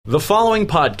The following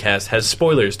podcast has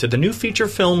spoilers to the new feature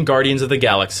film Guardians of the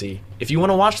Galaxy. If you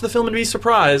want to watch the film and be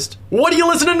surprised, what are you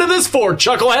listening to this for,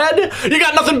 chucklehead? You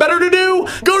got nothing better to do?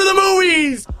 Go to the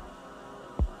movies!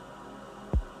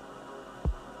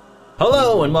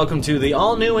 Hello and welcome to the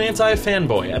all-new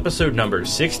Anti-Fanboy, episode number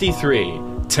 63.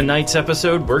 Tonight's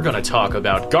episode, we're going to talk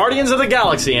about Guardians of the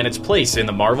Galaxy and its place in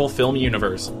the Marvel film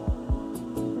universe.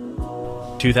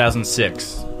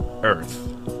 2006, Earth.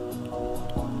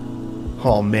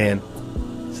 Oh man,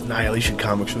 it's Annihilation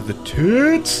Comics with the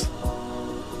tits.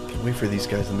 Can't wait for these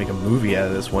guys to make a movie out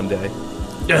of this one day.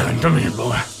 Yeah, come here,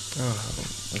 boy.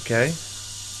 Okay,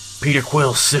 Peter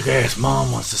Quill's sick-ass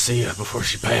mom wants to see you before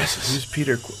she passes. who's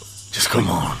Peter Quill? Just come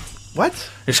on. What?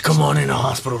 Just come on in the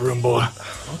hospital room, boy.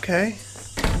 Okay.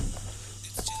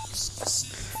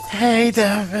 Hey,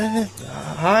 Devin.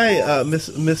 Hi,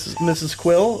 Mrs.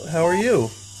 Quill. How are you?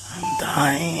 I'm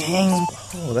dying.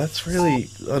 Oh, that's really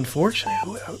unfortunate.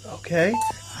 Okay.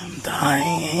 I'm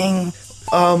dying.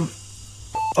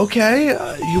 Okay.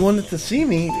 You wanted to see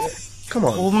me? Come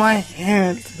on. Hold my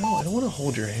hand. No, I don't want to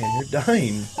hold your hand. You're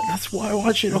dying. That's why I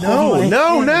want you to hold my hand.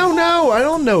 No. I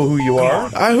don't know who you are.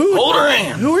 Hold her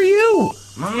hand. Who are you?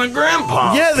 I'm the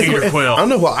grandpa. Peter Quill. I don't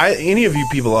know who any of you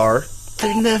people are.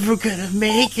 They're never gonna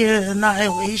make an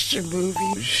Annihilation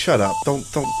movie. Shut up. Don't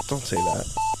say that.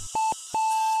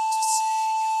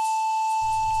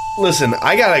 Listen,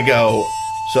 I gotta go.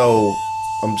 So,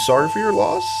 I'm sorry for your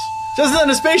loss. Just then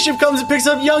a spaceship comes and picks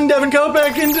up young Devin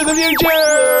Kopeck into the future!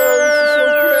 Oh,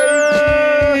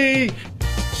 this is so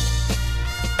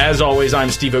crazy! As always, I'm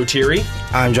Steve O'Teary.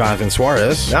 I'm Jonathan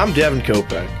Suarez. I'm Devin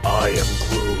Kopeck. I am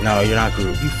Groot. No, you're not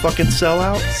Groot. You fucking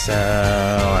sellout?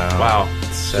 Wow.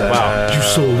 Wow. You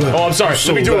sold out. Oh, I'm sorry.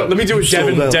 Let me do it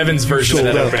sold out. Devin's version of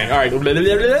that sold out. opening. All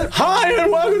right. Hi,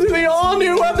 and welcome to the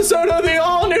all-new episode of the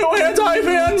all-new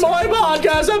Anti-Fanboy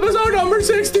Podcast, episode number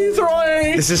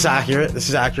 63. This is accurate.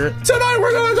 Tonight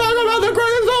we're going to talk about the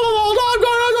greatest film of all time,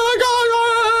 Guardians of the Galaxy.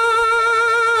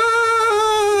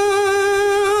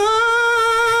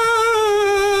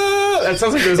 That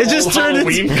sounds like It just turned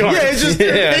into Halloween cards.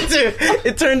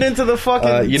 it turned into the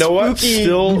fucking You know what? spooky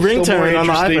Still more ringtone on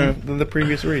the interesting iPhone. than the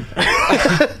previous read.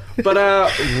 But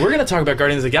we're going to talk about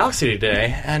Guardians of the Galaxy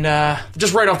today, and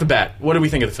just right off the bat, what do we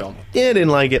think of the film? Yeah, I didn't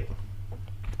like it.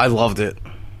 I loved it.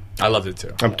 I loved it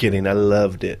too. I'm kidding. I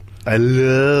loved it.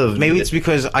 Maybe It's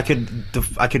because I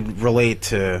could relate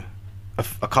to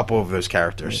a couple of those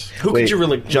characters. Who could you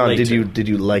really John, relate did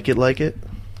you like it? Like it?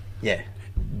 Yeah,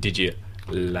 Did you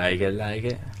like it? I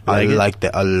Like it? liked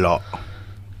it a lot.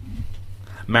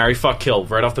 Marry, fuck, kill,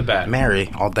 right off the bat. Mary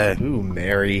all day. Ooh,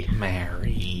 Mary.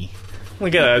 Marry.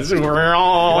 Look at us. We're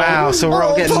all... Wow, so we're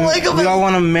all getting. We all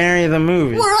want to marry the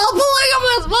movie. We're all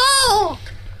polygamous. Whoa!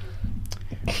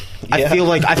 I feel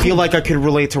like I could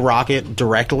relate to Rocket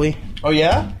directly. Oh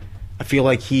yeah? I feel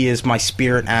like he is my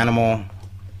spirit animal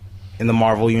in the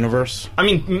Marvel universe. I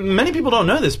mean, many people don't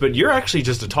know this, but you're actually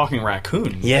just a talking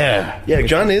raccoon. Yeah. Yeah,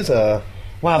 John is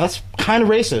Wow, that's kind of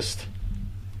racist.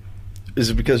 Is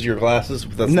it because of your glasses?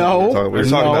 That's No. what we were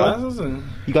talking No.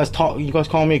 about. You guys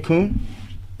calling me a coon?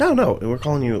 No, we're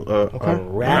calling you a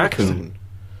raccoon.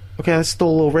 Okay, that's still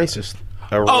a little racist.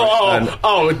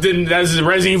 Then that's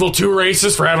Resident Evil 2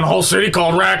 racist for having a whole city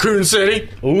called Raccoon City?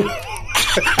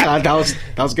 that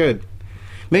was good.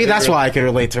 Maybe that's why I could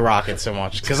relate to Rocket so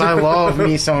much, because I love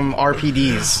me some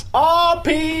RPDs.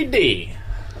 RPD.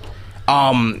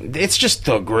 It's just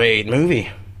a great movie,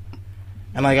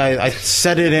 and like I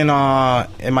said it in my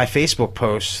Facebook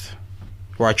post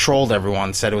where I trolled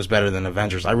everyone, said it was better than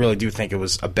Avengers. I really do think it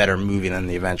was a better movie than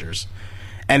the Avengers,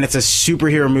 and it's a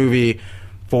superhero movie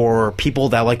for people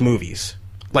that like movies.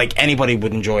 Like anybody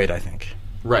would enjoy it, I think.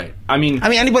 Right. I mean,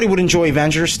 Anybody would enjoy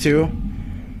Avengers too,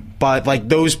 but like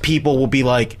those people will be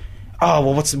like, oh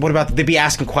well, what about? They'd be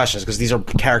asking questions because these are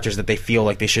characters that they feel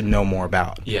like they should know more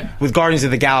about. Yeah. With Guardians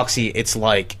of the Galaxy, it's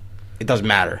like it doesn't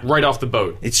matter. right off the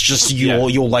boat. It's just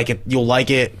you'll like it. You'll like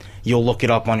it. You'll look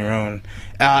it up on your own.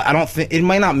 I don't think it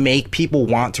might not make people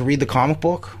want to read the comic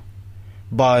book,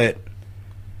 but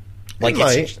like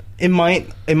it might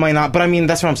not. But I mean,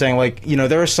 that's what I'm saying. Like, you know,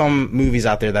 there are some movies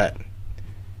out there that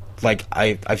like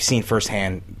I've seen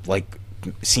firsthand. Like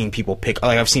seen people pick.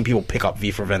 Like I've seen people pick up V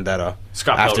for Vendetta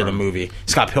after Pilgrim. the movie.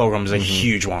 Scott Pilgrim is a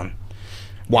huge one.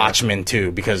 Watchmen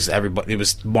too, because it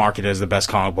was marketed as the best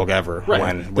comic book ever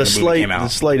when the movie came out. The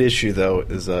slight issue though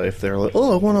is if they're like,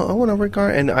 oh, I want to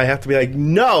regard, and I have to be like,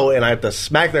 no, and I have to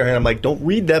smack their hand. I'm like, don't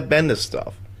read that Bendis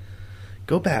stuff.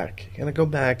 Go back. You gotta go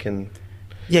back and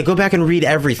Yeah, go back and read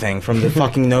everything from the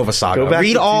fucking Nova Saga. Go back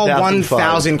Read to all 2005.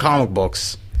 1,000 comic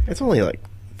books. it's only like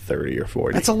 30 or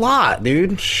 40. That's a lot,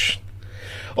 dude.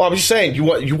 Oh, I'm just saying, you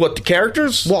want the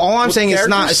characters? Well, all I'm Want saying the is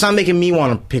characters? it's not making me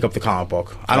want to pick up the comic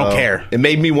book. I don't care. It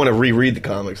made me want to reread the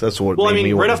comics. That's what. Well, I made mean,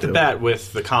 me right wanna off the do it. bat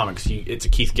with the comics, it's a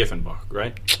Keith Giffen book,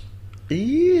 right?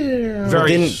 Yeah.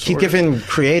 Very Didn't sort Keith of. Giffen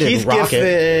created Keith Rocket?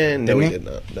 Giffen. No, Didn't he he? did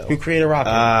not. No. Who created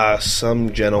Rocket?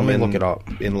 Some gentleman. Let me look it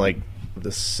up. In like the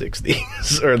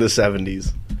 60s or the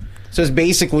 70s. So it's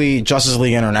basically Justice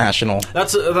League International.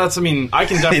 That's. I mean, I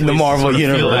can definitely In the Marvel sort of feel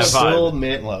universe. that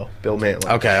vibe. Bill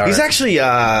Mantlo. Okay, all he's right. actually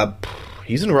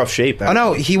he's in rough shape. Oh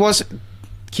no, he was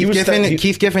Keith was Giffen. that- he-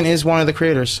 Keith Giffen is one of the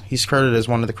creators. He's credited as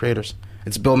one of the creators.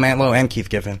 It's Bill Mantlo and Keith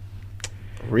Giffen.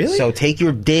 Really? So take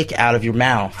your dick out of your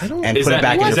mouth don't- and Is put that, it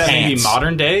back in is your that maybe pants.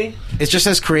 modern day? It just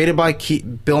says created by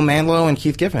Bill Mantlo and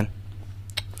Keith Giffen.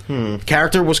 The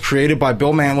character was created by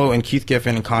Bill Mantlo and Keith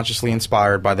Giffen and consciously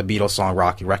inspired by the Beatles song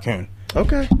Rocky Raccoon.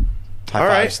 Okay. High All five,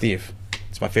 right. Steve.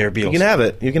 It's my favorite Beatles. You can have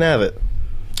it. You can have it.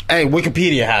 Hey,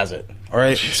 Wikipedia has it. All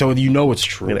right, so you know it's I'm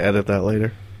true. gonna edit that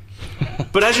later.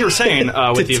 But as you were saying, with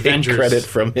To the take Avengers, credit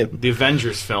from him. the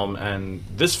Avengers film and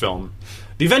this film,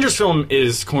 the Avengers film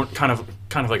is kind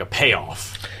of like a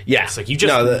payoff. Yeah. It's like you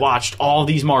just watched all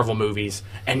these Marvel movies,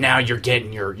 and now you're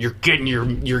getting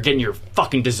your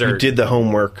fucking dessert. You did the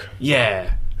homework,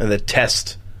 Yeah. and the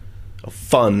test of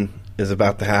fun is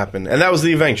about to happen, and that was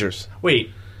the Avengers.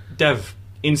 Wait, Dev,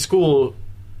 in school,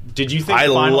 did you think I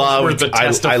finals loved were the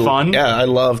test of fun? Yeah, I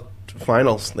loved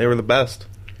finals. They were the best.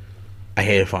 I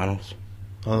hated finals.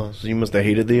 Oh, so you must have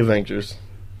hated the Avengers.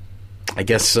 I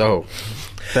guess so.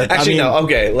 Actually, no.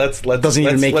 Okay, let's doesn't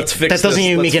even make let's fix that doesn't this.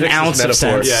 even Let's make an fix ounce this of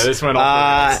metaphor. sense. Yeah, this went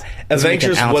off.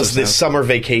 Avengers ounce was of the sense. summer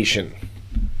vacation,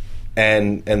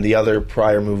 and the other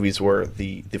prior movies were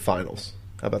the finals.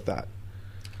 How about that?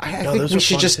 I No, think those we are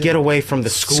should fun, just too. get away from the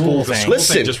school thing. school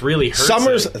thing just really hurts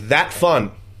summer's it. that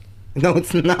fun. No,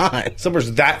 it's not.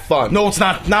 Summer's that fun. No, it's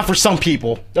not. Not for some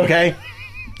people. Okay.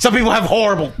 Some people have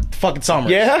horrible fucking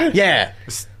summers. Yeah? Yeah.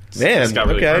 man. This got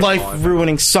really Okay, personal. Life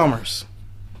ruining summers.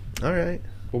 all right.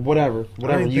 Well, whatever.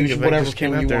 Whatever. didn't think Use whatever Avengers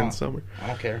came thing out you there in want. summer. I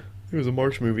don't care. It was a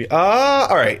March movie.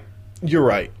 All right. You're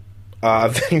right.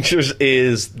 Avengers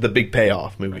is the big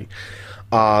payoff movie.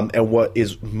 And what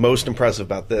is most impressive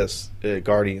about this,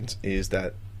 Guardians, is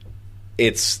that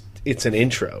it's an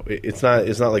intro. It's not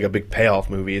like a big payoff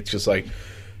movie. It's just like,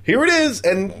 here it is.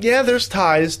 And yeah, there's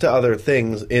ties to other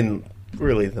things in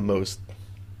really the most,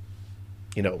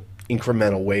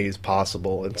 incremental ways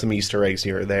possible, and some Easter eggs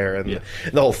here or there, and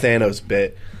the whole Thanos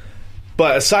bit.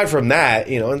 But aside from that,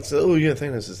 it's, oh yeah,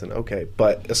 Thanos isn't okay.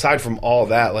 But aside from all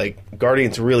that, like,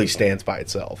 Guardians really stands by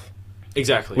itself,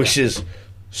 Exactly. which yeah. is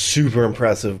super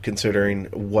impressive considering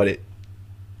what it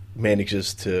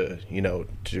manages to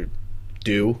to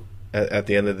do at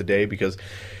the end of the day. Because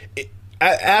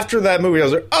after that movie, I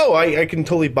was like, oh, I can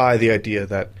totally buy the idea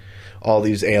that all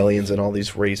these aliens and all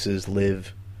these races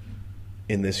live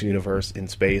in this universe in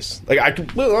space. Like,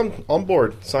 I'm on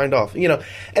board, signed off. And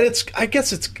I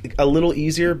guess it's a little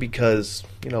easier because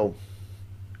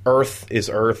Earth is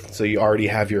Earth, so you already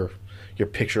have your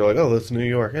picture, like, oh, that's New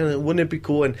York, and wouldn't it be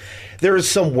cool? And there is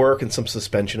some work and some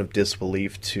suspension of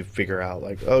disbelief to figure out,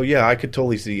 like, oh yeah, I could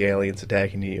totally see aliens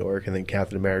attacking New York, and then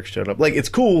Captain America showed up. Like, it's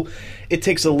cool. It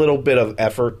takes a little bit of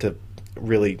effort to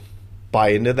really buy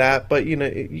into that, but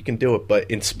you can do it. But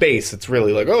in space, it's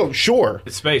really like, oh sure,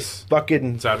 It's space.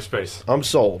 fucking, It's outer space. I'm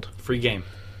sold. Free game.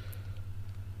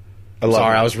 I love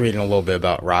Sorry, it. I was reading a little bit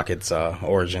about Rocket's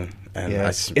origin. And Yeah. I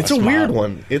It's I a weird smiled.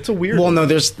 one. It's a weird Well, one. no,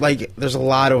 there's a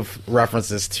lot of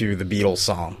references to the Beatles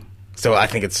song, so I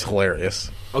think it's hilarious.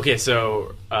 Okay,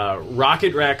 so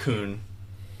Rocket Raccoon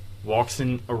walks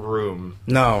in a room.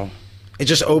 No, it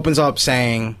just opens up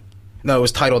saying, no, it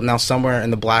was titled "Now Somewhere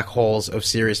in the Black Holes of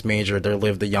Sirius Major there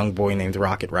lived a young boy named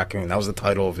Rocket Raccoon." That was the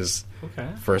title of his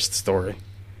first story,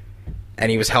 and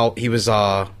he was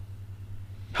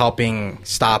helping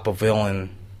stop a villain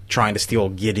trying to steal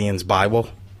Gideon's Bible.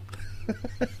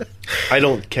 I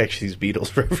don't catch these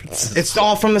Beatles references. It's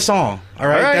all from the song. All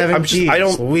right, All right, Devin, I'm just- Jeez, I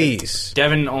don't- Louise.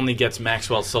 Devin only gets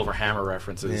Maxwell's Silver Hammer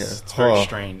references. Yeah. It's very Oh.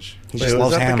 strange. He Wait, just was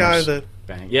loves that hammers. the guy that?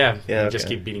 Bang. Yeah, Yeah, you just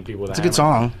okay. keep beating people with It's a a good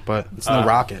hammer. song, but it's no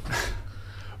Rocket.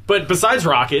 But besides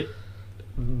Rocket,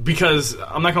 because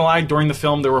I'm not gonna lie, during the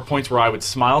film there were points where I would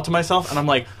smile to myself, and I'm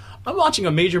like, I'm watching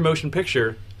a major motion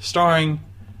picture starring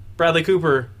Bradley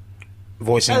Cooper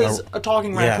Voicing as a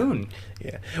talking Yeah. raccoon.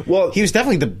 Yeah. Well, He was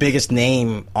definitely the biggest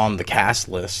name on the cast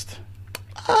list.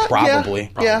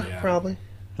 Probably. Yeah, yeah. probably.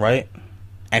 Right?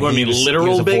 And What, I he mean, was- he was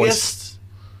literal a voice- biggest?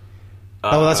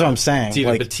 Oh, that's what I'm saying. It's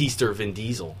either Like, Batista or Vin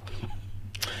Diesel.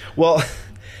 Well,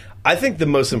 I think the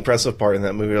most impressive part in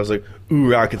that movie, I was like, ooh,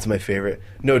 Rocket's my favorite.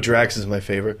 No, Drax is my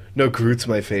favorite. No, Groot's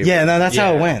my favorite. Yeah, no, that's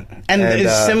how it went. And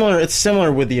it's similar. It's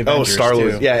similar with the Avengers. Oh,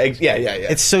 Star-Lord. too. Yeah.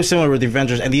 It's so similar with the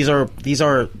Avengers, and these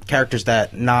are characters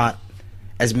that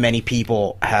as many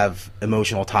people have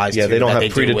emotional ties to. Yeah, they don't have do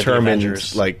with the predetermined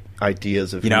Avengers. like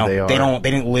ideas of You know, who they are.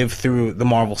 they didn't live through the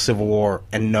Marvel Civil War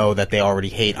and know that they already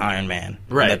hate Iron Man,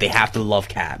 Right. and that they have to love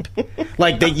Cap.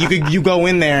 Like you go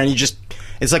in there and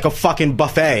it's like a fucking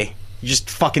buffet. You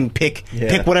just fucking pick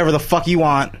whatever the fuck you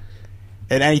want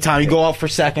at any time. You go out for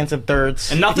seconds and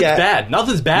thirds. And nothing's bad.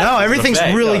 Nothing's bad. No, everything's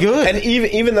really good. And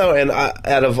even though,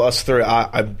 out of us three,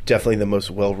 I'm definitely the most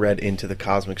well read into the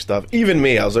cosmic stuff. Even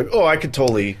me, I was like, oh, I could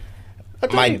totally.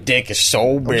 My dick is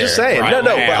so big. I'm just saying. right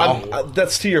no, now. but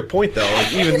that's to your point though.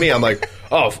 Like, even me, I'm like,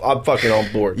 oh, I'm fucking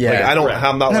on board. Yeah. Like, I don't. Right.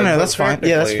 I'm not. No, like, that's fine.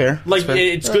 Yeah, that's technically- fair. Like, That's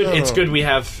fair. it's good. It's good we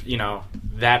have,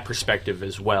 that perspective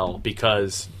as well,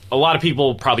 because a lot of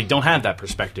people probably don't have that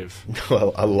perspective.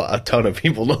 Well, a ton of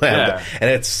people don't have Yeah. that, and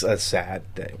it's a sad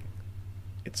thing.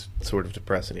 It's sort of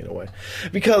depressing in a way,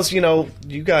 because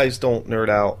you guys don't nerd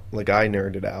out like I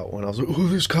nerded out when I was like, oh,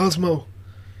 there's Cosmo.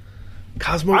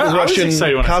 Cosmo the I was Russian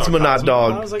excited when I saw Cosmo not Cosmo.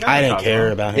 dog. I was like, I like didn't Cosmo.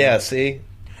 care about him. Yeah, see,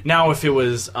 Now, if it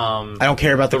was, I don't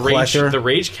care about the Rage, collector. the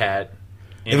Rage Cat.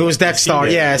 If it was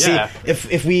Dexstar, yeah. See,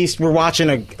 if we were watching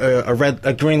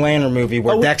a Green Lantern movie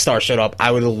where Dexstar showed up,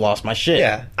 I would have lost my shit.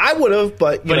 yeah, I would have,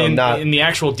 but But not. in the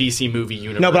actual DC movie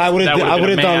universe, No, but I would have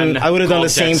done the called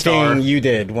same Dexstar. thing you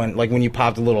did when you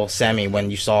popped a little semi when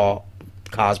you saw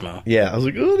Cosmo. Yeah, I was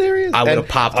like, oh, there he is. I would have And-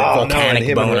 popped a oh, no, volcanic and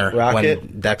him and boner Rocket,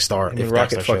 when Dexstar, and if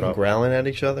Rocket Dexstar showed fucking up. growling at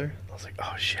each other. I was like,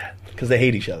 oh shit, because they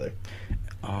hate each other.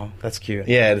 Oh, that's cute.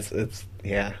 Yeah, it's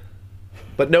yeah,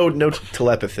 but no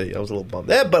telepathy. I was a little bummed.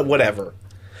 Yeah, but whatever.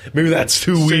 Maybe that's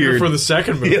too Save it weird for the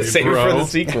second movie, Yeah, save it bro. for the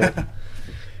sequel.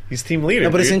 He's team leader. No,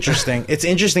 but it's dude. interesting. It's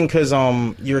interesting because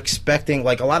you're expecting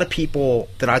like a lot of people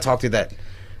that I talked to that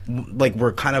like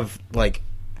were kind of like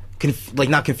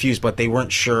not confused, but they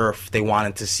weren't sure if they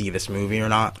wanted to see this movie or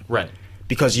not. Right.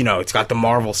 Because it's got the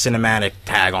Marvel Cinematic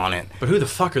tag on it. But who the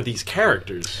fuck are these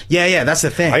characters? Yeah, that's the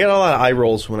thing. I got a lot of eye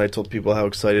rolls when I told people how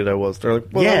excited I was. They're like,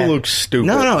 "Well, that looks stupid."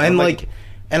 No, and I'm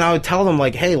and I would tell them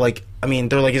like, hey, like, I mean,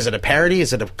 they're like, is it a parody?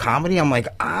 Is it a comedy? I'm like,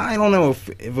 I don't know if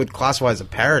it would classify as a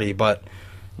parody, but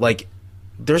like,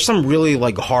 there's some really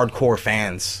like hardcore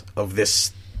fans of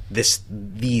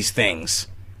these things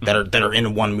that are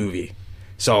in one movie.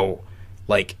 So,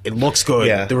 like, it looks good.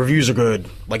 Yeah. The reviews are good.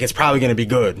 Like, it's probably going to be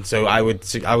good. So I would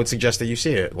suggest that you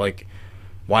see it. Like,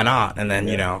 why not? And then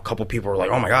a couple people were like,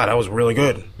 "Oh my god, that was really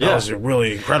good. That Yeah. was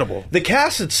really incredible." the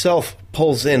cast itself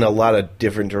pulls in a lot of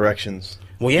different directions.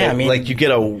 Well, yeah, I mean, like you get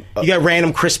you got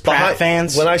random Chris Pratt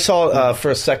fans. When I saw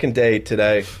for a second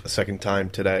time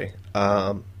today,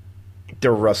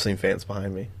 there were wrestling fans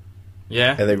behind me,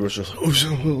 Yeah. and they were just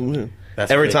That's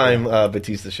every pretty time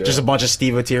Batista showed. just a up. bunch of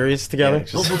Steve O'Tearies together. Yeah,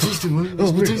 just- Batista.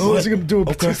 is he gonna do a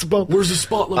Batista bump? Where's the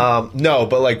spotlight? No,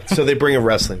 but like, so they bring in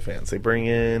wrestling fans. They bring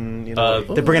in,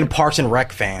 They're bringing Parks and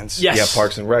Rec fans. Yes. yeah,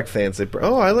 Parks and Rec fans.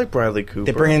 I like Bradley Cooper.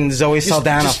 They bring in Zoe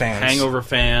Saldana Just fans. Hangover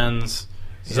fans,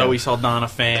 Zoe Saldana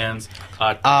fans,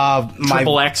 my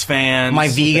Triple X fans. my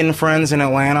vegan friends in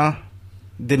Atlanta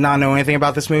did not know anything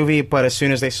about this movie, but as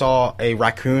soon as they saw a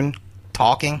raccoon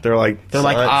talking, They're like,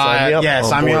 sign me up. Yeah, on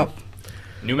sign me board. up.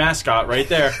 New mascot right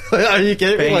there. Are you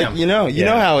kidding me? Bam. Like, you know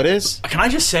Yeah. how it is. Can I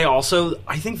just say also,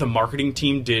 I think the marketing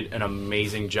team did an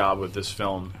amazing job with this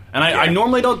film. And I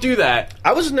normally don't do that.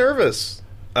 I was nervous.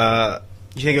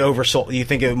 You think it oversold? You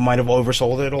think it might have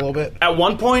oversold it a little bit? At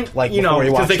one point, Like, you know, before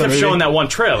you because they watched the kept movie? showing that one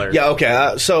trailer. Yeah,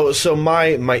 okay. So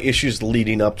my issues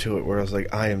leading up to it, where I was like,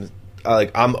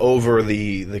 I'm over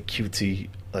the cutesy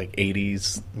like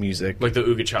 80s music. Like the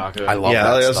Ooga Chaka. I love yeah,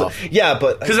 that I was stuff. like, yeah,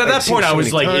 but 'Cause at that I've seen point it I so was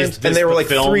many like, times, is this and there were the like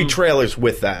film? 3 trailers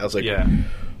with that. I was like, Yeah.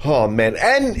 oh man,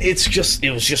 and it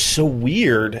was just so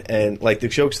weird, and like the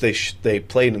jokes they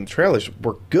played in the trailers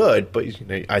were good, but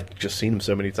I've just seen them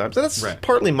so many times, and that's Right.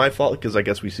 partly my fault because I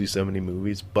guess we see so many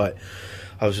movies, but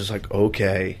I was just like,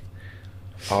 okay.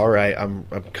 All right, I'm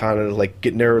kind of like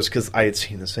getting nervous because I had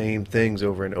seen the same things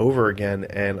over and over again,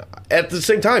 and at the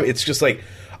same time, it's just like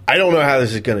I don't know how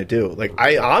this is gonna do. Like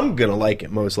I'm gonna like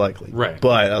it most likely, Right.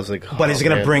 But I was like, But is it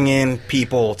going to man. bring in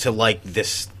people to like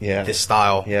this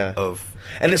style of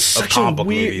and it's such a comic book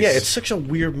weird, movies? yeah, it's such a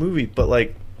weird movie. But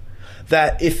like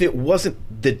that, if it wasn't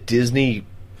the Disney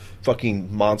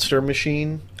fucking monster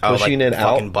machine pushing like it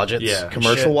out, fucking budgets, Yeah.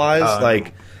 commercial wise,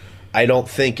 like I don't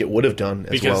think it would have done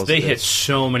as Because well as they it hit is.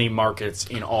 so many markets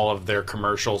in all of their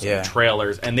commercials Yeah. and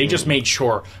trailers, and they Mm. just made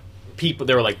sure people.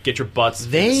 They were like, "Get your butts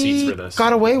in the They seats for this."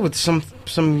 got away with some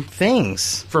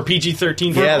things. For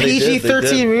PG-13. Yeah, they did,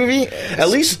 PG-13 movie. At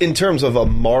least in terms of a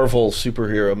Marvel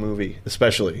superhero movie,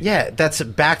 especially. Yeah, that's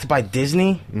backed by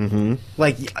Disney. Mm-hmm.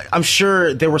 Like, I'm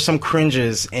sure there were some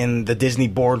cringes in the Disney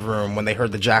boardroom when they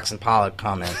heard the Jackson Pollock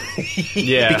comment.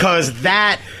 Yeah. Because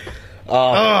that...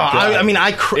 I mean, I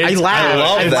laughed. I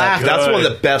love I that. laughed. That's one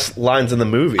of the best lines in the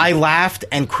movie. I laughed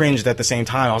and cringed at the same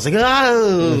time. I was like,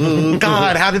 oh,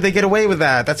 God, how did they get away with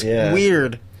that? That's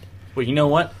weird. Well, you know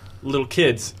what? Little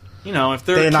kids, you know, if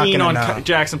They're they're not keen gonna on know.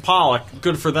 Jackson Pollock,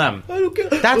 good for them.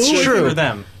 That's Good true. for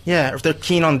them. Yeah, if they're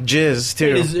keen on jizz, too.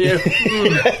 It is,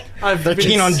 They're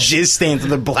keen on jizz stains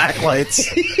and the black lights.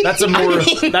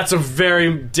 That's a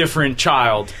very different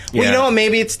child. Well, you know what?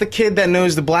 Maybe it's the kid that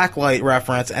knows the blacklight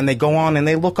reference, and they go on and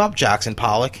they look up Jackson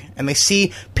Pollock, and they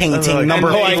see painting like, number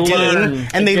and they 18, learn.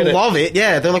 and they Get it. love it.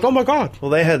 Yeah, they're like, oh my God.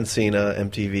 Well, they hadn't seen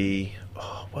MTV.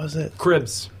 Oh, what was it?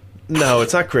 Cribs. No,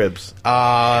 it's not Cribs.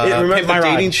 Remember Pimp My the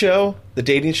Ride. dating show? The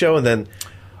dating show, and then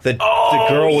the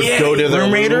girl would go to their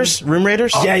Room Raiders? Room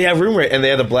Raiders? Yeah, Room Raiders, and they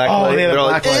had a black light. they had a They're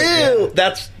black like, light, ew.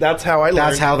 That's how I learned.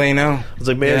 That's how they know. I was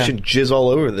like, man, I should jizz all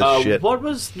over this shit. What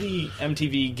was the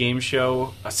MTV game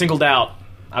show? Singled Out.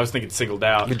 I was thinking Singled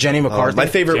Out. With Jenny McCarthy. My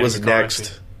favorite Jenny was McCarthy.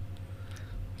 Next.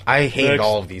 I hated Next.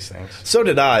 all of these things. So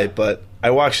did I, but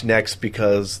I watched Next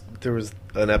because there was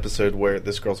an episode where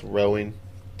this girl's rowing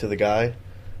to the guy,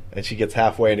 and she gets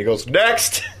halfway and he goes,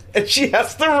 next! And she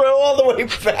has to row all the way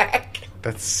back.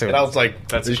 That's so... And I was like,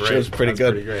 That's this great. show's pretty That's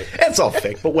good. pretty great. It's all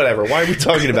fake, but whatever. Why are we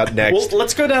talking about Next? Well,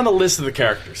 let's go down the list of the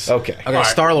characters. Okay. Okay, Alright.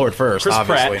 Star-Lord first, Chris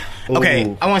obviously. Pratt. Okay,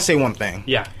 Ooh. I want to say one thing.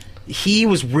 Yeah. He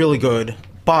was really good,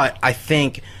 but I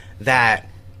think that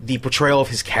the portrayal of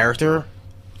his character,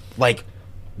 like,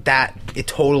 that, it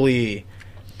totally...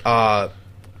 I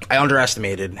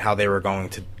underestimated how they were going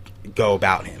to go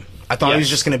about him. I thought he was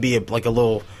Yes. just going to be a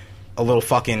little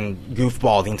fucking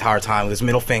goofball the entire time with his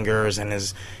middle fingers and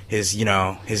his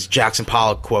Jackson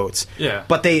Pollock quotes. Yeah.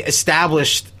 But they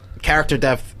established character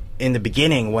depth in the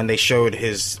beginning when they showed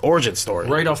his origin story.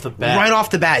 Right off the bat. Right off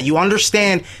the bat. You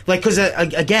understand, like, because,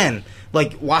 again,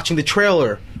 like, watching the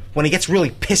trailer, when he gets really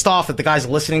pissed off that the guy's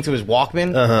listening to his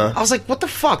Walkman, I was like, what the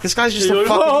fuck? This guy's just You're a like,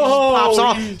 fucking...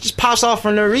 "Oh, just pops off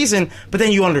for no reason. But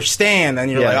then you understand, and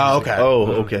you're like, oh, okay. Oh,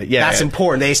 okay. Yeah. That's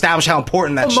important. They establish how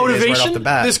important that shit is Motivation. right off the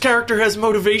bat. This character has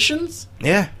motivations.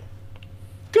 Yeah.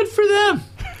 Good for them.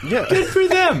 Yeah. Good for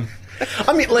them.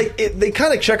 I mean, like, they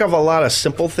kind of check off a lot of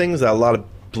simple things that a lot of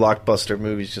blockbuster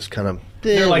movies just kind of...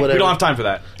 They're like, we don't have time for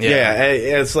that. Yeah,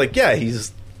 and it's like, yeah,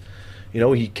 he's... You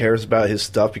know, he cares about his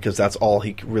stuff because that's all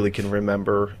he really can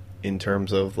remember in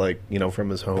terms of, like, you know, from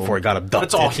his home. Before he got abducted.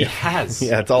 That's all he has.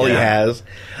 Yeah, that's all he has.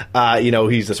 You know,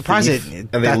 he's a Surprised thief, it,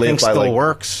 and they that live thing by, still like...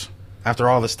 works after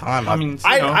all this time. I mean, you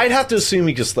know, I'd have to assume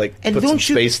he just, like, And put some don't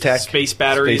you- space tech. space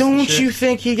batteries. and don't shit. you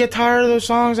think he'd get tired of those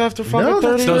songs after fucking No,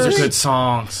 30 Those years? are good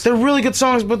songs. They're really good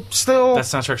songs, but still That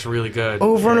soundtrack's really good.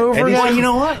 over and over And he's- again. You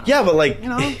know what? Yeah, but, like... You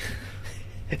know,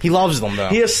 He loves them, though.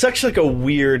 He has such, like, a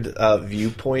weird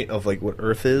viewpoint of, like, what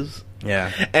Earth is.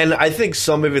 Yeah. And I think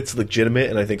some of it's legitimate,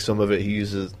 and I think some of it he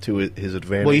uses to his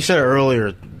advantage. Well, you said it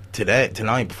earlier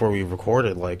tonight, before we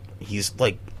recorded, like, he's,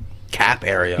 like, Cap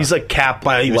area. He's like Cap,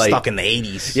 but he was like, stuck in the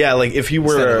 80s. Yeah, like if he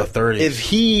Instead were, of the 30s. if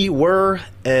he were,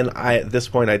 and at this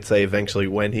point, I'd say eventually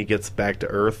when he gets back to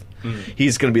Earth,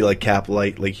 he's going to be like Cap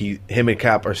Light. Like him and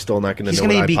Cap are still not going to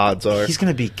know what iPods are. He's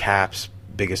going to be Cap's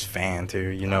biggest fan, too.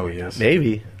 You know he is.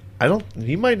 Maybe I don't.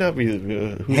 He might not be. Who's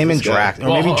Him this and guy? Drax. Or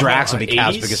Well, maybe Drax will be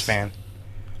Cap's 80s? biggest fan.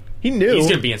 He knew. he's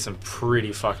gonna be in some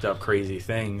pretty fucked up, crazy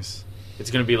things.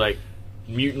 It's gonna be like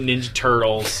Mutant Ninja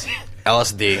Turtles.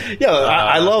 LSD. Yeah,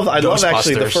 I love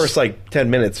actually the Ghostbusters. first like 10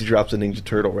 minutes he drops a Ninja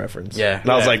Turtle reference. Yeah. and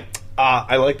I was Yeah. like,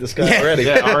 I like this guy Yeah. already.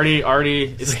 Yeah, already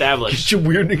established. Get your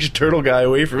weird Ninja Turtle guy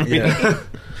away from me.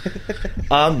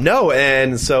 No,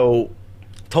 and so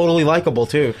Totally likable,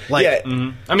 too. Like, yeah, I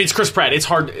mean, it's Chris Pratt. It's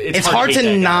hard. it's hard hate to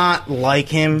that guy. not like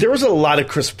him. there was a lot of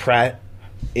Chris Pratt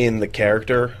in the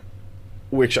character,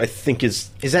 which I think is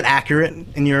Is that accurate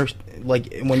in your,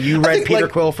 like, when you read think, Peter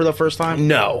like- Quill for the first time?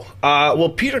 no. Well,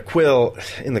 Peter Quill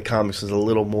in the comics is a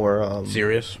little more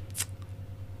Serious?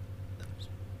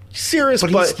 serious,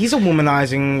 But but he's a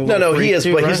womanizing no, little he freak is,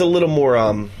 too, but right? he's a little more.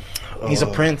 He's a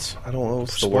prince. I don't know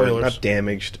what's the word. Spoilers. Not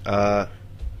damaged.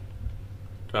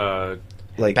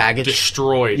 Like Baggage.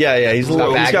 Destroyed. Yeah, he's got got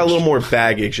a baggage. little more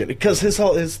baggage because his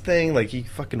thing, like he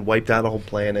fucking wiped out a whole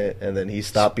planet and then he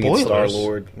stopped being Spoilers. Star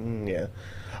Lord. Yeah.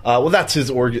 Well, that's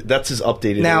his origin. That's his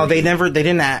updated. Now, origin. they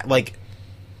didn't add, like,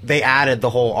 they added the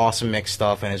whole Awesome Mix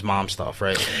stuff and his mom stuff,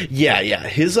 right? Yeah.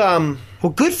 His Well,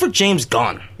 good for James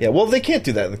Gunn. Yeah. Well, they can't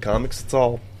do that in the comics. It's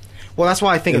all. Well, that's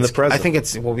why I think In the it's. present. I think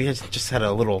it's. Well, we just had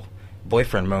a little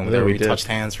boyfriend moment Yeah, there. we We did. touched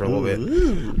hands for a little bit.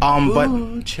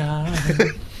 Ooh, child.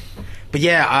 But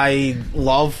yeah, I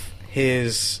love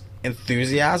his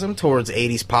enthusiasm towards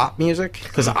 80s pop music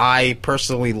because I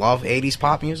personally love 80s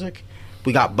pop music.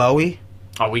 We got Bowie,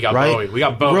 Oh, we got right? Bowie. We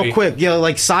got Bowie. Real quick,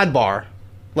 like sidebar.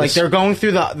 Like This- they're going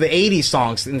through the 80s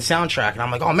songs in the soundtrack, and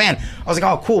I'm like, oh man, I was like,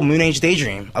 oh cool, Moon Age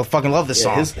Daydream. I fucking love this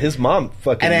Yeah, song. his mom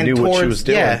fucking And then knew what she was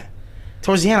doing. Yeah,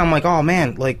 towards the end, I'm like, oh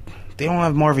man, like they don't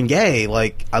have Marvin Gaye.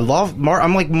 Like I love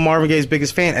I'm like Marvin Gaye's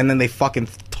biggest fan, and then they fucking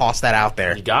toss that out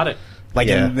there, You got it. like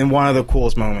Yeah. in one of the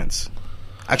coolest moments.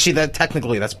 Actually,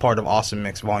 that's part of Awesome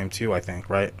Mix Volume 2, I think,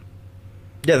 right?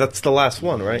 Yeah, that's the last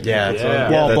one, right? Yeah. Yeah.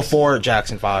 Well, that's- before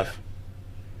Jackson 5.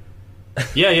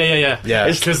 Yeah. Yeah.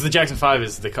 It's because the Jackson 5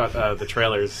 is the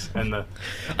trailers and the.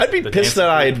 I'd be The pissed dance- that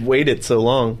I had waited so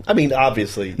long. I mean,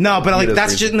 obviously. No, but like it is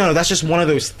that's reason. just that's just one of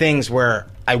those things where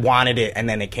I wanted it and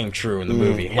then it came true in the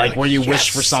movie. Like where you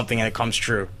wish for something and it comes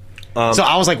true. So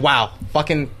I was like, wow,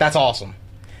 fucking that's awesome.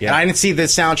 Yeah. And I didn't see the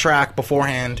soundtrack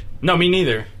beforehand, No, me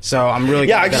neither. so I'm really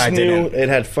Yeah, I glad that just I knew didn't. it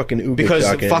had fucking Ooga Because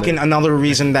Chuck in fucking it. another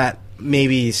reason that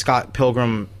maybe the Scott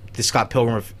Pilgrim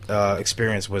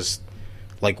experience was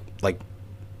like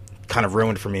kind of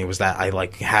ruined for me was that I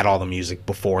like had all the music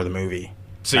before the movie.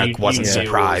 So I you- wasn't you knew it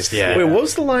surprised. was- Yeah. Wait, what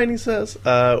was the line he says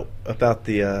about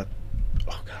the? Oh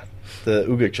god, the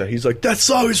Ooga Chuck. He's like, "That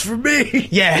song is for me."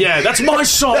 Yeah. Yeah, that's my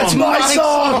song. That's my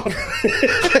song.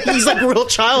 He's like real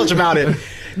childish about it.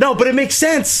 No, but it makes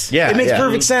sense. Yeah, it makes yeah.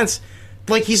 perfect sense.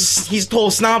 Like he's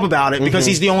total snob about it because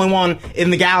he's the only one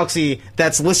in the galaxy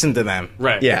that's listened to them.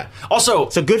 Right. Yeah. Also,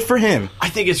 So good for him. I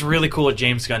think it's really cool what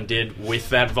James Gunn did with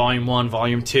that Volume 1,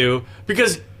 Volume 2,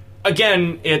 because,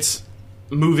 again, it's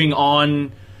moving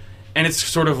on, and it's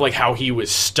sort of like how he was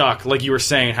stuck. Like you were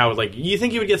saying, how, like, you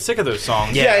think he would get sick of those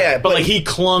songs. Yeah, But, like, he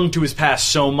clung to his past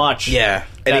so much. Yeah.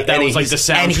 That was, like, the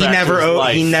soundtrack And he to never his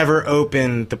life. he never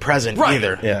opened the present Right.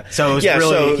 either. Yeah. So it was Yeah,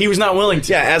 really so- He was not willing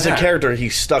to. Yeah, as a character,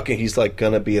 he's stuck and he's like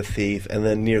gonna be a thief, and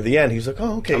then near the end, he's like,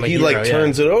 "Oh, okay." I'm a He hero, like yeah.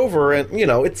 turns it over, and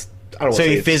it's. I don't so want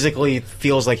he to say physically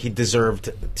feels like he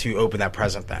deserved to open that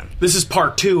present then. This is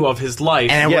part 2 of his life.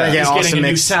 And Yeah. we're gonna He's get getting a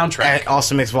new soundtrack.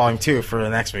 Awesome Mix Volume 2 for the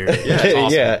next movie. Yeah, it's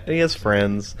awesome. Yeah, he has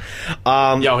friends. His-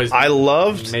 I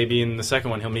loved. Maybe in the second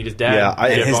one, he'll meet his dad. Yeah,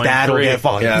 Get His Volume dad will 3. get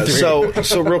Volume Yeah. 3.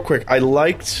 So real quick, I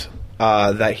liked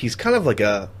that he's kind of like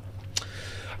a.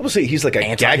 I would say he's like a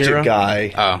Anti-hero? gadget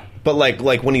guy. Oh. But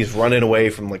like when he's running away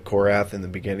from like Korath in the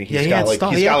beginning, Yeah, he's he got had like stuff.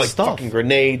 he's He got had like stuff. fucking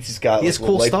grenades. He's got He has like,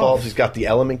 cool light stuff. bulbs. He's got the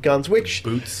element guns, which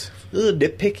Boots.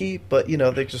 nitpicky, but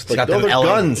they're just like got those them are LA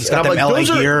guns. he's got And I'm them like, LA those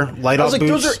are- gear, light I was up like,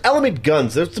 those boots. are element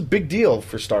guns. That's a big deal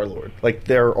for Star-Lord. Like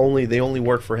they only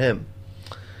work for him,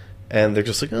 and they're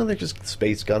just like, oh, they're just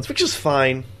space guns, which is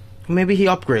fine. Maybe he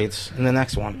upgrades in the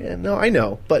next one. Yeah, no, I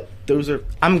know, but those are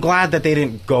I'm glad that they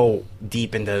didn't go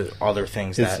deep into other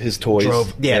things His toys.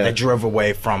 that drove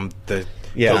away from the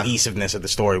Yeah. cohesiveness of the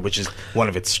story, which is one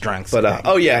of its strengths. But I think.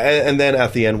 oh yeah, and then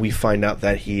at the end we find out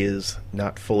that he is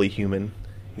not fully human.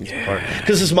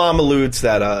 Because his mom alludes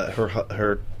that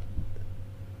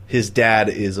his dad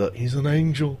is he's an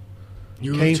angel.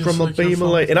 Came from a beam of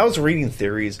light. And I was reading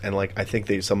theories, and like I think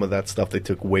some of that stuff they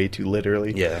took way too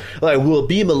literally. Yeah. Like, well, a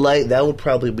beam of light that would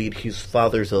probably be his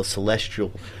father's a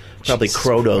celestial. Probably Jesus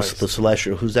Kronos, Christ. the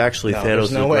Celestial, who's actually No, Thanos'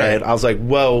 there's no way. bride. I was like,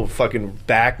 whoa, fucking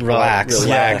Relax.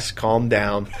 relax, calm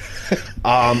down.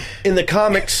 In the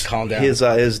comics, Calm down. his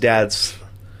dad's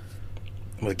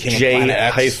With King of J Planet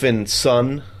X. hyphen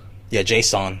son. Yeah,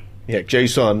 Jason. Yeah,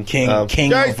 Jason. King of Jason.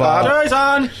 King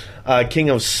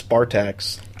of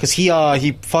Spartax. Because he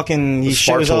fucking he The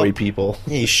shows up. Spartoid people.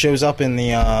 Yeah, he shows up in the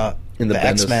Bendis.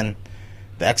 X-Men,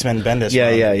 the X-Men Bendis. Yeah,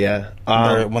 run,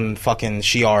 yeah. when fucking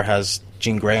Shi'ar has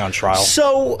Jean Grey on trial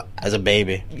So, as a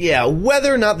baby. yeah,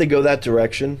 whether or not they go that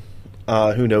direction,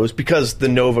 who knows? Because the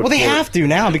Nova Well, they Corps- have to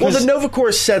now Well, because the Nova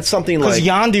Corps said something because like...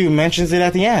 Yondu mentions it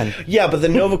at the end. Yeah, but the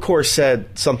Nova Corps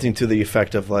said something to the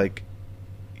effect of, like,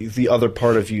 the other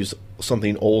part of you's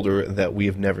something older that we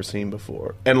have never seen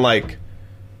before. And, like,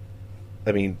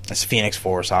 I mean... It's Phoenix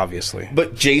Force, obviously.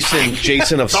 But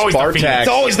Jason of always the Spartax... Phoenix. It's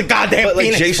always the goddamn But, like,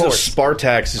 Phoenix Jason Force. of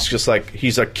Spartax is just, like,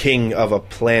 he's a king of a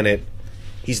planet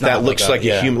He's that looks like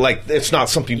yeah. a human. Like, it's not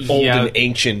something old Yeah. and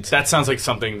ancient. That sounds like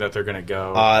something that they're going to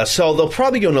go. So they'll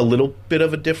probably go in a little bit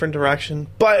of a different direction.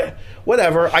 But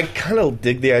whatever. I kind of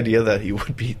dig the idea that he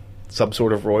would be some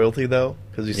sort of royalty, though,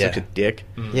 because he's such a Yeah. dick.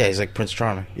 Yeah, he's like Prince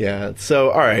Charming. Yeah.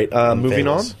 So, all right. Moving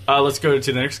on. Fables. Let's go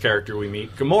to the next character we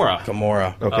meet, Gamora.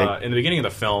 Gamora. Okay. In the beginning of the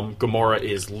film, Gamora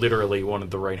is literally one of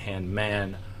the right-hand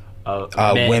man.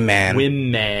 Women.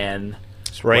 Women.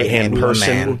 Right hand Woman.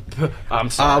 person. I'm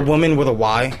sorry. Woman with a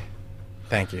Y.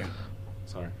 Thank you.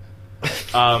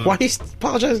 Why are you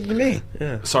apologizing to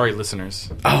me? Sorry, listeners.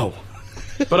 Oh.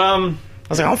 But I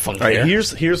was like, I don't fucking All right, care.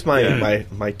 here's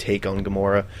my take on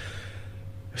Gamora.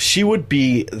 She would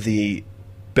be the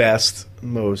best,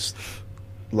 most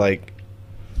like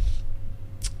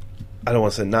I don't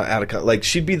want to say not out of like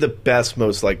she'd be the best,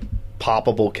 most like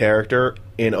poppable character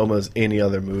in almost any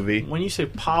other movie. when you say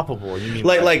poppable, you mean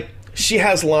Like she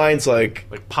has lines like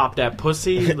pop that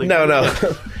pussy? Like, no.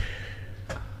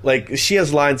 Like she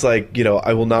has lines like, you know,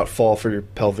 I will not fall for your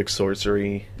pelvic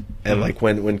sorcery. And like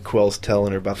when Quill's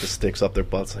telling her about the sticks up their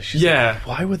butts, like she's Yeah. like,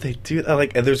 why would they do that?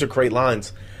 Like, and there's a great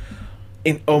lines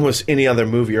in almost any other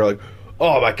movie. You're like,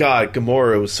 oh my god,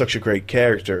 Gamora was such a great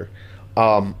character.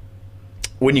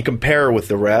 When you compare her with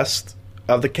the rest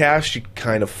of the cast, she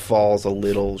kind of falls a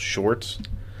little short.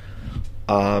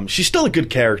 She's still a good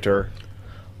character.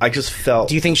 I just felt.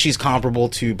 Do you think she's comparable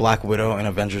to Black Widow in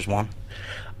Avengers 1?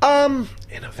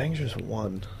 In Avengers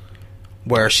 1.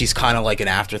 Where she's kind of like an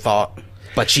afterthought,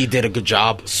 but she did a good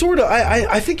job. Sort of.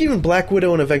 I think even Black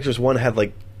Widow in Avengers 1 had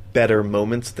like better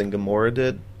moments than Gamora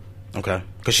did. Okay.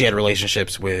 Because she had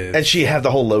relationships with... And she had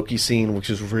the whole Loki scene, which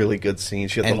was a really good scene.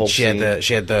 She had the whole scene.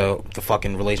 She had the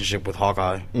fucking relationship with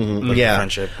Hawkeye. Like Yeah.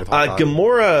 friendship with Hawkeye.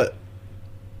 Gamora,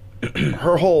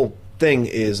 her whole thing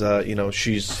is, you know,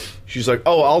 she's like,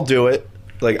 oh, I'll do it.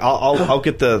 Like, I'll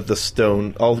get the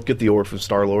stone. I'll get the orb from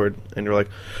Star-Lord. And you're like,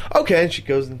 okay. And she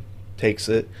goes and takes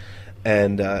it.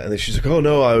 And then she's like, oh,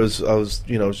 no, I was,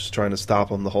 you know, just trying to stop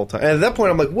him the whole time. And at that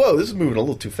point, I'm like, whoa, this is moving a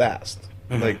little too fast.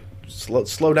 Like,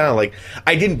 slow down. Like,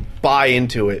 I didn't buy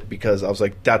into it because I was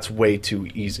like, that's way too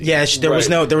easy. Yeah, there was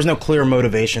no clear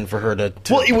motivation for her to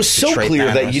Well, it was so trade clear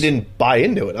that Thanos. you didn't buy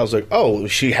into it. I was like, oh,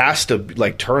 she has to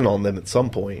like turn on them at some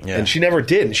point. Yeah. And she never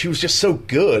did. And she was just so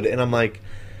good. And I'm like,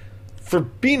 for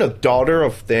being a daughter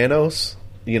of Thanos,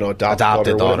 you know,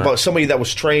 adopted daughter. But somebody that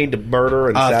was trained to murder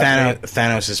and assassinate.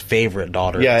 Thanos' favorite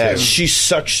daughter. Yeah, too. she's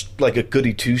such like a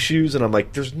goody two shoes, and I'm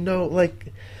like, there's no like,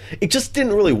 it just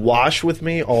didn't really wash with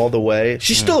me all the way.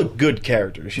 She's still a good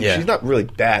character. She's not really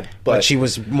bad, but she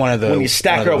was one of the when you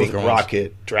stack her up with weaker ones.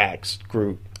 Rocket, Drax,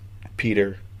 Groot,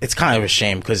 Peter. It's kind of a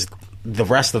shame because the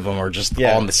rest of them are just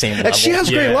all on the same level. And she has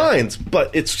great Yeah. lines,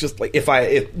 but it's just like if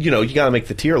you know, you got to make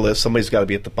the tier list. Somebody's got to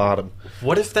be at the bottom.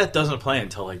 What if that doesn't play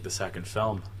until like the second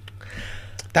film?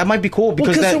 That might be cool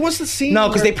because 'cause there was the scene No,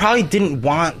 because where- they probably didn't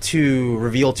want to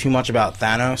reveal too much about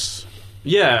Thanos,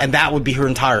 Yeah, and that would be her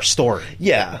entire story.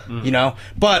 Yeah, You know,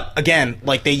 but again,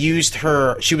 like they used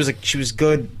her. She was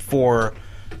good for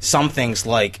some things,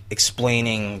 like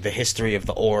explaining the history of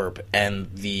the orb and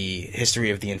the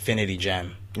history of the Infinity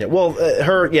Gem. yeah. Well,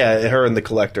 her and the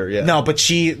Collector. Yeah, No, but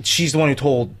she's the one who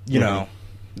told know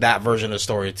that version of the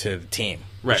story to the team,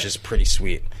 Right. which is pretty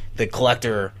sweet. The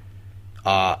Collector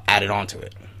added on to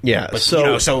it. yeah. But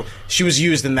so so she was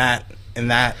used in that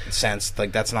sense.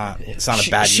 Like it's not a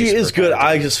bad. She use of is her good. character.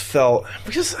 I just felt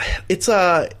because it's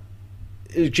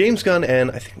James Gunn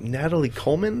and I think Natalie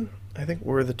Coleman. I think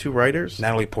were the two writers.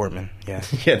 Natalie Portman. Yeah.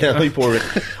 Yeah, Natalie Portman.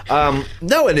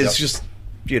 No, and it's just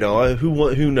you know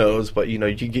who knows, but you know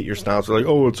you get your snobs like,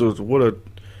 oh, what a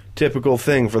typical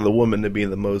thing for the woman to be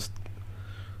the most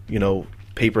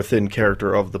paper thin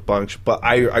character of the bunch. But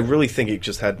I really think it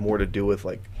just had more to do with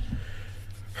like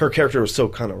her character was so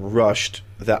kind of rushed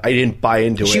that I didn't buy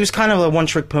into it. She was kind of a one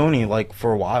trick pony like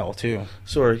for a while too.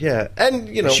 sort of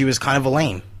and She was kind of a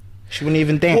lame. She wouldn't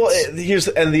even dance. Well,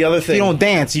 the other thing. If you don't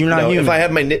dance, you're not human. If I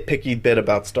had my nitpicky bit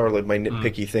about Star-Lord, my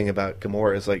nitpicky thing about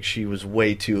Gamora is like she was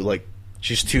way too like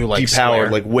she's too like depowered, square.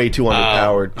 like way too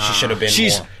underpowered. She should have been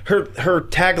more. Her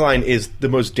tagline is the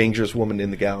most dangerous woman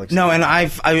in the galaxy. No, and I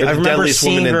remember deadliest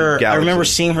woman seeing in the her. I galaxy. remember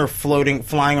seeing her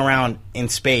flying around in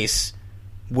space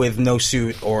with no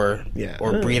suit or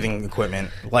breathing equipment.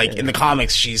 Like in the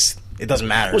comics, it doesn't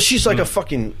matter. Well, she's like a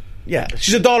fucking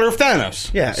she's a daughter of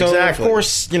Thanos. Yeah, so exactly. Of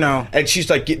course, and she's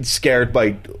like getting scared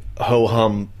by ho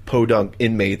hum podunk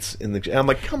inmates in the. And I'm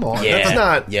like, come on, that's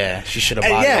not. Yeah, she should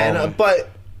have. But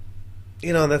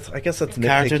that's. I guess that's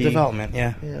character nitpicky. development.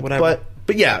 Yeah, whatever.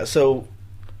 But yeah, so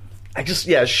I just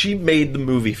she made the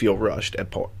movie feel rushed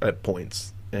at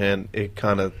points, and it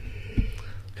kind of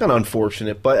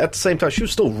unfortunate. But at the same time, she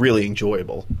was still really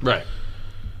enjoyable. right.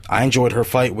 I enjoyed her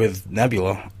fight with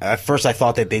Nebula. At first, I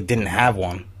thought that they didn't have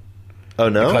one Oh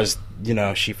no, because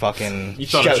she fucking. You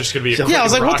thought it was just gonna be a Yeah, I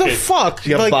was like, what the rocket. fuck? She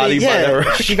got bodied by that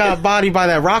rocket. She got bodied by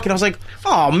that rocket. I was like,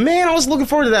 oh man, I was looking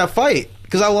forward to that fight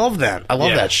because I love that. I love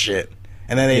Yeah. that shit.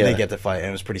 And then they Yeah. did get the fight, and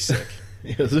it was pretty sick.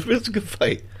 it was a good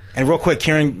fight. And real quick,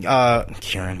 Karen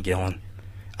Gillan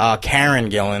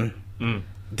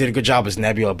did a good job as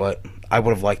Nebula, but I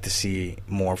would have liked to see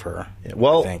more of her.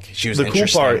 Well, I think she was the cool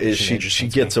interesting. part is She's she interesting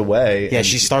to gets me. away. Yeah, and,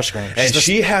 she's Starscream. and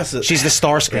she has a, She's the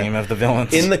Starscream of the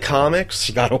villains. in the comics.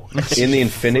 she got away. In the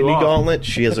Infinity Flew off. Gauntlet,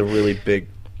 she has a really big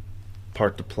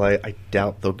part to play. I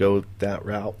doubt they'll go that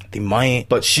route, They might.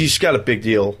 but she's got a big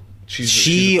deal. She's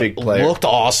She a big player. looked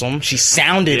awesome. She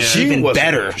sounded Yeah. even was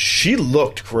better. She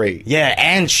looked great. Yeah,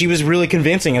 and she was really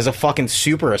convincing as a fucking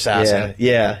super assassin.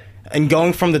 Yeah. And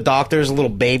going from the Doctor's little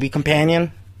baby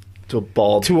companion To a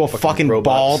bald, to a fucking robot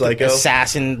bald psycho.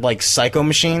 assassin like psycho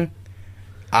machine,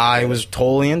 I was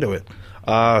totally into it.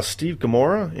 Steve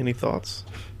Gamora, any thoughts?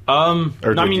 Or I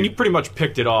did mean, you- you pretty much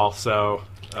picked it all. So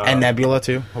And Nebula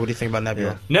too. What do you think about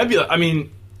Nebula? Nebula. I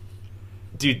mean,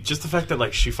 dude, just the fact that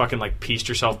like she fucking like pieced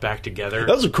herself back together.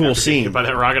 That was a cool after being scene. hit by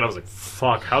that rocket, I was like,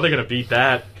 fuck, how are they gonna beat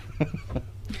that?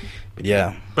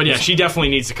 Yeah. But yeah, she definitely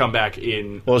needs to come back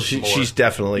in. Well, more. she's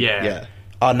definitely Yeah.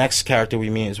 Next character we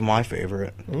meet is my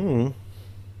favorite.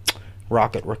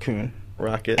 Rocket Raccoon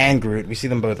Rocket. and Groot. We see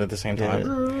them both at the same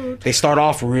time. They start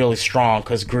off really strong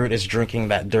because Groot is drinking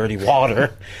that dirty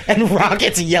water, and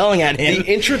Rocket's yelling at him.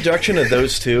 The introduction of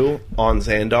those two on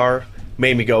Xandar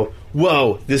made me go,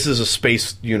 "Whoa, this is a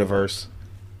space universe."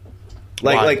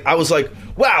 Why? Like I was like,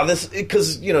 "Wow, this,"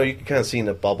 because you know you can kind of see in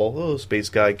the bubble, oh, space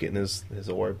guy getting his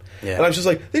orb, Yeah. and I was just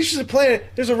like, "This is a planet.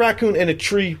 There's a raccoon and a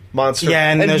tree monster,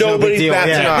 Yeah, and there's no big nobody's deal,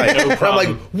 bats an yeah. eye." No And I'm problem.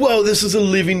 like, "Whoa, this is a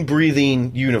living,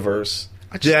 breathing universe."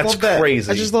 That's crazy.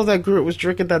 I just love that Groot was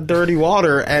drinking that dirty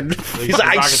water, and He's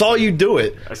like, I saw you do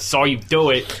it. I saw you do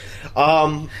it.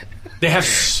 They have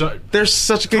so. there's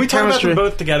such good Can we talk about chemistry. them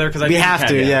both together? Because We have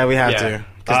to, yeah, we have Yeah. to.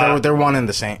 Because they're one and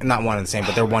the same. Not one and the same,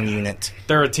 but they're one unit.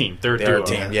 They're a team. They're a They're duo. a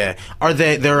team, yeah. Are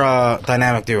they? They're a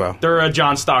dynamic duo. They're a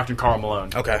John Stockton, Karl Malone.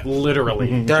 Okay. Literally.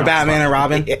 They're a John Batman and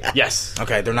Stockton. Robin. Yes.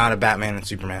 Okay, they're not a Batman and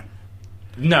Superman.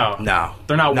 No. No,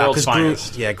 They're not no, world's 'cause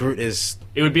finest. Groot, yeah, Groot is.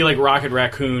 It would be like Rocket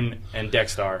Raccoon and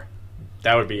Dexter.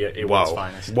 That would be a world's Whoa.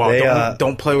 finest. Well, They,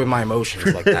 don't play with my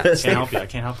emotions like that. Can't help you. I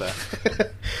can't help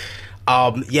that.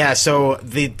 Yeah, so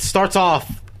it starts off.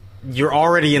 You're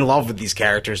already in love with these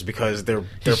characters because they're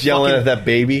He's yelling at that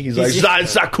baby. He's like,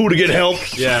 it's not cool to get help.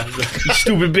 Yeah. You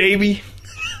stupid baby.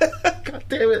 God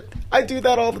damn it. I do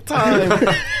that all the time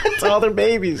to other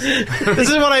babies. This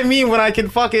is what I mean when I can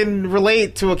fucking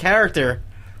relate to a character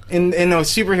in a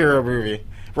superhero movie.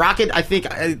 Rocket, I think,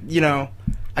 I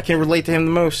can relate to him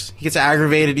the most. He gets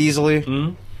aggravated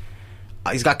easily.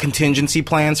 He's got contingency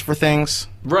plans for things.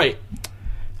 Right.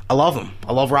 I love him.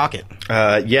 I love Rocket.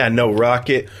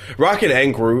 Rocket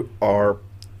and Groot are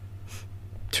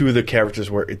two of the characters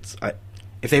where it's.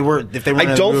 If they were in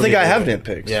I a don't movie, think I they have would-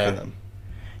 nitpicks Yeah. for them.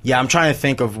 Yeah, I'm trying to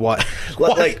think of what.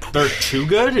 Like, They're too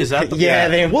good? Is that the yeah,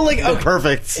 they Well, like, they're okay.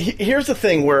 perfect. Here's the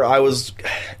thing where I was.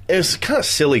 It's kind of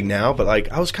silly now, but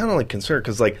like I was kind of like concerned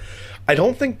because like I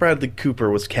don't think Bradley Cooper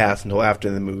was cast until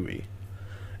after the movie.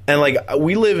 And like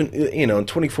we live in in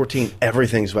 2014,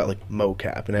 everything's about like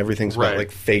mocap and everything's about Right.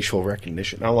 like facial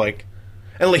recognition. I'm like,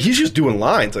 and like he's just doing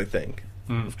lines, I think,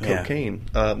 of Yeah. cocaine.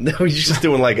 No, he's just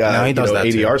doing like No, he does that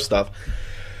too. ADR stuff.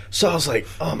 So I was like,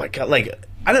 oh my god, like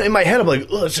I don't in my head I'm like,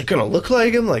 oh, is it gonna look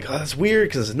like him? Like, oh, that's weird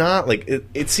because it's not. Like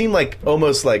it seemed like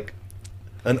almost like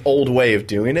an old way of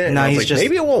doing it. And No, I was he's like, just-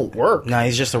 maybe it won't work. No,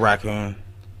 he's just a raccoon.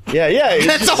 Yeah, he's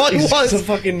That's all he he's was. just a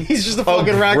fucking, He's just a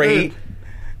fucking raccoon. Great,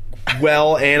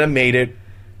 well animated,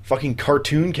 fucking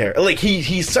cartoon character. Like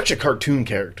he's such a cartoon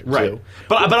character, Right. too.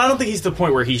 But I don't think he's the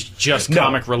point where he's just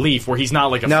comic relief, where he's not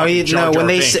like a No, fucking Jar Jar when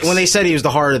they Binks. when they said he was the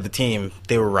heart of the team,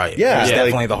 they were right. Yeah, he's like-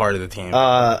 definitely the heart of the team.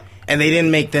 And they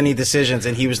didn't make any decisions,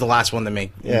 and he was the last one to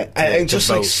make. Yeah, to and just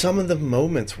like vote. some of the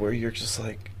moments where you're just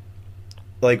like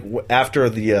after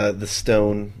the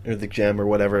stone or the gem or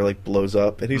whatever like blows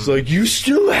up, and he's like, "You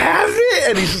still have it,"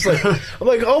 and he's just like, "I'm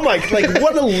like, oh my, like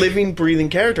what a living, breathing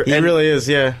character." he and really is.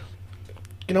 Yeah,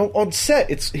 on set,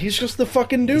 he's just the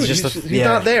fucking dude. He's He's, just he's yeah.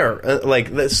 not there. Like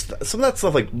this, some of that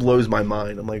stuff like blows my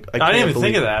mind. I'm like, I can't didn't even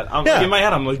think believe of it. that. I'm, Yeah. like, in my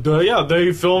head, I'm like, yeah,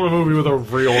 they filmed a movie with a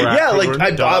real raccoon. Yeah,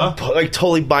 like duh. I'm like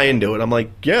totally buy into it. I'm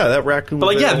like, yeah, that raccoon. But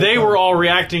like, was yeah, there they the whole were time. all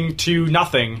reacting to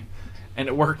nothing, and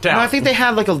it worked out. no, I think they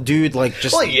had like a dude like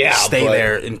just Well, yeah, stay but-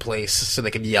 there in place so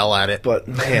they could yell at it. But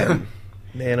man,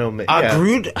 oh man, yeah.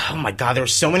 Groot. Oh my god, there were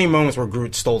so many moments where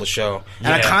Groot stole the show, and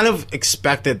I Yeah. kind of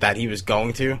expected that he was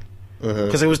going to,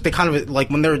 because it was they kind of like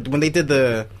when they did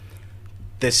the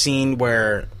scene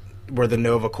where the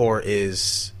Nova Corps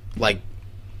is like,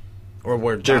 or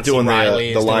where John C. doing the,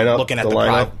 Riley the is lineup- looking at the the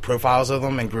lineup. profiles of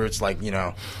them, and Groot's like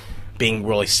being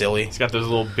really silly. he's got those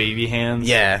little baby hands.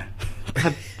 Yeah.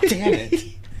 God damn it.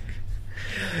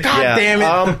 God Yeah,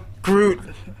 damn it. Groot.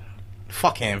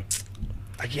 Fuck him.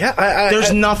 Yeah,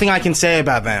 There's nothing I can say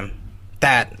about them.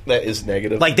 that is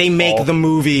negative. like they make All. the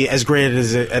movie as great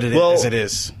as it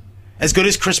is. As good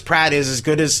as Chris Pratt is, as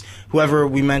good as whoever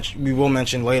we will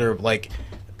mention later, like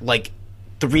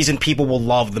the reason people will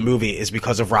love the movie is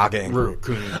because of Rocket and Groot.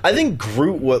 I think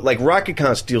Groot, Rocket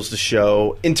kind of steals the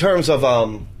show in terms of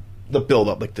the build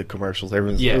up, like the commercials.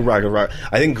 Everyone's Rocket.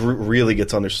 I think Groot really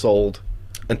gets undersold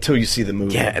until you see the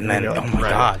movie. Yeah, and then oh my Right.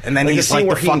 god, and then Like he's the scene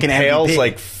like where the fucking he impales MVP.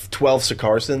 like 12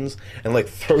 Sakarsons and like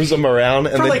throws them around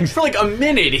and For like a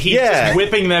minute, he's just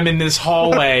whipping them in this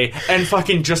hallway, and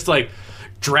fucking just like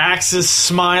Drax is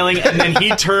smiling, and then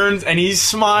he turns and he's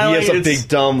smiling. he has a big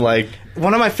dumb like.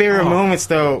 One of my favorite moments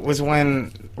though was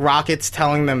when Rocket's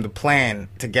telling them the plan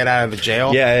to get out of the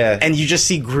jail. Yeah. And you just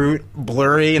see Groot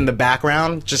blurry in the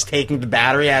background, just taking the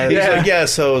battery out of the He's like, yeah,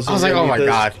 so I was like, oh my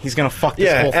god, he's gonna fuck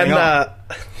this whole thing up.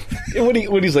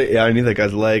 when he's like, yeah, I need that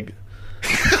guy's leg.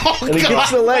 And he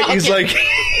gets the leg. He's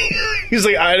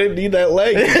like, I didn't need that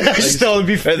leg. Still, it'd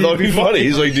be funny.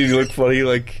 He's like, dude, you look funny,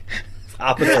 like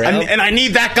hopping around. And I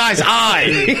need that guy's eye.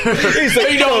 He's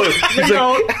like, no.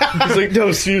 He's like,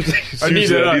 no, seriously, I need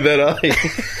that eye.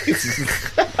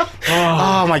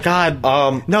 Oh my god.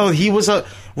 No, he was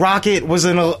Rocket was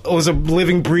a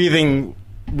living, breathing,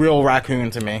 real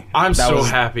raccoon to me. I'm so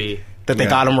happy that they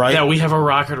got him right. Yeah, we have a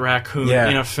Rocket Raccoon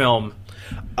in a film.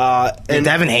 And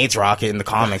Devin hates Rocket in the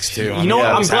comics too. You know what?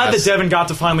 I'm glad that Devin got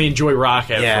to finally enjoy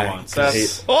Rocket for once.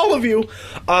 That's all of you.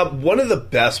 One of the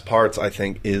best parts, I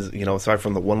think, is, aside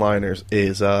from the one-liners,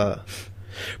 is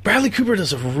Bradley Cooper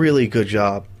does a really good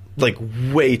job, like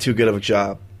way too good of a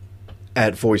job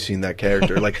at voicing that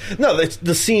character. It's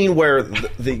the scene where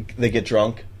they get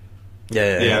drunk.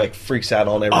 Yeah. And he, like freaks out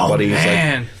on everybody. Oh,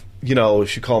 man. He's like,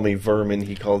 she called me vermin.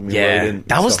 He called me rodent.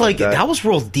 That was that was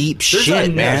real deep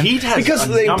shit, man. Because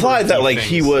they implied that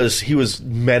he was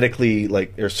medically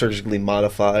or surgically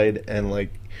modified and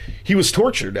he was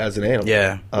tortured as an animal.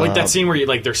 Yeah, like that scene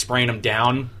where they're spraying him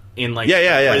down in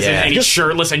prison, and he's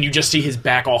shirtless, and you just see his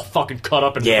back all fucking cut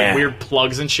up and weird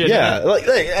plugs and shit. Yeah,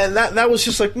 and that was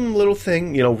just little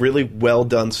thing, really well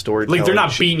done storytelling. Like they're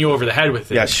not beating you over the head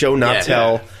with it. Yeah, show not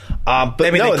tell. But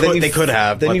they could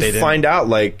have. Then you find out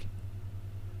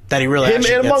that he really him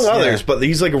and among others, but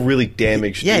he's a really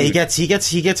damaged. Yeah, dude. he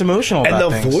gets emotional. And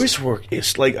about the things. voice work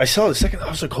is I saw it a second. I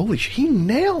was like, holy shit, he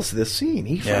nails this scene.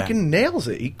 He fucking nails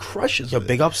it. He crushes it.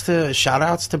 Big ups to shout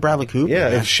outs to Bradley Cooper. Yeah,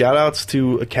 and shout outs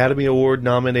to Academy Award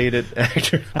nominated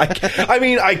actor. I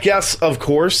mean, I guess of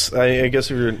course. I guess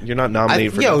if you're not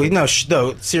nominated for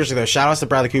seriously though, shout outs to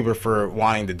Bradley Cooper for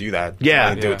wanting to do that.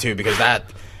 Yeah, do it too, because that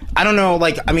I don't know.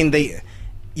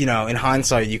 In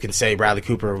hindsight, you can say Bradley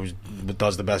Cooper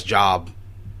does the best job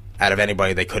out of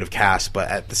anybody they could have cast, but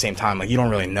at the same time, you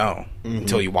don't really know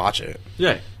until you watch it.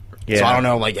 Yeah. So I don't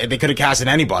know. They could have casted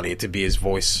anybody to be his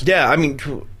voice. Yeah, I mean,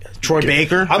 Troy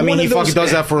Baker. He fucking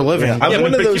does that for a living. But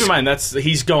keep in mind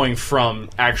he's going from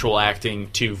actual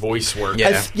acting to voice work.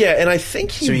 Yeah, and I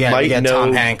think he might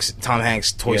know Tom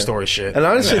Hanks Toy Story shit. And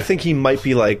I honestly think he might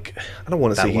be I don't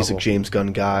want to say he's a James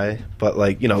Gunn guy, but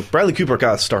Bradley Cooper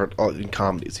got to start in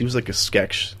comedies. He was a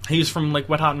sketch. He was from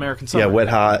Wet Hot American Summer. Yeah, Wet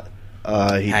Hot.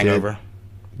 He Hangover.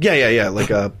 Yeah.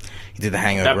 He did The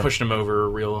Hangover. That pushed him over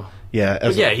real. Yeah,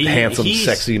 as a handsome,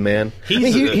 sexy man.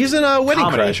 He's in Wedding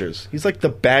Crashers. He's the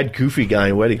bad, goofy guy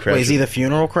in Wedding Crashers. Wait, is he the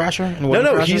funeral crasher?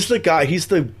 No, he's the guy. He's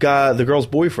the guy, the girl's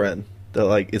boyfriend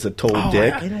that is a total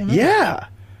dick. I don't know. Yeah.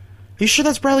 You sure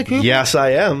that's Bradley Cooper? Yes, I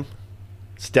am.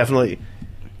 It's definitely.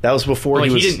 That was before he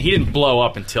was. He didn't blow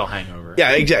up until Hangover.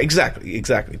 Yeah, exactly.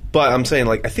 I I'm saying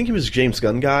I think he was a James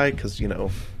Gunn guy because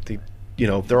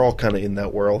they're all kind of in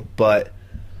that world, but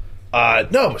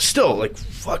no, still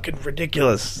fucking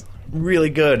ridiculous. Really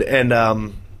good.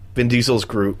 And Vin Diesel's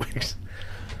Groot.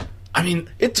 I mean,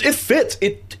 it fits.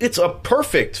 It's a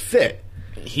perfect fit.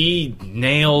 He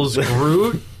nails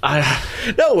Groot.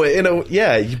 No,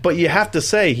 but you have to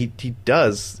say he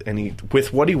does, and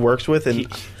with what he works with. And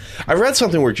I read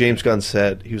something where James Gunn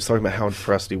said he was talking about how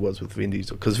impressed he was with Vin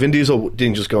Diesel because Vin Diesel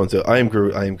didn't just go into I am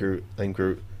Groot,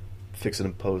 fix it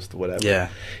in post, whatever. Yeah.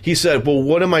 He said, "Well,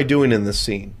 what am I doing in this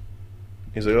scene?"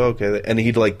 He's like, oh, okay. And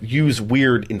he'd use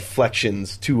weird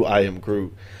inflections to I am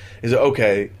Groot. He's like,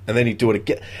 okay. And then he'd do it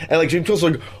again. And James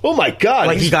Gunn's oh my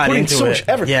God. He got putting into so it. much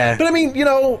effort. Yeah. But I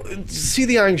mean, see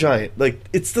the Iron Giant.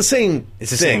 It's the same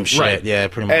It's the thing. same shit. Right. Yeah,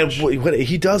 pretty much. And what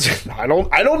he does, I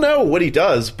don't know what he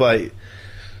does, but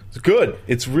it's good.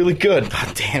 It's really good.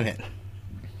 God damn it.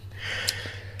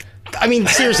 I mean,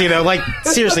 seriously though,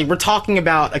 we're talking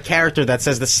about a character that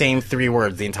says the same 3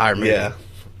 words the entire movie. Yeah.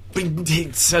 But he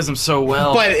says them so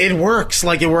well. But it works.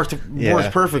 It worked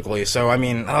perfectly. So, I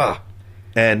mean,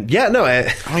 And,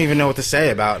 I don't even know what to say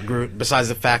about Groot besides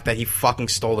the fact that he fucking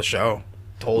stole the show.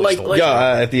 Totally stole it.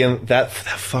 Yeah, at the end, that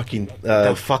fucking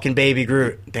The fucking Baby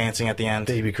Groot dancing at the end.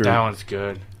 Baby Groot That one's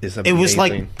good. is It amazing. was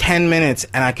like 10 minutes,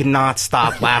 and I could not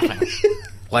stop laughing.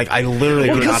 Like, I literally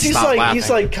could not because stop laughing. he's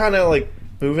like kind of like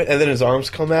moving, and then his arms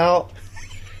come out,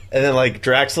 and then like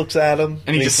Drax looks at him,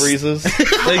 and he he just- freezes, and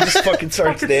he just fucking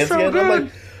starts dancing. so And I'm good.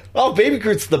 like, oh, Baby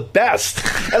Groot's the best.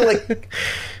 And like,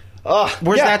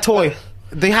 Where's that toy?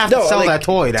 They have to No, sell like- that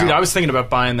toy now. Dude, I was thinking about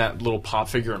buying that little pop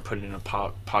figure and putting it in a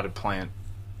potted plant.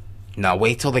 No,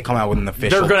 wait till they come out with an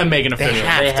official. They're gonna make an They official.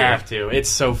 have They to. have to. It's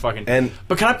so fucking. And-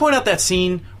 but can I point out that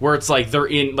scene where it's like they're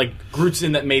in like Groot's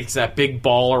in that makes that big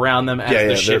ball around them as Yeah, the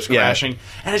yeah, ship's they're- yeah. crashing,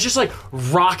 and it's just like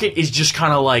Rocket is just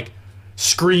kind of like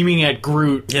screaming at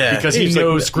Groot Yeah. because he He's like-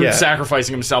 knows Groot's yeah.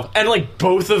 sacrificing himself, and like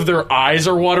both of their eyes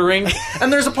are watering,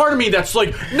 and there's a part of me that's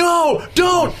like, no,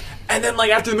 don't. And then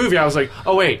like after the movie, I was like,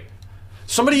 oh wait,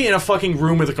 somebody in a fucking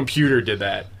room with a computer did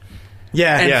that.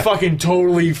 Yeah, And yeah. fucking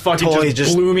totally Totally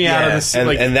just blew me out of yeah. this. and,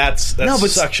 like, and that's No, but-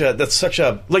 such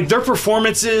a like their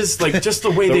performances, like just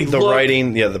the way they the look,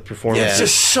 writing, the performance. it's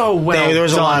just so well. there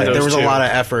was a done, lot. those There was a two. lot of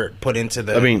effort put into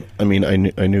the.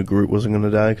 I knew Groot wasn't going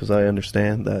to die because I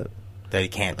understand that. that he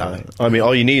can't die. I mean,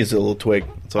 all you need is a little twig.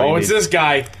 That's all Oh, you it's need. this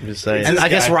guy. I'm just saying. And I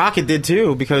guess guy. Rocket did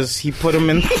too because he put him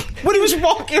in when he was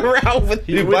walking around with.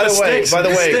 Dude, With by the the way, sticks, by the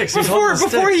with the way, sticks. He's holding the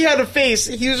Before stick. he had a face,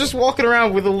 he was just walking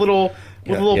around with a little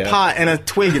Yeah. pot and a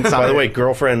twig inside. by the way,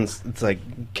 girlfriends, it's like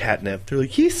catnip. They're like,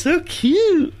 he's so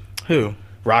cute. who?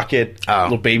 Rocket, Oh.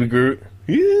 little baby Groot.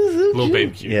 He's so Little cute.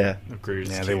 baby cute. Yeah. Agreed.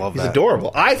 Yeah, they love He's that.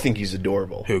 adorable. I think he's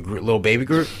adorable. Who? Little Baby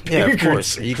Groot? Yeah, Baby of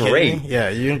course. Groot's Are you kidding great. me? Yeah,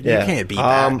 you Yeah. can't beat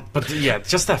that. But yeah,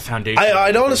 just that foundation.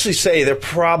 I'd honestly say they're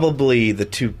probably the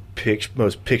two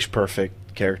most pitch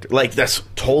perfect characters. Like, that's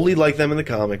totally like them in the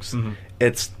comics. Mm-hmm.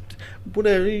 It's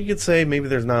whatever you could say. Maybe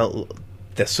there's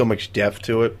so much depth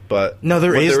to it, but No,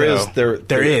 there what is. there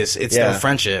There is. It's yeah. their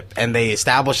friendship, and they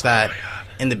establish that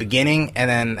in the beginning and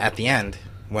then at the end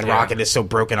when Yeah. Rocket is so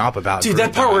broken up about. Dude, Groot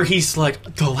that part dying. where he's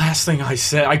like, the last thing I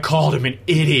said, I called him an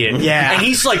idiot. Yeah. And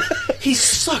he's like,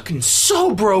 he's fucking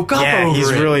so broke up yeah, over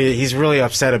it. he's really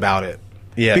upset about it.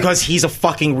 Yeah. because he's a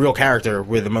fucking real character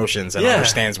with emotions and Yeah.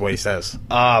 understands what he says.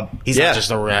 He's yeah. not just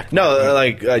a react. No,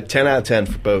 like 10 out of 10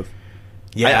 for both.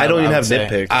 I don't even would have say.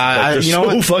 nitpicks. I- Like, you know they're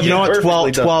so what? fucking You know what? perfectly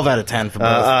 12, done. 12 out of 10 for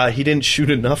both. He didn't shoot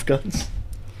enough guns.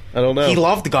 I don't know. He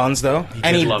loved guns though,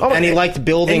 and he love and he guns. liked and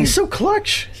building. he's so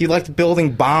clutch. He liked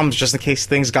building bombs just in case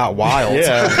things got wild.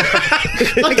 Yeah.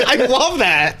 like I love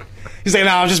that. He's like,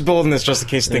 no, I'm just building this just in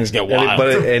case things get wild.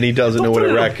 And he doesn't know what Put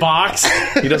it a in a raccoon. box.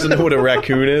 He doesn't know what a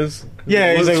raccoon is.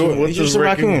 yeah, he's What's- like, what's just his a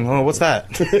raccoon. Oh, what's that?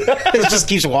 It just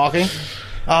keeps walking.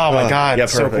 Oh my god, Yeah,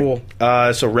 so perfect.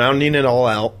 cool. So rounding it all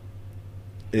out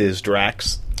is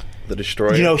Drax, the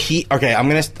Destroyer. You know, okay. I'm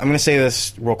gonna say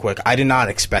this real quick. I did not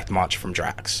expect much from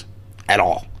Drax at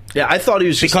all. yeah, I thought he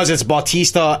was just Because it's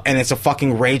Bautista and it's a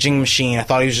fucking raging machine. I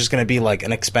thought he was just going to be like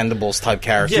an Expendables type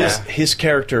character. Yeah. his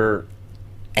character.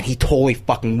 And he totally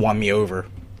fucking won me over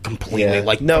completely. Yeah.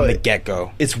 Like No, from the it- get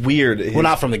go. It's weird. Well,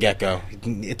 not from the get go.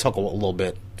 It took a little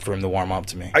bit for him to warm up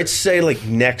to me. I'd say like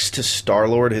next to Star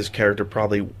Lord, his character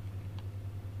probably.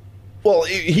 Well,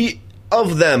 he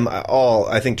of them all,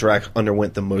 I think Drax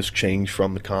underwent the most change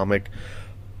from the comic.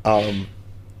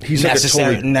 He's like a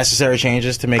totally. Necessary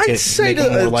changes to make I'd it say make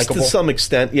him more to likable. some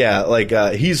extent, yeah. Like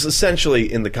he's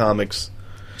essentially in the comics.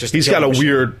 Just He's kill got a the machine.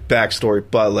 weird backstory,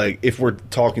 but like if we're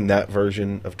talking that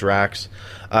version of Drax,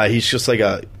 he's just like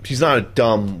he's not a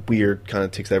dumb, weird, kind of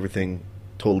takes everything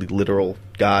totally literal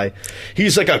guy.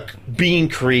 He's like a being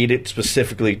created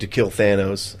specifically to kill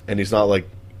Thanos, and he's not like,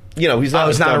 he's not.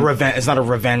 It's not a dumb- revenge. It's not a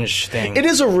revenge thing. It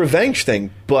is a revenge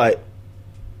thing, but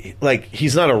like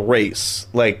he's not a race.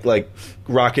 Like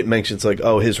Rocket mentions, like,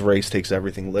 oh, his race takes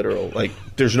everything literal. Like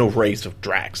there's no race of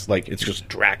Drax. Like it's just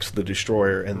Drax the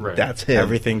Destroyer, and Right. that's him.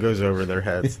 Everything goes over their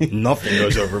heads. Nothing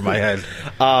goes over my head.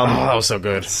 That was so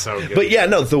good. So good. But yeah,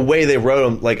 no, the way they wrote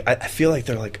him, like I feel like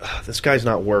they're like, this guy's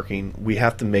not working. We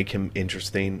have to make him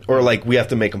interesting, or like we have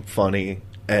to make him funny.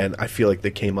 And I feel like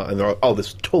they came up and they're like, oh,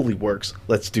 this totally works.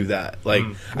 Let's do that. Like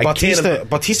I can't.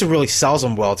 Bautista really sells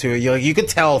him well too. You could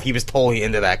tell he was totally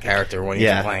into that character when he was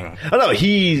Yeah, playing him. I know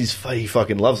he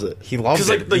fucking loves it. He loves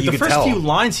Because it. like You the could first tell. few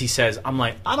lines he says, I'm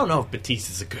like, I don't know if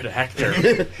Batista's a good actor.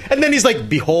 and then he's like,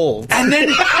 "Behold." And then,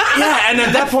 yeah, and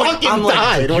at that point, Fucking I'm like,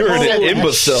 died. You're an holy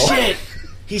imbecile. Shit.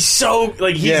 He's so,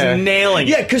 like, he's Yeah. nailing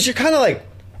it. Yeah, because you're kind of like,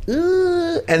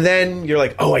 and then you're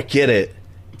like, oh, I get it.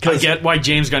 I get why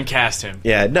James Gunn cast him.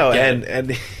 Yeah, no, Yeah.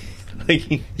 and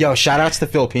like, Yo, shout outs to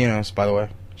Filipinos, by the way.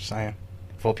 Just saying.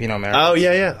 Filipino Americans. oh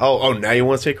yeah. Oh, now you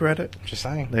want to take credit? Just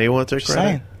saying. Now you want to take Just credit?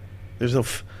 saying. There's no.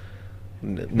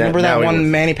 Remember that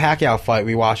one Manny Pacquiao fight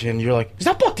we watched, and you're like, "Is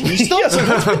that Batista? Yeah, so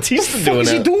what's Batista What doing?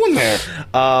 is he now? doing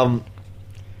there?"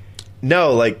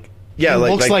 No, like yeah, He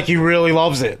like looks like he really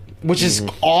loves it, which is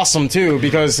awesome too,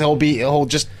 because he'll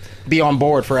just be on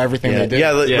board for everything yeah, they do.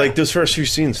 yeah, Yeah. like those first few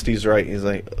scenes, Steve's right. He's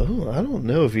like, oh, I don't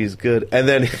know if he's good, and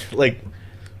then like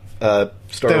The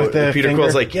Peter finger?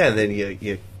 Quill's like, yeah, and then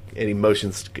and he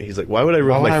motions. He's like, why would I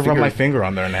rub Why my would I finger? rub my finger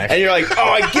on their neck? And you're like, oh,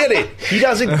 I get it. He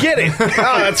doesn't get it.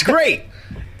 Oh, that's great.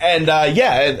 And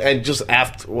and just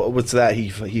after what's that? He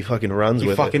fucking runs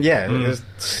with it. It's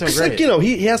so It's great. like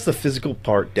he has the physical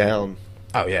part down.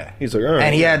 Oh yeah, He's like, all right.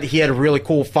 and he had really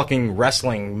cool fucking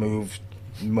wrestling move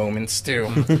moments too.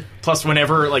 Plus,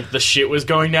 whenever like the shit was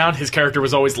going down, his character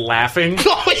was always laughing.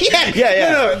 Oh yeah,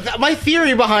 Yeah. No, my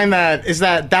theory behind that is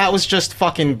that was just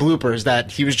fucking bloopers. That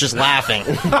he was just laughing,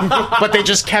 but they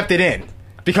just kept it in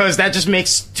because that just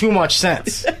makes too much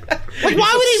sense. Like,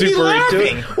 why would he be super into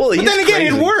laughing? it. Well, but he's then again,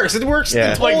 crazy. it works. It works.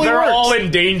 Yeah. It Like totally they're works. all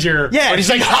in danger. Yeah, but and he's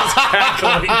like,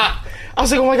 cackling. I was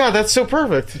like, oh my god, that's so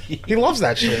perfect. He loves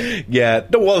that shit. Yeah.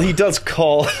 No, well, he does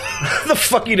call the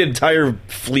fucking entire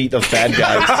fleet of bad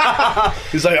guys.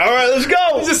 He's like, all right, let's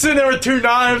go. He's just sitting there with 2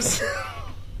 knives.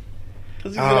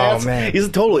 'Cause he's Oh, an ass- man. he's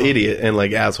a total idiot and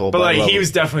like asshole. But by like level. he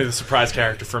was definitely the surprise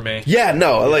character for me. Yeah,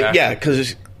 no, like Yeah. yeah,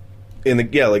 because in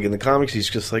the comics, he's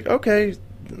just like okay,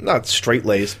 not straight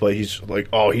laced, but he's like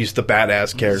he's the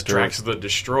badass character. Drax the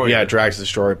Destroyer. Yeah, Drax the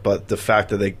Destroyer. But the fact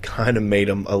that they kind of made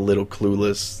him a little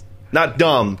clueless, not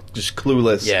dumb, just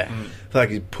clueless. Yeah. like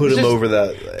he put It's him just- over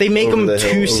the. They make over him the hill, too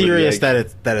over the serious edge.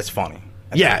 that it's funny.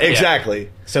 Yeah,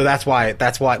 exactly. So that's why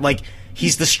like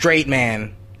he's the straight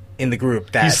man in the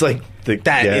group that He's like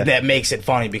that makes it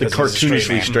funny the because he's a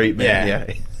cartoonishly straight man.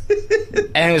 Yeah.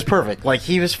 And it was perfect. Like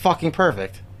he was fucking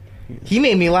perfect. He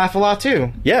made me laugh a lot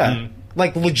too. Yeah.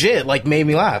 Like legit, like made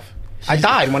me laugh. I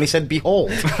died when he said "behold,"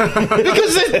 because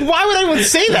why would anyone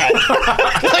say that?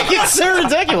 Like it's so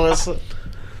ridiculous.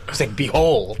 It's like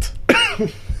 "behold."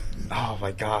 Oh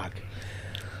my god,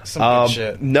 some good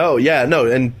shit. No, yeah, no,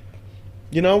 and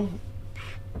you know,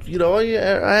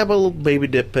 I have a little baby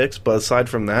dip picks, but aside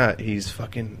from that, he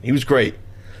was great,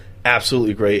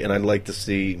 absolutely great, and I'd like to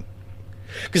see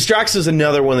because Drax is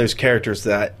another one of those characters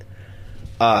that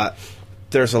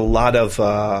there's a lot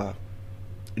of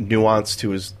nuance to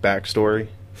his backstory.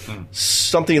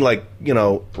 Something like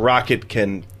Rocket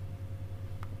can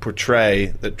portray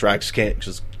that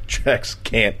Drax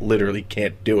literally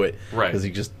can't do it, Right. Because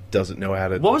he just doesn't know how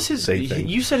to. What was his? say things.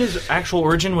 You said his actual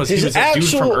origin was he His was a dude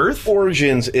actual from Earth.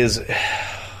 origins is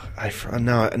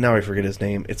now I forget his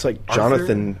name. It's like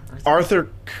Jonathan Arthur,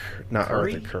 not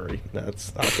Curry? Arthur Curry. No,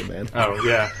 it's Aquaman. Oh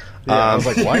yeah. I was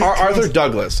like, what? Arthur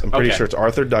Douglas. I'm pretty Okay. sure it's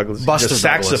Arthur Douglas. Buster He's a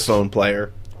saxophone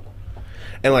player.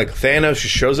 And like Thanos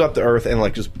just shows up to Earth and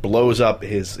like just blows up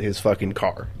his fucking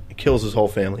car. He kills his whole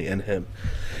family and him.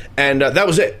 And that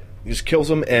was it. He just kills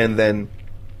him, and then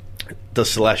the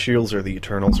Celestials or the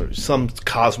Eternals or some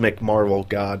cosmic Marvel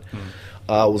god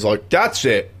was like, "That's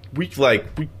it. We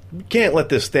can't let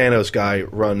this Thanos guy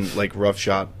run like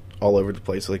roughshod all over the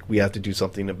place. Like we have to do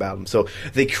something about him." So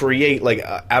they create like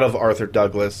out of Arthur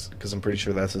Douglas, because I'm pretty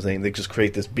sure that's his name. They just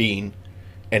create this being,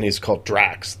 and he's called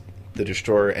Drax the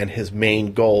Destroyer, and his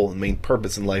main goal and main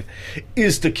purpose in life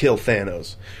is to kill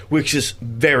Thanos, which is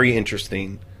very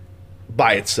interesting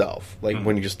by itself. Like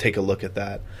when you just take a look at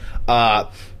that,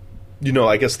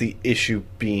 I guess the issue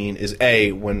being is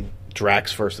when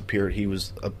Drax first appeared, he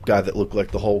was a guy that looked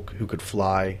like the Hulk who could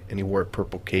fly, and he wore a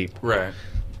purple cape. Right.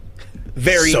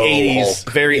 Very So 80s,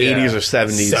 Hulk. very Yeah. 80s or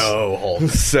 70s. So Hulk.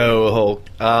 So Hulk.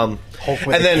 Hulk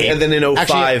with and a then cape. and then in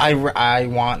 05, Actually, I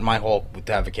want my Hulk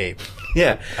to have a cape.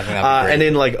 yeah, think that'd be great. and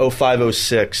in like 05,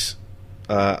 06,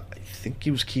 I think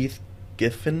he was Keith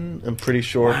Giffen. I'm pretty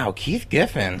sure. Wow, Keith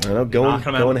Giffen. I know, going Knocking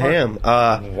 'em out of the ham.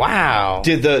 Wow.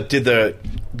 Did the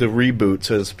reboot,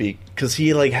 so to speak, because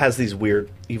he like has these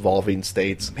weird evolving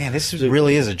states. Man, this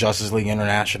really is a Justice League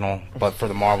International, but for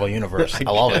the Marvel Universe. I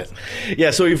love it.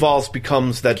 Yeah, so he evolves,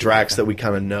 becomes that Drax that we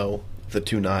kind of know, the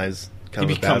two knives. He Kind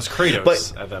of becomes Kratos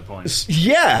But at that point.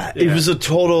 yeah, it Yeah. was a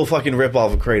total fucking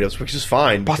ripoff of Kratos, which is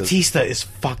fine. because Batista is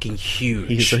fucking huge.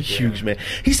 He's a huge man.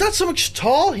 He's not so much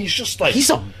tall. He's just like He's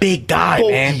a big guy,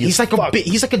 Bulky man. as He's like fuck.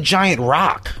 he's like a giant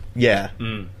rock. yeah.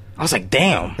 I was like,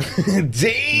 damn, Damn.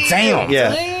 damn,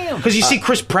 Yeah. Because you see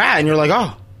Chris Pratt and you're like,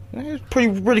 oh,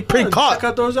 pretty cut. Check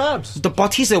out those abs. The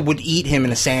Batista would eat him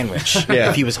in a sandwich Yeah.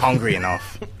 if he was hungry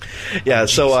enough. Yeah,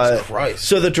 so Jesus Christ.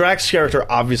 so the Drax character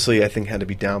obviously I think had to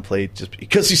be downplayed just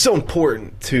because he's so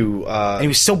important to And he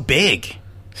was so big.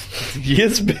 He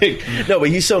is big. No, but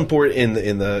he's so important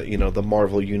in the the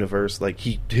Marvel universe. Like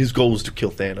his goal is to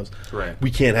kill Thanos. Right.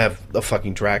 We can't have the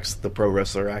fucking Drax, the pro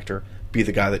wrestler actor, be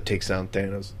the guy that takes down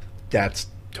Thanos. That's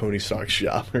Tony Stark's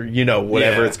job, or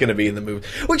whatever it's going to be in the movie,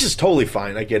 which is totally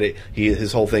fine. I get it.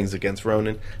 His whole thing's against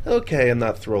Ronan. Okay, I'm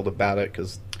not thrilled about it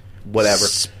because whatever.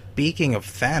 Speaking of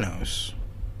Thanos,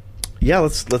 yeah,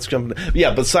 let's jump.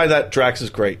 Yeah, beside that, Drax is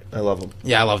great. I love him.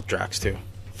 yeah, I love Drax too.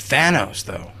 Thanos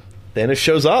though. Thanos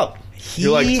shows up.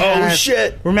 You're like, oh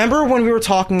shit. Remember when we were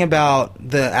talking about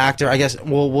the actor? I guess.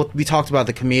 Well, we talked about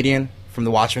the comedian from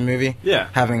the Watchmen movie. Yeah.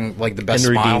 Having like the best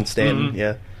Henry smile. Dean Stanton.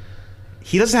 Yeah.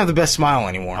 He doesn't have the best smile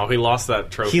anymore. Oh, he lost that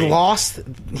trophy. He lost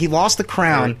the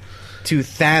crown to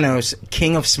Thanos,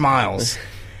 King of Smiles.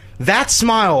 That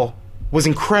smile was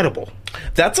incredible.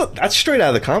 That's straight out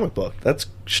of the comic book. That's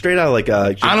straight out of like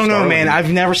I don't know, man. I've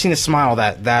never seen a smile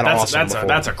that That's awesome before.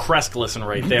 that's a crest glisten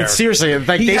right there. Seriously,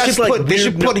 like He they has, should like, they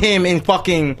should weird put him in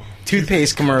fucking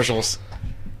toothpaste commercials.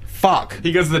 Fuck.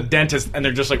 He goes to the dentist, and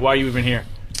they're just like, "Why are you even here?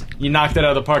 You knocked it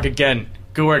out of the park again.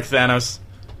 Good work, Thanos."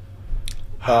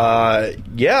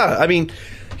 Yeah. I mean,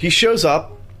 he shows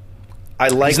up. I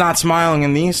like. He's not smiling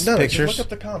in these No, pictures. just look up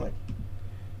the comic.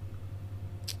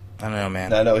 I don't know, man.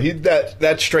 No, he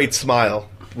that straight smile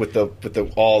with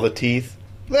the all the teeth.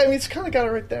 I mean, it's kind of got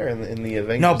it right there in the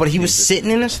Avengers. No, but he was Jesus.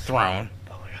 sitting in his throne,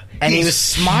 and he was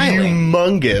smiling.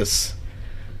 Humongous.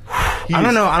 I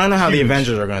don't know how the huge.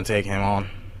 Avengers are going to take him on.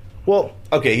 Well,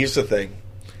 okay, here's the thing.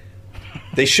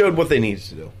 They showed what they needed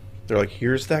to do. They're like,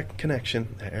 here's that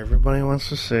connection that everybody wants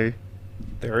to see.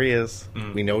 There he is.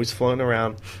 We know he's floating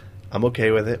around. I'm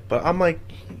okay with it. But I'm like,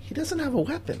 he doesn't have a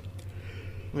weapon.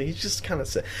 I mean, he's just kind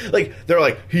of... Like, they're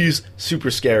like, he's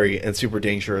super scary and super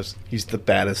dangerous. He's the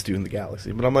baddest dude in the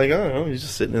galaxy. But I'm like, I don't know. He's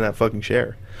just sitting in that fucking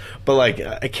chair. But, like,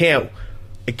 I can't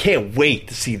wait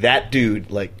to see that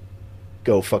dude, like,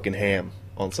 go fucking ham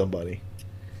on somebody.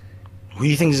 Who do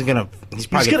you think he's going to... He's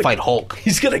probably going to fight Hulk.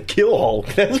 He's gonna kill Hulk.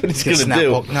 That's what he's gonna snap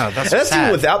do. Hulk. No, that's and that's sad.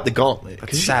 even without the gauntlet.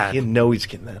 That's sad. You know he's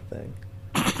getting that thing.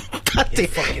 God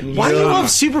damn. Why do you love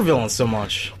supervillains so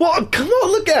much? Well, come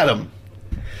on, look at him.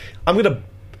 I'm gonna.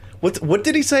 What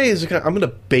did he say? I'm gonna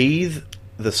bathe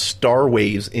the star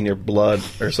waves in your blood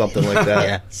or something like that.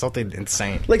 Yeah, something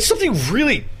insane. Like something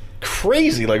really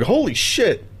crazy. Like holy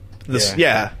shit.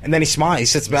 Yeah. And then he smiles. He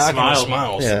sits back and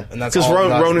smiles. Yeah. And that's because all he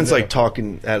does Ronan's to do. like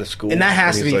talking out of school, And that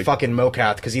has to he's be like, fucking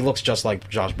mocap because he looks just like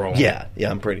Josh Brolin. Yeah,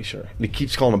 I'm pretty sure. And he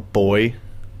keeps calling him boy.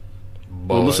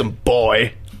 Boy. Well, listen,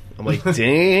 boy. I'm like,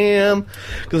 damn.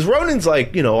 Because Ronan's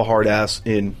like, a hard ass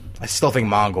in. I still think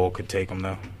Mongol could take him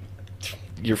though.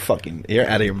 You're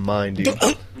out of your mind, dude.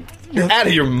 You're out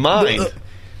of your mind.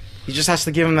 He just has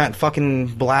to give him that fucking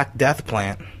black death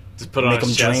plant. Just put it on Make him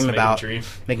his chest, dream make about. him dream.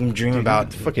 Make him dream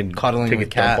about Fucking cuddling take with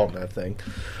a cat. dump on that thing.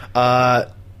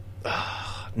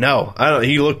 No, I don't.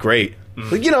 He looked great.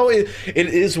 But,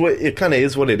 it kind of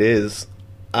is what it is.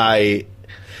 I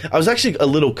was actually a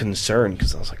little concerned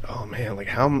because I was like, oh man, like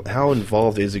how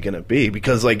involved is he going to be?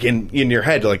 Because like in your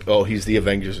head, you're like, oh, he's the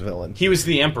Avengers villain. He was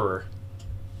the Emperor.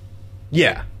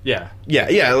 Yeah. Yeah.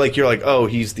 Like you're like, oh,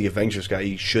 he's the Avengers guy.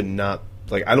 He should not.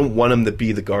 Like, I don't want him to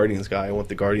be the Guardians guy. I want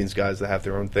the Guardians guys to have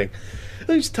their own thing.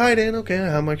 He's tied in. Okay,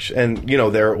 how much? And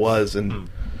there it was. And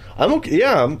I'm okay.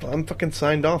 Yeah, I'm fucking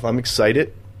signed off. I'm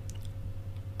excited.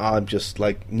 I'm just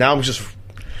like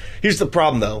Here's the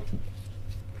problem though.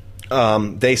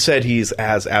 They said he's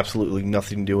has absolutely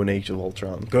nothing to do in Age of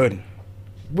Ultron. Good.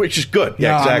 Which is good.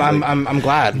 Yeah, No, exactly. I'm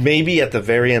glad. Maybe at the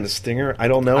very end of Stinger. I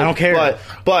don't know. I don't care.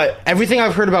 But Everything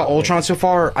I've heard about Ultron so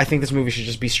far, I think this movie should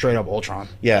just be straight up Ultron.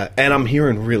 yeah, and I'm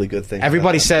hearing really good things.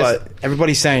 Everybody's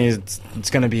saying but, it's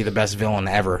going to be the best villain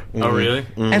ever. Oh, really?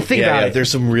 And think about it.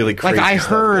 There's some really crazy Like stuff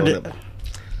going on.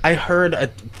 I heard a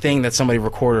thing that somebody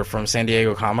recorded from San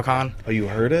Diego Comic-Con. Oh, you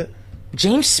heard it?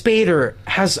 James Spader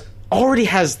already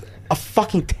has a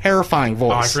fucking terrifying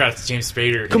voice. Oh, I forgot it's James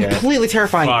Spader. Completely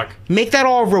terrifying. Fuck. Make that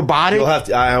all robotic. You'll have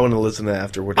to. I want to listen to that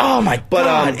afterward. Oh my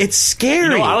god, it's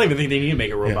scary. I don't even think they need to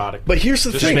make it robotic. But here's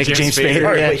the Just thing. make it James Spader.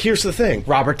 All right, yeah. but here's the thing.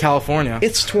 Robert California.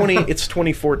 It's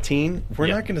 2014. We're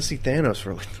Yeah. not going to see Thanos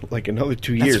for like another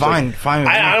 2 years. fine, Like, fine with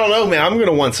me. I don't know, man. I'm going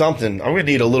to want something. I'm going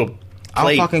to need a little I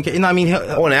plate. don't fucking care. No, I mean,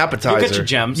 I want an appetizer. You'll get your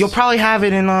gems. you'll probably have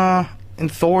it in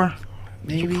Thor.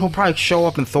 Maybe. He'll probably show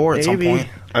up in Thor at some point.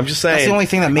 I'm just saying. That's the only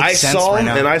thing that makes I sense saw right him,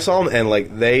 now. and I saw him, and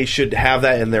like they should have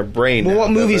that in their brain. Well, now.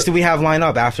 what movies do we have lined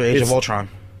up after Age of It's- Ultron?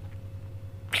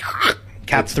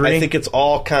 Cap 3? I think it's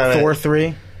all kind of Thor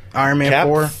 3? Iron Man Cap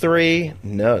 4? 3.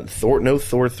 No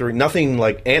Thor 3. Nothing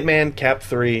like Ant-Man, Cap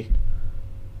 3,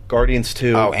 Guardians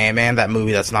 2. Oh, Ant-Man, that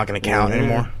movie that's not going to count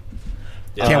anymore.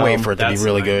 Yeah. Can't wait for it to be That's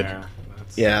really a good. nightmare.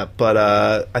 Yeah, but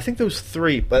I think those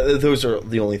 3, but those are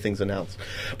the only things announced.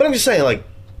 But I'm just saying, like,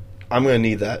 I'm going to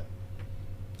need that.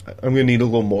 I'm going to need a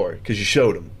little more because you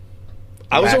showed him.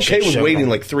 I was okay with waiting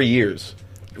like 3 years.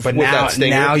 But with now, that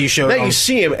stinger. now you show. Now you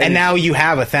see him, and now you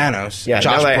have a Thanos. Yeah,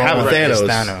 Josh now I have a Brolin is Thanos.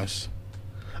 Thanos.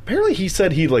 Apparently, he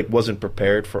said he like wasn't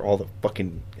prepared for all the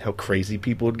fucking how crazy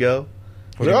people would go.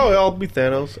 He's like, I'll be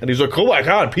Thanos, and he's like, oh my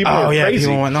god, people are crazy.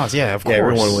 People went nuts. Yeah, of course. Yeah,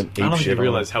 everyone went I don't ape think shit you on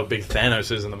realize how big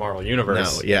Thanos is in the Marvel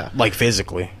universe. No, yeah. like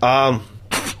physically.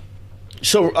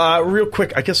 So, real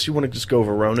quick, I guess you want to just go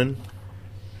over Ronan.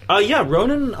 Yeah,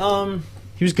 Ronan.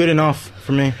 He was good enough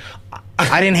for me.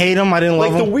 I didn't hate him. I didn't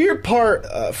love Like him. the weird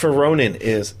part for Ronan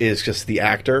is just the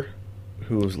actor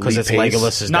who's Because it's Lee Pace.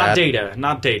 Legolas's Not dad.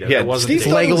 Not Data. Yeah, That wasn't Steve Data.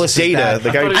 thought it was Legolas's Data. dad.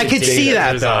 The guy who I did could Data. see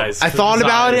that His though. eyes. I thought His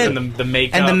about eyes it. and the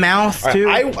makeup and the mouth too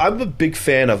I'm a big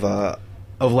fan of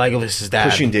of Legolas's dad.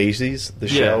 Pushing Daisies, the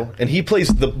show, and he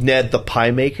plays Ned the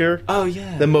Pie Maker. Oh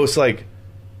yeah. The most like,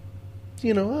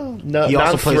 no, He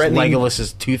also plays non-threatening.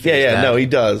 Legolas's Two-Face Yeah, dad. no, he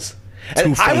does. And I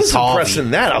Two-Face was impressed Harvey.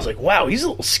 in that. I was like, wow, he's a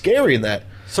little scary in that.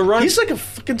 So Ron- he's like a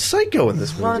fucking psycho in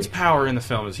this movie. Ron's power in the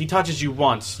film is he touches you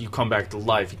once, you come back to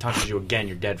life. He touches you again,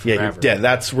 you're dead forever. Yeah, you're dead.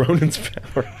 That's Ronan's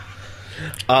power.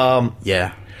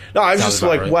 Yeah. No, I was Sounds just about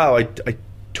like, right. wow, I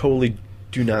totally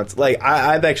do not like.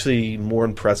 I'm actually more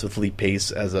impressed with Lee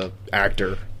Pace as a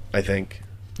actor. I think.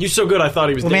 You're so good. I thought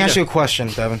he was. Let me Data. ask you a question,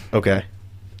 Devin. Okay.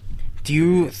 Do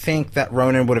you think that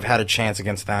Ronan would have had a chance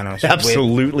against Thanos?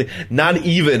 Absolutely, not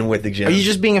even with the gem. Are you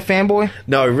just being a fanboy?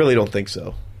 No, I really don't think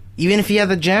so. Even if he had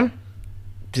the gem?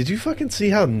 Did you fucking see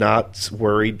how not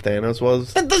worried Thanos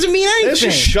was? That doesn't mean anything. Let's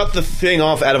just shut the thing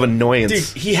off out of annoyance.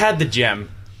 Dude, he had the gem,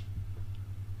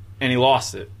 and he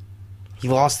lost it. He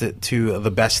lost it to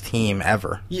the best team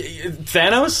ever.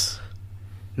 Thanos?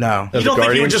 No. You don't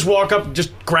think he would just walk up,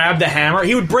 just grab the hammer?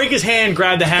 He would break his hand,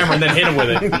 grab the hammer, and then hit him with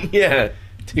it. Yeah,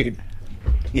 dude.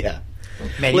 Yeah.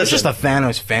 Man, you're Listen. just a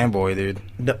Thanos fanboy, dude.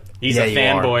 No. He's Yeah, a you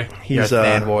fanboy. You're a He's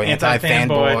fanboy.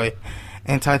 anti-fanboy. Anti-fanboy.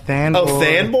 Anti-fanboy. Oh,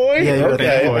 fanboy? Yeah, you're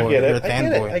okay, a fanboy. I get You're it. a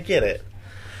fanboy. I get it.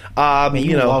 Man,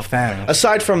 you love Thanos.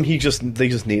 Aside from they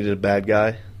just needed a bad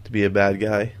guy to be a bad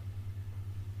guy.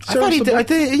 I thought he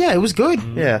did. Yeah, it was good.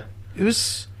 Yeah. It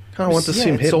was. Kind of want to see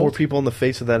him it hit sold. more people in the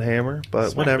face with that hammer, but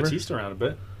Smack whatever. Batista around a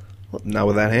bit. Not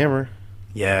with that hammer.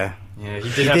 Yeah. Yeah, he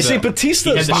did have You see, he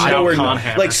Batista's had the Shao nowhere Kahn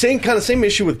hammer. like same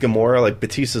issue with Gamora. Like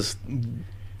Batista's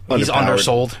He's underpowered.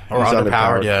 undersold or He's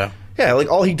underpowered, yeah. Yeah, like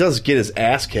all he does is get his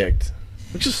ass kicked,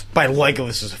 which is By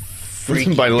Legolas's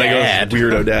freaky by Lego's dad.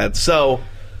 weirdo dad. So,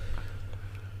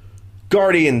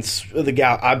 Guardians of the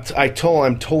Galaxy.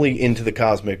 I'm totally into the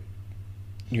cosmic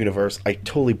universe. I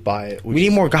totally buy it. We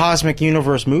need more Cosmic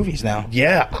Universe movies now.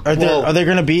 Yeah. Are there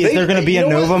going to be? Is there going to be a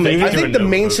Nova movie? I think the Nova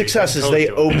main movie. success is Don't they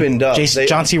do it. opened up.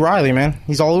 John C. Reilly, man,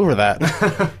 he's all over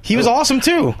that. He was awesome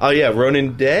too. Oh yeah,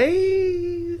 Ronan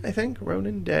Day. I think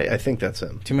Ronan Day. I think that's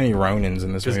him. Too many Ronins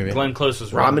in this Because movie. Glenn Close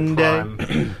was Ramen Ramen Day.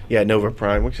 Prime. Yeah, Nova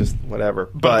Prime, which is whatever.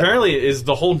 But apparently, is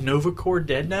the whole Nova Corps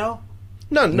dead now?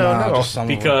 no, not all. just some of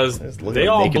them. Because Just look they at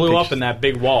all naked blew up pictures. in that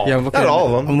big wall. Yeah, I'm looking Not at, all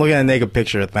of them. I'm looking at a naked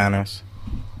picture of Thanos.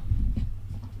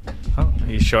 Oh,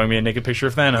 he's showing me a naked picture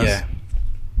of Thanos. Yeah.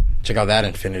 Check out that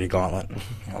Infinity Gauntlet. You know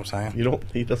what I'm saying? You don't.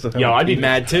 He doesn't. Have Yo, a I'd be penis.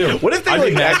 mad too. What if they I'd be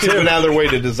like mad actually too. went out of their way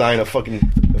to design a fucking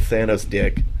Thanos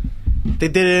dick? They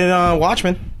did it in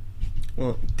Watchmen.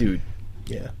 Well, dude.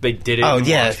 Yeah. They did it. Oh in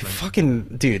yeah, Watchmen. fucking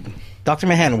dude. Dr.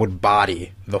 Manhattan would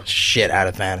body the shit out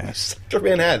of Thanos. Dr.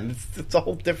 Manhattan. It's a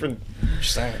whole different,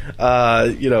 Just saying.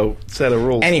 set of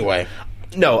rules. Anyway,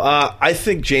 No, I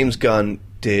think James Gunn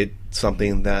did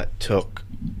something that took,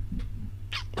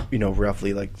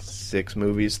 roughly like 6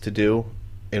 movies to do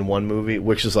in one movie,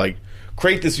 which is like,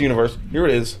 create this universe. Here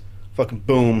it is. Fucking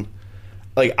boom.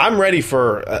 Like, I'm ready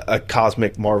for a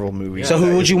cosmic Marvel movie. so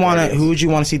who would you want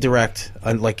to see direct?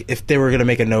 Like, if they were going to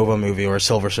make a Nova movie or a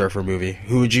Silver Surfer movie,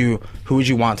 who would you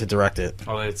want to direct it?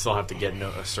 Oh, they'd still have to get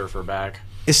a Surfer back.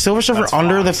 Is Silver Surfer That's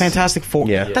under the Fox. Fantastic Four?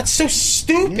 Yeah. That's so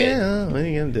stupid. Yeah, what are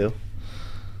you gonna do?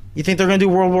 You think they're going to do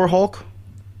World War Hulk?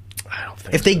 I don't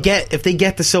think If they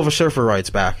get the Silver Surfer rights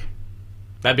back,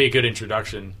 That'd be a good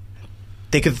introduction.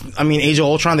 they could. I mean, Age of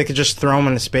Ultron, they could just throw him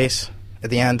into space at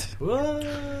the end. What?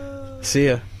 See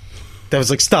ya. That was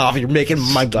like, stop! You're making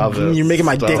my Stop it. you're making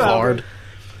my dick Stop hard.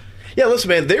 Yeah, listen,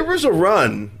 man. There was a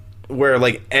run where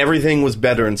like everything was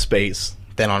better in space.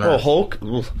 Then on Oh, Earth, Hulk,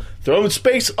 ugh. Throw him in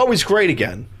space. Always great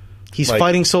again. he's like-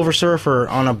 fighting Silver Surfer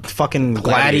on a fucking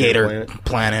gladiator Gladiator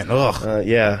planet. Ugh.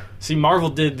 Yeah. See, Marvel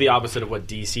did the opposite of what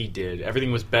DC did.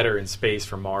 Everything was better in space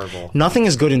for Marvel. Nothing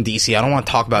is good in DC. I don't want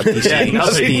to talk about DC. Yeah,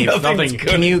 nothing- Steve, nothing's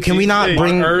good can we not on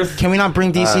bring Earth. Can we not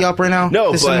bring DC up right now?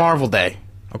 no, this but- is Marvel Day.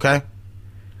 Okay.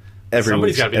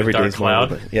 Somebody's gotta be the every Dark day's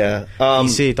Marvel Cloud. Day. Yeah.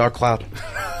 DC, Dark Cloud.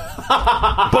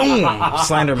 Boom!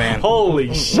 Slender Man.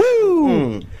 Holy shit.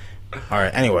 Woo! All right,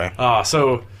 anyway.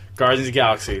 So, Guardians of the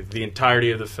Galaxy, the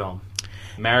entirety of the film.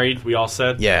 Married, we all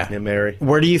said? Yeah. Yeah, Mary.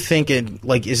 Where do you think it,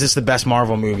 like, is this the best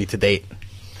Marvel movie to date?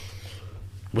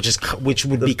 Which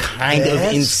would be kind of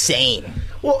best? insane.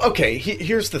 Well, okay.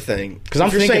 Here's the thing. 'Cause I'm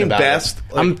If you're thinking saying about best.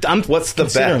 it. Like, I'm what's the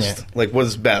considering best? it. Like, what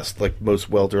is best? Like, most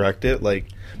well directed. Like,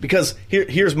 because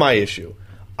here's my issue.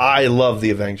 I love the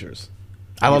Avengers.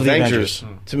 I love the Avengers.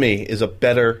 To me, is a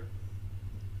better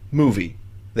movie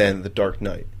than The Dark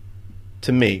Knight.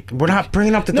 To me, We're not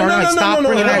bringing up the No, Dark no, Knight. no, Stop no, no,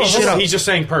 bringing no, that no, shit up. He's just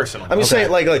saying personal. I'm just Okay.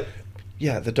 saying, like,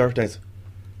 yeah, The Dark Knight's.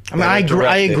 I mean, I better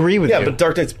agree with yeah, you. but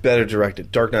Dark Knight's better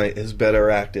directed. Dark Knight is better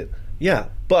acted. Yeah,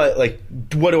 but like,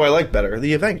 what do I like better?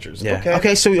 The Avengers. Yeah. Okay.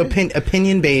 Okay. So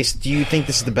opinion based. Do you think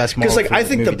this is the best Marvel Because like, I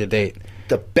think movie to date?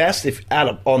 the best, if out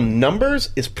of on numbers,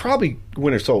 is probably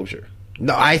Winter Soldier.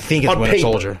 No, I think it's On Winter paper.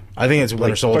 Soldier. I think it's Winter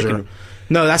Like, Soldier. fucking-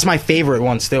 No, that's my favorite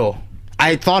one still.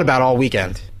 I thought about it all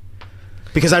weekend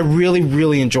because I really,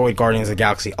 really enjoyed Guardians of the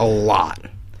Galaxy a lot.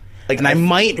 Like, And I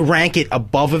might rank it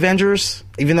above Avengers,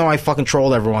 even though I fucking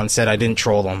trolled everyone, said I didn't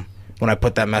troll them when I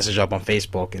put that message up on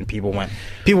Facebook, and people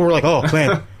were like, "Oh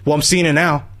man, well I'm seeing it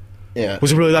now. Yeah.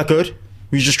 Was it really that good?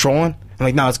 Were you just trolling?" I'm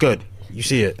like, "No, it's good. You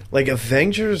see it." Like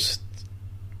Avengers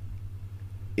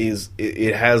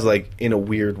it has like in a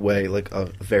weird way like a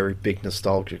very big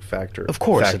nostalgic factor. Of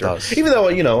course it does. Even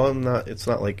though I'm not. It's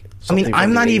not like. I mean, something I'm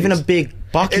from not the even a 80s. big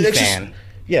Bucky And it's just- fan,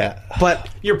 Yeah, but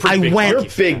You're a pretty I big went. Bucky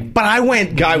fan. big But I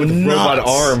went guy with a robot nuts.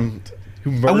 arm.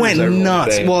 Who I murders went everyone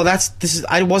nuts. with Well,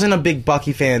 I wasn't a big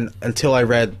Bucky fan until I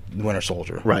read Winter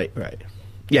Soldier. right.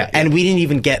 Yeah, And we didn't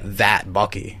even get that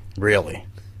Bucky, really.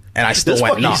 And I still this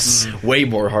went Bucky's nuts. way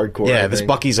more hardcore. Yeah, I this think.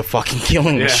 Bucky's a fucking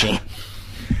killing Yeah. machine.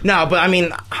 No, but I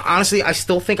mean, honestly, I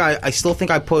still think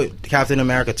I put Captain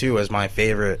America 2 as my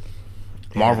favorite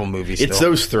Marvel movie. Still. It's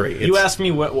those three. You It's- ask me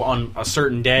what on a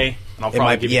certain day, and I'll probably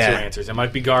might- give you yeah. two answers. It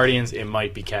might be Guardians, it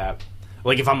might be Cap.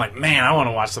 Like, if I'm like, man, I want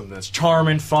to watch something that's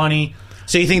charming, funny.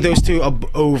 So you think those two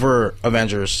over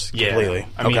Avengers Yeah. completely?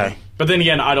 I mean, Okay. But then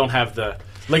again, I don't have the...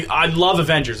 Like, I love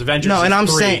Avengers. Avengers No, is and I'm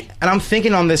 3. saying, and I'm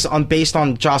thinking on this based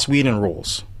on Joss Whedon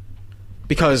rules,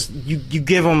 because you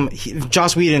give him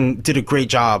Joss Whedon did a great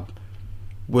job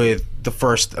with the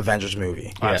first Avengers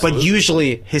movie, but Absolutely.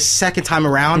 usually his second time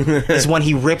around is when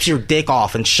he rips your dick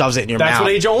off and shoves it in your That's mouth.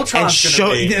 what Age of Ultron's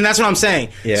gonna be. And that's what I'm saying.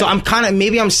 Yeah. So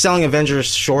maybe I'm selling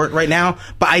Avengers short right now,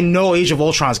 but I know Age of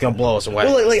Ultron's gonna blow us away.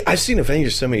 Well, like I've seen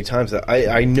Avengers so many times that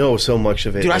I know so much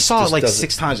of it. Dude, I it saw it just like doesn't-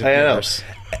 6 times in I know, theaters.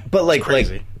 but like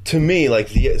crazy. to me, like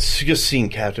just seeing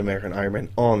Captain America and Iron Man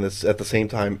on this at the same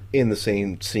time in the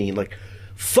same scene, like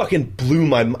fucking blew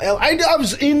my mind. I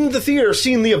was in the theater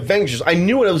seeing the Avengers. I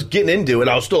knew what I was getting into, and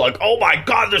I was still like, "Oh my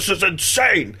god, this is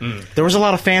insane!" There was a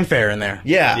lot of fanfare in there.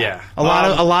 Yeah, Yeah. A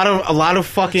lot of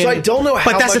fucking. So I don't know how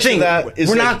But that's much the thing. of that is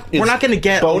we're like- not going to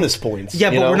get bonus points, Yeah,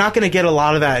 you but know? we're not going to get a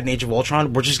lot of that in Age of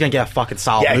Ultron. We're just going to get a fucking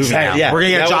solid Yeah, movie exactly, now. yeah. We're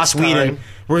going to get Now Joss it's Whedon. time.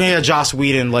 We're going to get Joss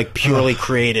Whedon like purely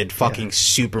created fucking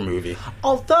super movie.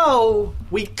 Although,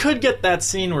 we could get that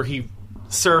scene where he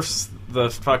surfs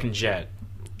the fucking jet.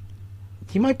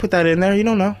 He might put that in there. You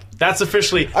don't know. That's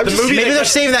officially the just- movie. Maybe that they're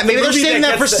gets- saving that. the Maybe they're movie saving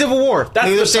that for gets the- Civil War. That's Maybe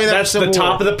the, they're saving that for that's the Civil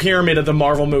top War. of the pyramid of the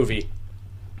Marvel movie.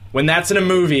 When that's in a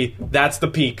movie, that's the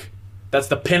peak. That's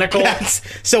the pinnacle.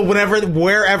 So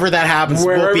wherever that happens,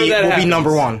 Wherever will be that happens,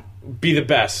 number one. Be the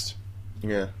best.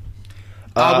 yeah.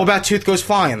 What about Tooth Goes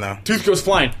Flying though? Tooth goes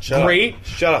flying. Great.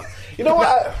 Shut up. You know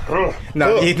what?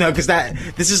 No, because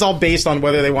this is all based on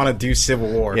whether they want to do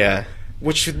Civil War. Yeah.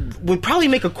 Which would probably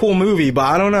make a cool movie, but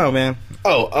I don't know, man.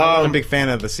 Oh, I'm a big fan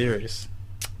of the series.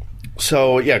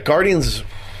 So yeah, Guardians.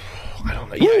 I don't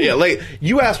know. Yeah. Like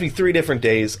you asked me 3 different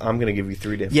days. I'm gonna give you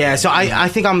 3 different. Yeah, so I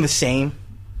think I'm the same,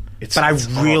 It's, but I it's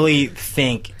hard. really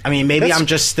think. I mean, maybe That's- I'm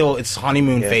just still. It's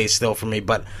honeymoon Yeah. phase still for me,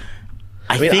 but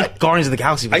I mean, think Guardians of the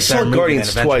Galaxy. Was I a saw better movie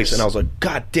Guardians than twice, Avengers. and I was like,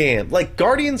 God damn! Like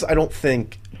Guardians, I don't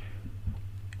think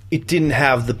it didn't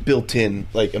have the built-in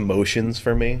like emotions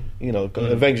for me. You know,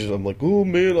 Avengers. I'm like, oh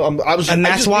man, I was. And I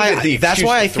that's just why- needed the that's excuse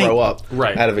why to I think- throw up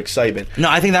Right. out of excitement. No,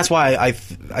 I think that's why I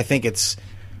think it's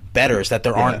better is that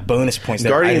there aren't bonus points. That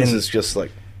Guardians is just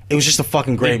like it was just a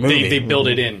fucking great movie. They build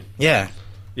it in. yeah.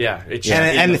 Yeah, it's just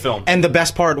in And the film. and the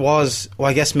best part was, well,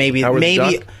 I guess maybe Howard the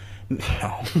Duck?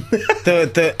 no.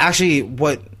 the actually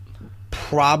what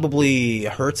probably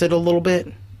hurts it a little bit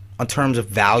in terms of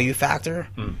value factor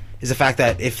is the fact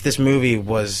that if this movie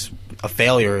was a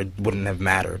failure, it wouldn't have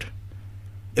mattered.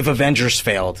 If Avengers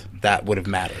failed, that would have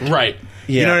mattered. Right.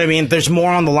 You know what I mean? There's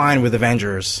more on the line with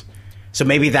Avengers So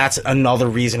maybe that's another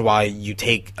reason why you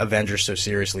take Avengers so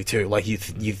seriously too. Like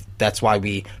that's why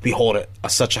we hold it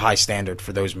such a high standard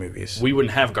for those movies. We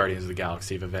wouldn't have Guardians of the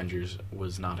Galaxy if Avengers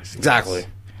was not a success. Exactly.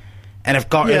 And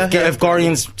if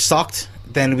Guardians sucked,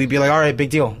 then we'd be like, all right, big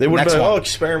deal. They would have Next been, one.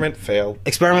 experiment failed.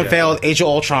 Experiment failed. Age of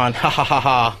Ultron. Ha ha ha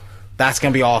ha. That's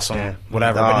gonna be awesome.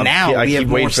 Whatever. But now I we have keep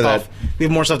more waiting for stuff. that. We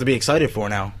have more stuff to be excited for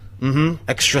now. Mm-hmm.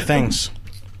 Extra things.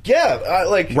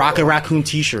 Yeah, Rocket Raccoon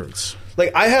T-shirts.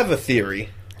 Like, I have a theory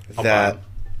that...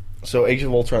 So, Age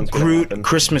of Ultron's gonna Groot happen.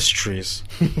 Christmas trees.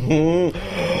 Are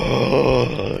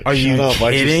Shut you up,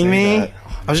 why'd you kidding say me? that?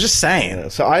 I was just saying.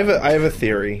 So, I have a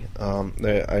theory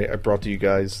that I brought to you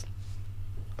guys.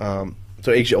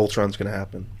 So, Age of Ultron's gonna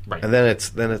happen. Right. And then it's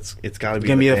got to be It's gonna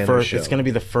be the the Thanos first. show. It's gonna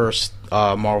be the first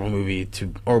Marvel movie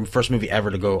or first movie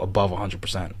ever to go above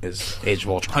 100%. Is Age of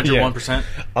Ultron. 101%.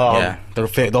 Yeah,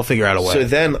 they'll figure out a way. So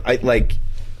then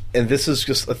and this is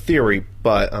just a theory,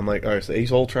 but I'm like, all right, so Age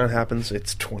of Ultron happens.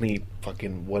 It's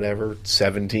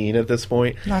 17 at this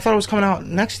point. No, I thought it was coming out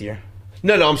next year.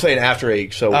 No, I'm saying after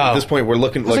Age. So at this point, we're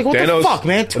looking I was like, what Thanos. the fuck,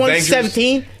 man?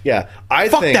 2017? Avengers. Yeah, I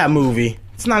Fuck think that movie.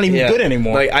 It's not even yeah, good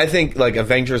anymore. Like I think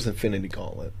Avengers: Infinity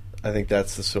Gauntlet. I think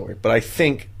that's the story, but I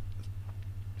think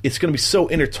it's going to be so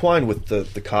intertwined with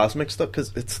the cosmic stuff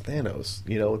because it's Thanos.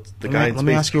 You know, it's the guy in Let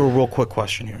me space. ask you a real quick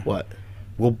question here. What?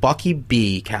 Will Bucky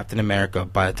be Captain America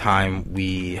by the time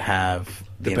we have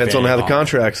the Depends on Infinity how the Gauntlet?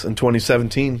 contracts in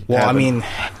 2017. Well, happen. I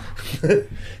mean,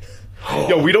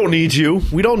 yo, we don't need you.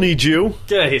 We don't need you.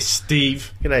 Get out of here,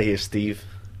 Steve. Get out of here, Steve.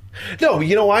 No, but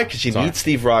you know why? Because you Sorry. need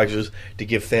Steve Rogers to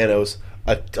give Thanos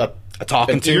a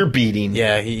talking an to ear beating.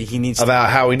 yeah, he needs to.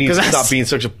 About how he needs 'Cause to that's- stop being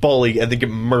such a bully and then get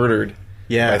murdered.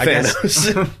 Yeah, by I guess.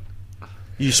 Thanos.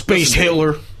 You space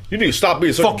Hitler. You need to stop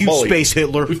being such Fuck a you, bully. space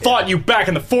Hitler. We fought you back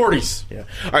in the 40s. Yeah.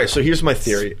 All right. So here's my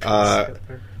theory.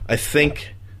 I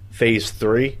think Phase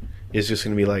 3 is just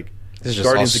going to be like This is just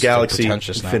Guardians all of the Galaxy,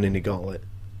 pretentious now. Infinity Gauntlet,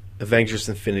 Avengers,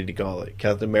 Infinity Gauntlet,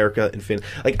 Captain America, Infinity.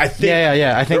 Like I think.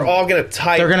 Yeah. I think they're all going to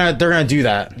type. they're gonna do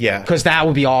that. Yeah. because that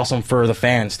would be awesome for the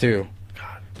fans too.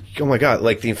 Oh my god!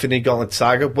 Like the Infinity Gauntlet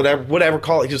saga, whatever.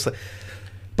 Call it. Just like.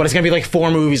 But it's gonna be like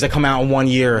 4 movies that come out in 1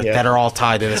 year Yeah. that are all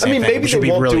tied to the I same mean, thing. maybe which they would be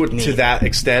won't really do it neat. to that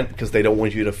extent because they don't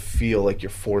want you to feel like you're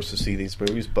forced to see these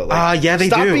movies. But like, Yeah, they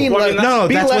stop do. Being Well, I like, mean, no,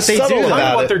 be that's less what they subtle do. Kind of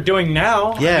about what it. they're doing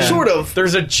now. Yeah. Sort of.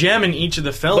 There's a gem in each of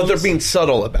the films. But they're being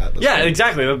subtle about it. Yeah,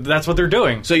 exactly. That's what they're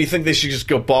doing. So you think they should just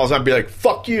go balls out and be like,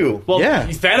 "Fuck you"? Well, Yeah.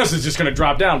 Thanos is just going to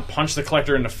drop down, punch the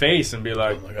Collector in the face, and be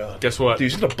like, Oh my God. guess what?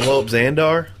 Dude, he's gonna blow up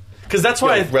Xandar. Because that's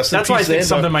why, Yo, rest in that's why I peace, think Xandar.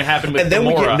 something might happen with And then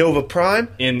we Gamora get Nova Prime.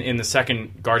 in the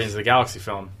second Guardians of the Galaxy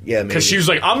film. Yeah, maybe. Because she was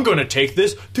like, I'm going to take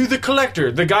this to the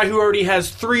Collector, the guy who already has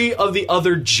 3 of the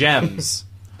other gems.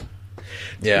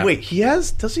 Yeah. Wait, he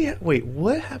has? Does he? Wait,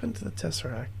 what happened to the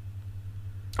Tesseract?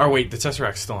 Or wait, the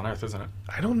Tesseract's still on Earth, isn't it?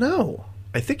 I don't know.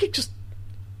 I think it just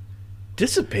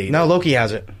dissipated. No, Loki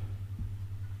has it.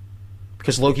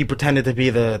 Because Loki pretended to be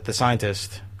the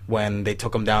scientist when they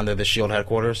took him down to the S.H.I.E.L.D.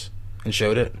 headquarters and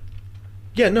showed it.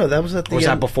 Yeah, no, that was at the Or was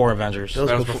end. that before Avengers? That was,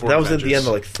 That was before, before that was at the Avengers. end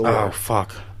of like Thor. Oh,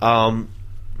 fuck. Yeah,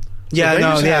 Yeah,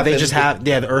 Avengers they happened, just but- have...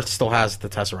 Yeah, the Earth still has the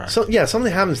Tesseract. So yeah,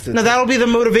 something happens to. no, that'll be the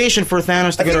motivation for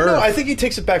Thanos to I go think, to Earth. no, I think he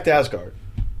takes it back to Asgard.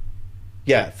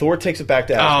 Yeah, Thor takes it back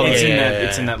to Asgard. It's, yeah, in that, yeah,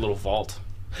 it's in that little vault.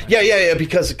 Yeah,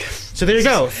 because so there you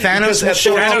go. Thanos Because will at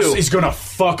show Thor up. Thanos is going to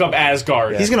fuck up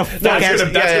Asgard. He's gonna That's fuck going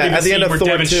Asgard. to be at the end of where Thor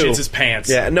Devin 2. shits his pants.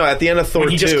 Yeah, no, at the end of Thor When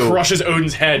he 2. just crushes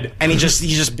Odin's head. And he just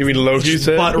You mean Loki's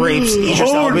head? butt rapes Idris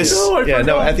Oh, Elba. no, I Yeah, no,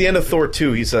 forgot. at the end of Thor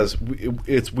 2, he says,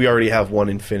 we already have 1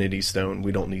 Infinity Stone,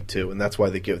 we don't need 2, and that's why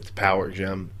they give the power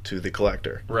gem to the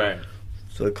Collector. Right.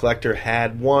 So the Collector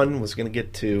had 1, was going to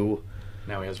get 2.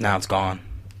 Now he has Now it's gone.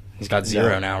 He's got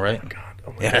 0 now, right?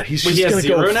 Oh my Yeah. God, he's Wait, just he has gonna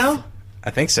 0 go now? I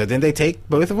think so. Didn't they take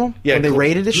both of them? Yeah, when they Col-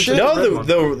 rated his Who's shit? the No, red one?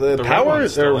 the The red power,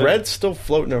 one's still the in. red's still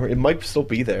floating over. It might still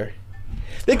be there.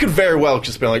 They could very well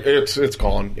just be like, it's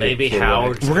gone. Maybe It's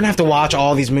Howard. We're gonna have to watch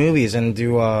all these movies and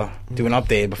do an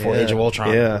update before Age of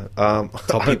Ultron. Yeah.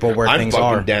 Tell people where I'm things fucking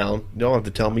are. down. You don't have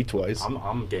to tell me twice.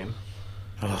 I'm game.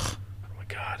 Oh my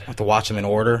god. I have to watch them in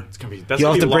order. It's gonna be, that's You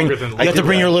gonna have to be bring longer than you have to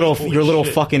bring your little Holy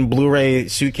shit. fucking Blu-ray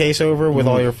suitcase over with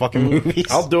all your fucking movies.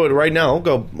 I'll do it right now.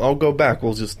 I'll go back.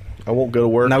 I won't go to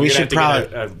work. No, we You're should gonna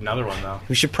have probably to get another one though.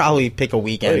 we should probably pick a I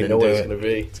weekend don't even know and what do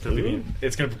it's it. gonna be.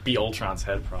 It's gonna be Ultron's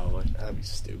head probably. That'd be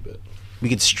stupid. We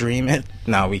could stream it.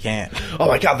 No, we can't. Oh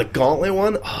my god, the Gauntlet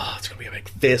one. Oh, it's gonna be a big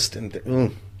fist and.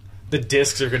 The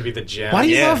discs are gonna be the gem. Why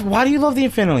do you love the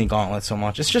Infinity Gauntlet so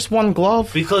much? It's just one glove.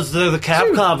 Because they're the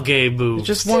Capcom game moves.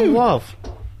 It's just one glove.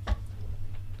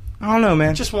 I don't know,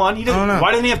 man. Just one. He I don't didn't. know.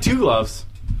 Why didn't he have 2 gloves?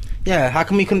 Yeah, how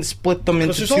come we couldn't split them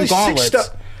into There's 2 only gauntlets?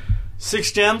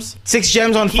 6 gems. 6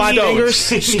 gems on 5 fingers.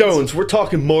 Stones. We're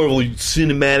talking Marvel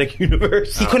Cinematic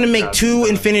Universe. He couldn't make 2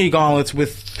 Infinity Gauntlets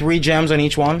with 3 gems on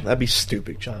each one. That'd be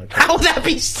stupid, John. How would that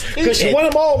be stupid? Because you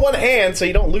want them all in one hand, so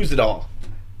you don't lose it all.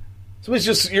 So it's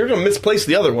just you're gonna misplace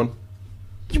the other one.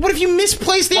 What if you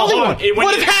misplaced the other one?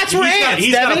 What if hats were ants,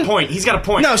 He's Devin? got a point. He's got a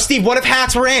point. No, Steve, what if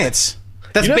hats were ants?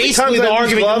 That's You know basically the the times I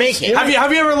lose argument you're gloves? making.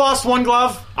 Have you ever lost one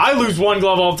glove? I lose one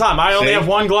glove all the time. I only See? have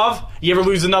one glove. You ever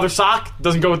lose another sock?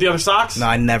 Doesn't go with the other socks? No,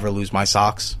 I never lose my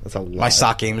socks. That's a lie. My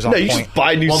sock game is on No, you point. just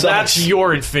buy new Well, socks. that's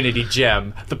your infinity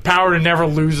gem. The power to never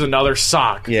lose another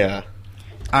sock. Yeah.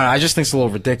 I just think it's a little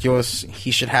ridiculous.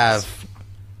 He should have...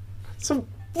 So,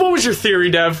 what was your theory,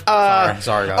 Dev?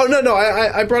 Sorry, guys. Oh no,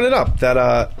 I brought it up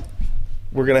that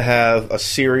we're gonna have a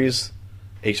series,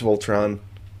 Age of Ultron,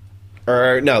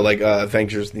 or no, like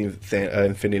Avengers: The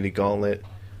Infinity Gauntlet,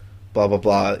 blah blah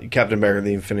blah, Captain America: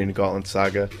 The Infinity Gauntlet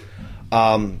saga,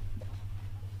 and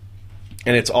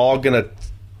it's all gonna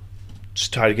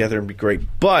just tie together and be great.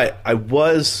 But I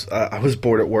was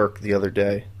bored at work the other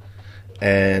day,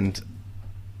 and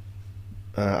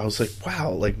I was like,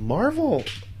 wow, like Marvel.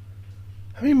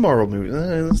 How many Marvel movies?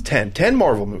 It's 10. 10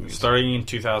 Marvel movies. Starting in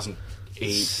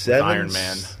 2008, Seven, Iron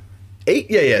Man.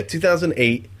 8? Yeah,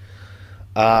 2008.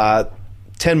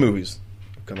 10 movies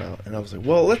have come out. And I was like,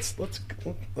 well, let's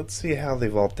see how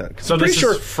they've all done. So this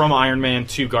is from Iron Man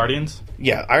to Guardians?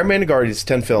 Yeah, Iron Man and Guardians,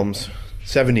 10 films,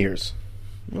 7 years.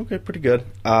 Okay, pretty good.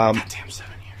 Damn,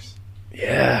 7 years.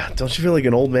 Yeah, don't you feel like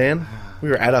an old man? We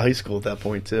were out of high school at that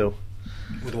point, too.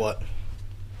 With what?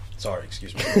 Sorry,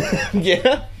 excuse me.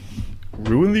 Yeah.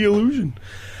 Ruin the illusion.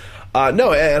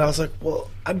 No, and I was like, well,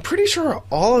 I'm pretty sure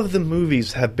all of the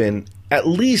movies have been at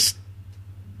least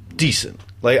decent.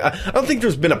 Like, I don't think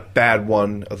there's been a bad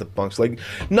one of the bunks. Like,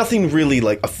 nothing really,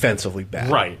 like, offensively bad.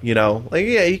 Right. You know? Like,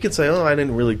 yeah, you could say, oh, I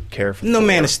didn't really care for No Thor.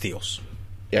 Man of Steels.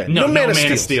 Yeah, No Man of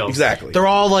Man of Steel. Steel. Exactly. They're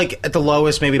all, like, at the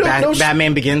lowest, maybe No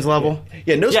Batman Begins level.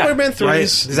 Yeah, no Yeah, Spider-Man right.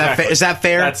 3s. Is that Exactly. is that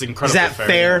fair? That's incredibly Is that fair.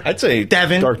 fair? I'd say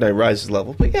Devin? Dark Knight Rises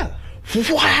level, but yeah.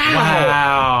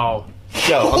 Wow.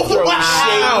 Yo, I'm throwing Wow.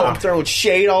 shade. I'm throwing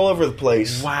shade all over the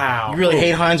place. Wow. You really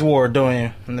hate Heinz Ward, don't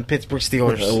you? And the Pittsburgh I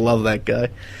Steelers. love that guy.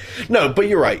 No, but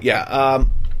you're right. Yeah.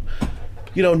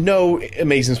 No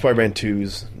Amazing Spider-Man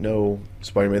 2s, no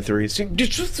Spider-Man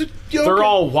 3s. They're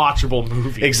all watchable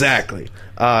movies. exactly.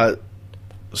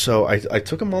 So I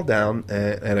took them all down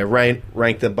and I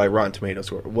ranked them by Rotten Tomatoes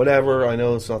score. Whatever. I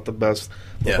know it's not the best,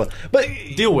 Yeah. but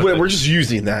Deal with it. We're just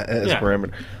using that as Yeah. a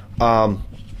parameter.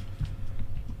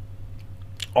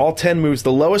 All 10 movies.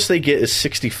 The lowest they get is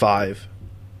 65%,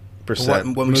 What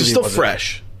which movie is still was it?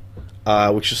 fresh.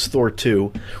 Which is Thor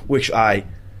 2, which I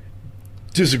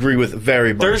disagree with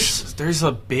very much. There's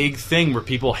a big thing where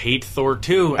people hate Thor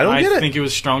 2. I don't get it. I think it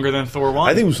was stronger than Thor 1.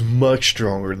 I think it was much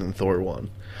stronger than Thor 1.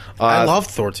 I love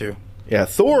Thor 2. Yeah,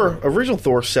 original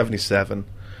Thor 77.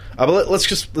 But let's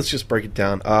just break it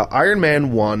down. Iron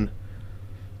Man 1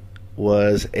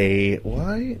 was a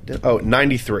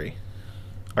 93.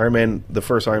 The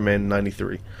first Iron Man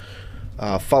 93.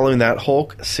 Following that,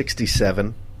 Hulk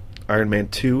 67. Iron Man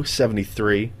 2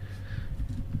 73.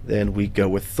 Then we go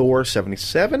with Thor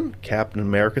 77, Captain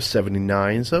America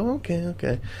 79. So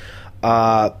okay.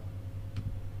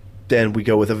 Then we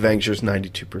go with Avengers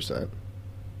 92%.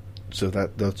 So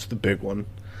that's the big one.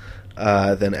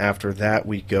 Then after that,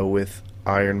 we go with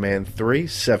Iron Man 3,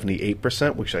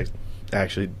 78%, which I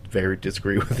actually very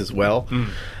disagree with as well.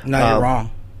 No, you're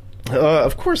wrong.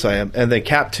 Of course I am. And then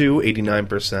Cap 2,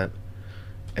 89%.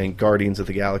 And Guardians of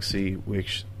the Galaxy,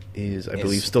 which is, I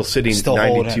believe, still sitting Still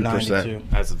holding at 92%. 92.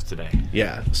 as of today.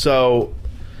 Yeah. So,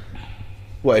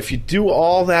 if you do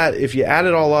all that, if you add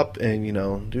it all up and,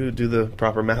 do the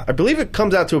proper math, I believe it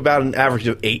comes out to about an average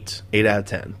of 8 out of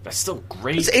 10. That's still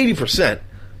great. It's 80%.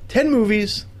 10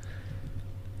 movies.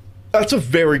 That's a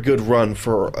very good run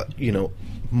for,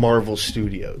 Marvel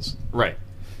Studios. Right.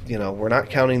 We're not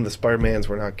counting the Spider-Mans.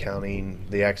 We're not counting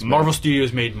the X-Men. Marvel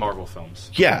Studios made Marvel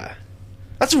films. Yeah.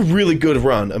 That's a really good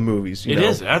run of movies. It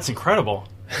is. That's incredible.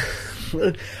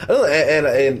 And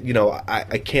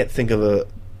I can't think of a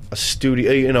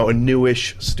studio, a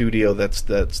newish studio that's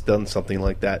done something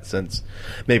like that since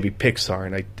maybe Pixar,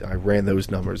 and I ran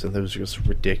those numbers and those are just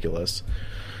ridiculous.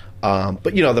 But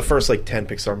the first 10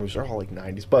 Pixar movies are all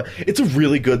 90s, but it's a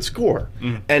really good score.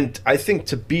 And I think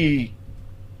to be,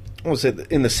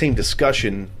 in the same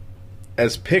discussion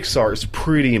as Pixar is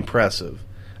pretty impressive.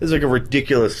 It's like a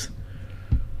ridiculous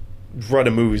run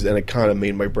of movies, and it kind of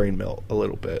made my brain melt a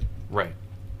little bit. Right.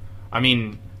 I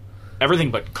mean,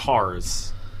 everything but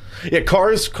Cars. Yeah,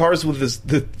 Cars was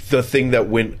the thing that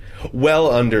went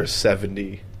well under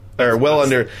 70. or well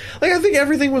under. Like I think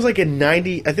everything was like a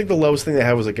 90. I think the lowest thing they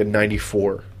had was like a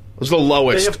 94. It was the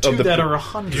lowest. They have two of the that are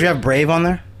 100. Did you have Brave on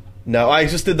there? No, I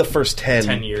just did the first 10.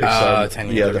 10 years. Pixar, 10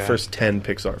 years, yeah, the okay. first 10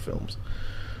 Pixar films.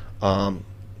 I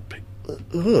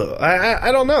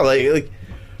don't know. Like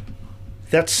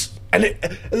that's and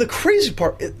the crazy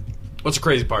part. What's the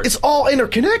crazy part? It's all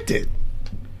interconnected.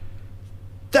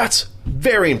 That's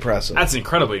very impressive. That's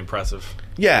incredibly impressive.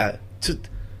 Yeah,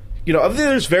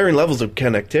 there's varying levels of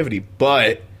connectivity,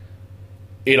 but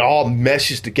it all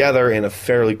meshes together in a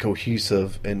fairly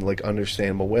cohesive and like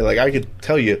understandable way. Like I could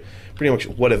tell you pretty much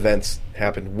what events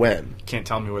happened when. Can't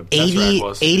tell me what Tesseract 80,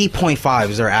 was. 80.5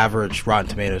 is their average Rotten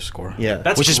Tomatoes score. Yeah,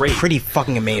 That's which great. is pretty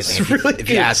fucking amazing. really if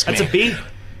you good. ask me. That's a B.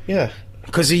 yeah.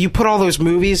 Because you put all those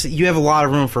movies, you have a lot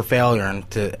of room for failure, and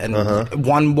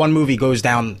one movie goes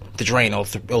down the drain,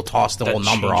 it'll toss the That whole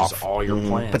number changes off. all your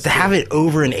plans. But to have it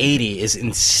over an 80 is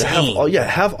insane.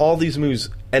 Have all these movies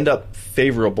end up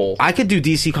favorable. I could do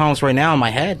DC Comics right now in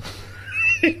my head.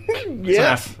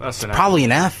 Yeah, That's an F. Probably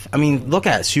an F. I mean, look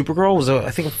at it. Supergirl was I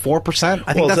think a 4%.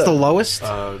 I think that's the lowest.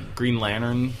 Green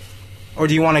Lantern. Or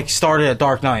do you want to start it at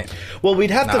Dark Knight Well,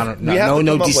 we'd have No, to. no, We have to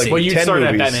no come up DC. like Well, you 10 started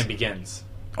movies. at Batman Begins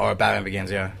or Batman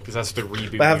Begins? Yeah. because that's the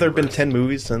reboot. But have there been universe. 10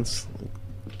 movies since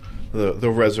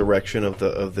the resurrection of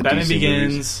the Batman DC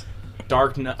Begins, movies?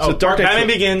 Dark Knight. So Dark Knight- Batman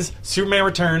Begins, Superman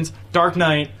Returns, Dark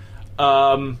Knight,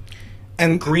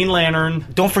 And Green Lantern.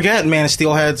 don't forget, Man of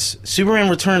Steel heads. Superman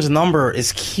Returns number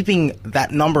is keeping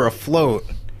that number afloat,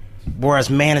 whereas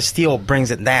Man of Steel brings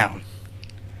it down.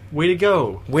 Way to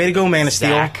go. Way to go, Man of Steel.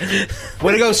 Zach.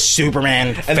 Way to go, Superman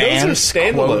And fans. those are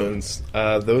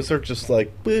standalones. Those are just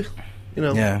like,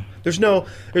 Yeah. There's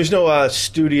no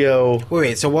studio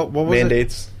Wait, so what was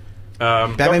mandates.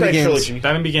 Batman Dark Knight Begins. trilogy.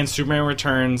 Batman Begins, Superman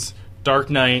Returns, Dark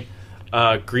Knight,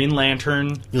 Green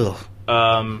Lantern, it? Ugh.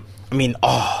 I mean, yeah.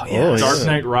 Oh, Dark yeah.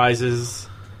 Knight Rises,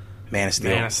 Man of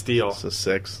Steel. Man of Steel. It's a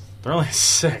 6. They're only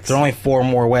 6. They're only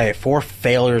 4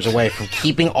 failures away from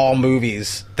keeping all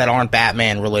movies that aren't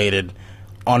Batman related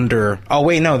under. Oh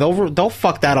wait, no, they'll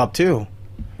fuck that up too.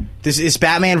 This is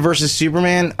Batman versus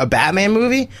Superman, a Batman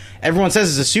movie. Everyone says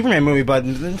it's a Superman movie, but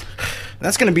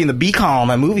that's going to be in the B column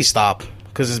at Movie Stop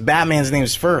because it's Batman's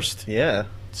name's first. Yeah.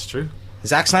 It's true.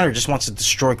 Zack Snyder just wants to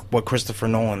destroy what Christopher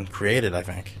Nolan created. I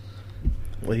think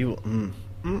Well, he.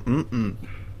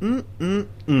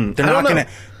 they're not going to.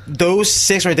 Those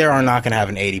 6 right there are not going to have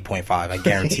an 80.5. I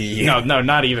guarantee you. No,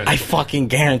 not even. I fucking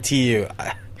guarantee you.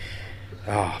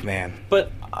 Oh man.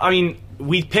 But, I mean,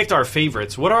 we picked our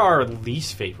favorites. What are our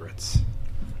least favorites?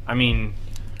 I mean,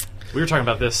 we were talking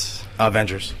about this.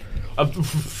 Avengers.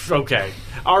 Okay.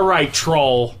 All right,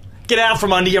 troll. Get out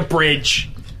from under your bridge.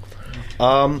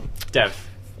 Dev,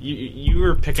 you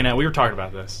were picking out. We were talking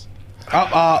about this.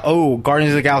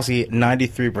 Guardians of the Galaxy,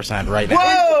 93% right now.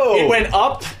 Whoa! It went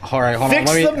up. All right, hold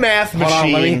Fix on. the math hold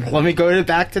on, machine. let me go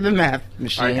back to the math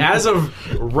machine. All right, as of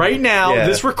right now, Yeah.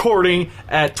 this recording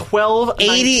at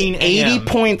 12:19 a.m.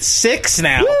 80.6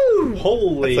 now.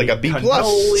 Holy, That's like a B+.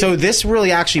 cannoli. So this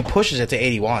really actually pushes it to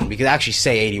 81. We could actually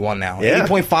say 81 now. Yeah.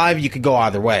 80.5, you could go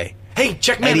either way. hey,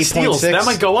 check Man of Steel. 80.6. That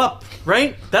might go up,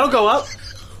 right? That'll go up.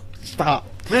 Stop.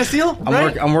 Man of Steel.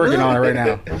 I'm working on it right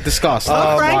now. Discuss.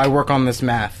 While I work on this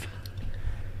math.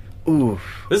 Ooh.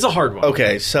 This is a hard one.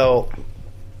 Okay, so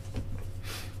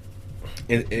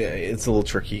it's a little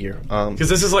tricky here. Because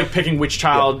this is like picking which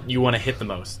child you want to hit the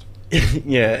most.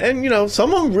 Yeah, and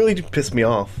some of them really do piss me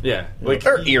off. Yeah, like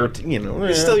Or you're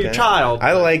still your child.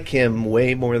 I like him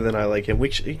way more than I like him.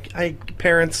 Which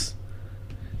parents,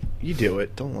 you do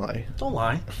it. Don't lie. Don't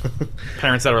lie,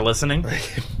 parents that are listening.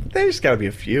 There's got to be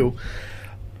a few.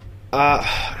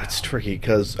 It's tricky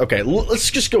because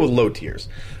let's just go with low tiers.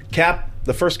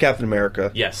 The first Captain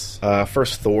America. Yes.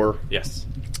 First Thor, Yes.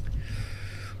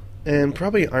 and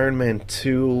probably Iron Man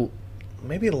 2.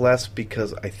 Maybe less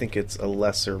because I think it's a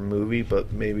lesser movie,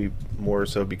 but maybe more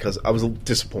so because I was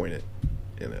disappointed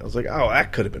in it. I was like, oh,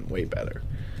 that could have been way better.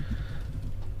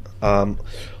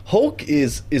 Hulk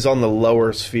is on the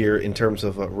lower sphere in terms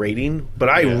of a rating, but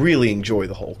I really enjoy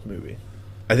the Hulk movie.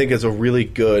 I think it's a really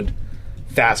good,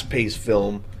 fast-paced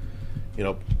film.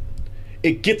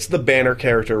 It gets the Banner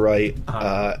character right,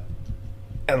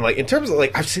 and like in terms of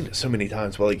like I've seen it so many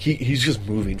times, but like he's just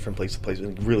moving from place to place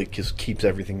and it really just keeps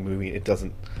everything moving. It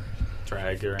doesn't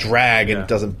drag and it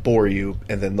doesn't bore you,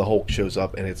 and then the Hulk shows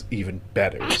up and it's even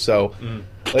better. So,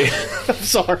 like, I'm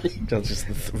sorry, I'm just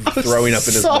throwing up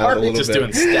in his mouth a little Just bit.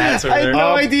 doing stats over I had there.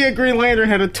 no idea Green Lantern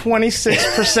had a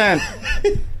 26%.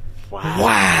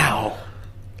 Wow.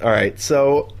 All right,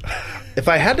 so if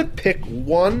I had to pick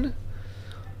one,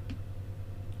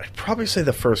 I'd probably say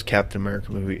the first Captain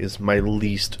America movie is my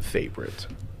least favorite.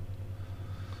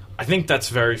 I think that's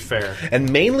very fair.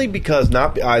 And mainly because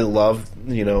I love,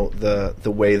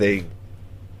 the way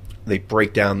they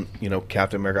break down,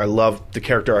 Captain America. I love the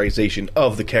characterization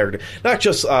of the character. Not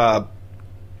just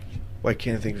why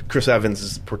can't I think of Chris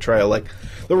Evans' portrayal, like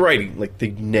the writing, like they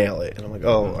nail it. And I'm like,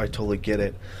 oh, I totally get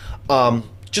it.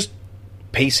 Just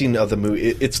pacing of the movie.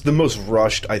 It's the most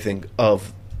rushed, I think,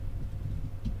 of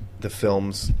the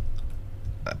films.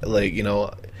 Like,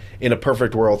 in a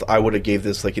perfect world, I would have gave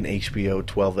this like an HBO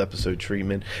 12-episode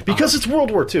treatment because it's World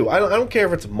War II. I don't care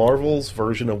if it's Marvel's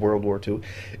version of World War II.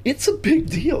 It's a big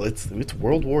deal. It's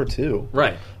World War II.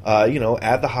 Right.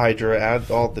 Add the Hydra, add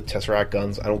all the Tesseract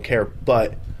guns. I don't care,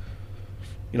 but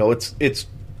it's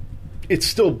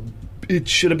still, it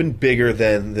should have been bigger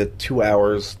than the 2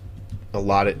 hours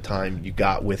allotted time you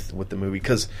got with the movie,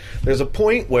 because there's a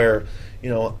point where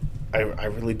I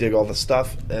really dig all the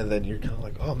stuff, and then you're kind of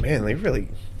like, oh man, they really,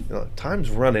 time's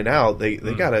running out. They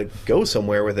gotta go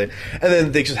somewhere with it, and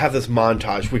then they just have this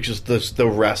montage, which is the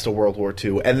rest of World War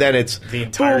II, and then it's the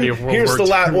entirety of World War II.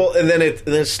 Well, and then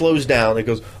it slows down. It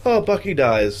goes, oh, Bucky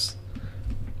dies.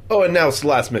 Oh, and now it's the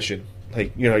last mission.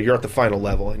 Like, you're at the final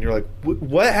level, and you're like,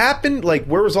 what happened? Like,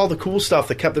 where was all the cool stuff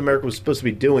that Captain America was supposed to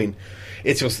be doing?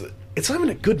 It's not even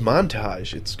a good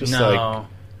montage. It's just like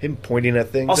him pointing at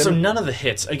things. Also, none of the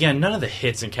hits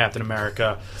in Captain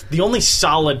America. The only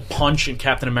solid punch in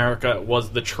Captain America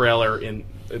was the trailer in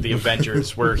the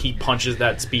Avengers where he punches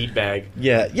that speed bag.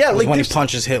 Yeah, like when he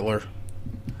punches Hitler.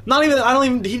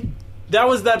 That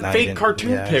was that fake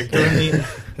cartoon pic during the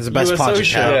it's the best USO punch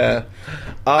show. Yeah.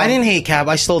 I didn't hate Cap.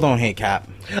 I still don't hate Cap.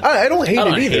 I don't hate it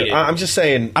either. hate it. I'm just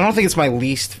saying. I don't think it's my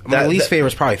least. My least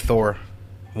favorite is probably Thor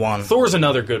 1. Thor's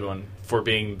another good one for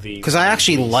being the... Because I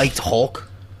actually liked Hulk.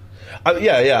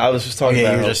 Yeah, I was just talking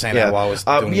about... you were just saying that while I was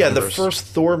doing the first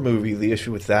Thor movie, the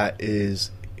issue with that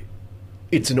is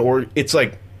it's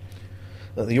like...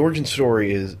 The origin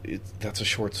story that's a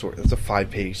short story. That's a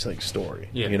 5-page story.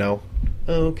 Yeah.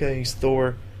 Oh, okay, he's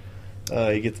Thor.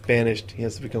 He gets banished. He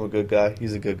has to become a good guy.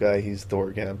 He's a good guy. He's Thor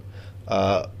again.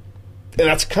 And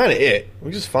that's kind of it,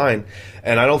 which is fine.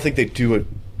 And I don't think they do a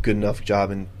good enough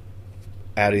job in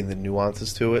adding the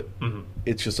nuances to it. Mm-hmm.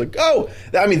 It's just like,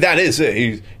 that is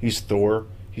it. He's Thor.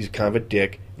 He's kind of a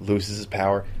dick. Loses his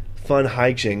power. Fun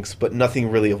hijinks, but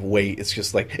nothing really of weight. It's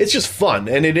just fun,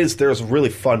 and there's really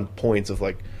fun points of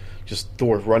just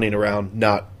Thor running around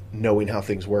not knowing how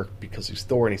things work because he's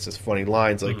Thor, and he says funny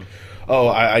lines like, "Oh,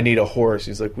 I need a horse."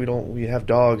 He's like, "We have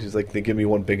dogs." He's like, "They give me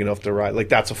one big enough to ride." Like,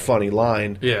 that's a funny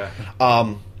line. Yeah.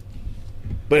 But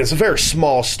it's a very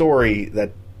small story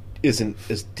that isn't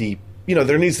as deep.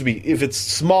 There needs to be, if it's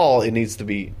small, there needs to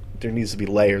be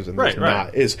layers, and there's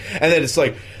not. And then it's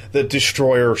like the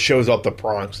Destroyer shows up the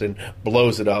Bronx and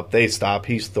blows it up. They stop.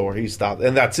 He's Thor. He stopped,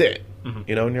 and that's it. Mm-hmm.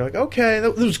 And you're like, okay,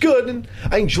 that was good, and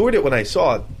I enjoyed it when I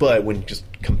saw it. But when just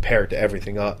compared to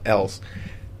everything else,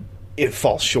 it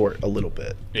falls short a little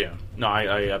bit. Yeah, no,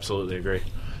 I absolutely agree.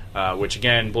 Which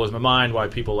again blows my mind why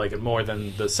people like it more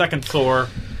than the second Thor.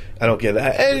 I don't get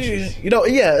that.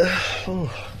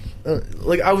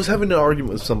 And I was having an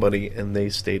argument with somebody, and they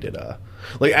stated,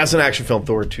 as an action film,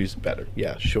 Thor 2 is better.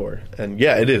 Yeah, sure. And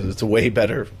yeah, it is. It's a way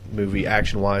better movie,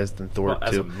 action-wise, than Thor 2.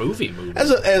 As a movie.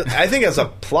 I think as a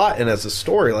plot and as a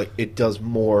story, it does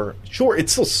more... Sure, it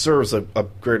still serves a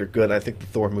greater good. I think the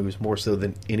Thor movies, more so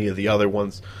than any of the other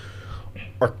ones,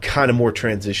 are kind of more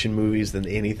transition movies than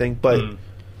anything, but...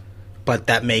 But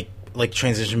that make...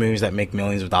 transition movies that make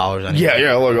millions of dollars. Anyway.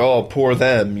 Yeah, look, poor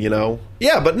them, Yeah,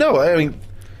 but no, I mean...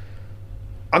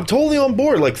 I'm totally on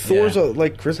board. Thor's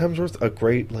Chris Hemsworth, a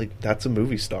great, that's a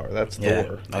movie star. That's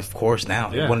Thor. Of course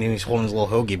now. Yeah. When he's holding his little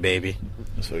hoagie baby.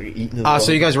 So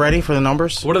you guys ready for the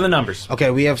numbers? What are the numbers?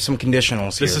 Okay, we have some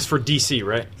conditionals here. This is for DC,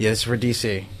 right? Yeah, this is for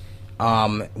DC.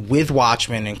 With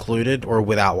Watchmen included or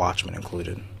without Watchmen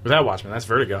included? Without Watchmen, that's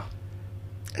Vertigo.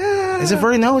 Is it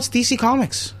Vertigo? No, it's DC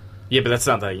Comics. Yeah, but that's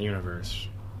not that universe.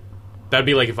 That'd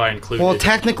be like if I included... Well,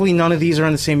 technically none of these are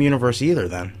in the same universe either,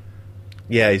 then.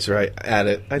 Yeah, he's right. Add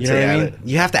it. I'd say add it.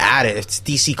 You have to add it. It's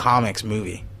DC Comics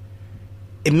movie.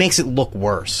 It makes it look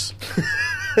worse.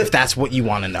 If that's what you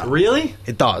want to know. Really?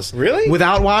 It does. Really?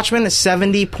 Without Watchmen, it's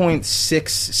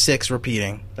 70.66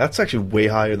 repeating. That's actually way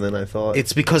higher than I thought.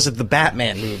 It's because of the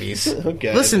Batman movies.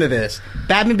 Okay. Listen to this.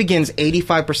 Batman Begins,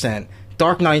 85%.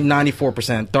 Dark Knight,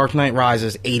 94%. Dark Knight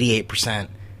Rises, 88%.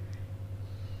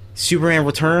 Superman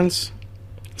Returns,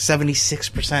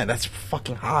 76%. That's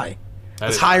fucking high.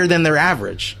 That's higher than their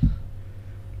average.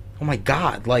 Oh my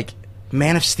god.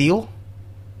 Man of Steel?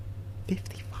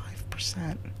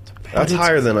 55%. That's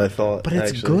higher than I thought. But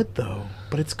it's good, though.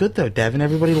 But it's good though, Devin.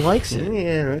 Everybody likes it.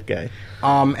 Yeah, okay.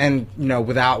 And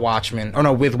without Watchmen,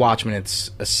 with Watchmen, it's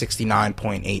a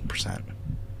 69.8%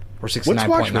 or 69.9%. What's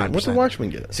Watchmen? What's the Watchmen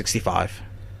get? 65,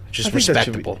 which is I think that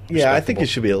should respectable. be- yeah, I think it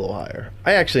should be a little higher.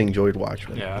 I actually enjoyed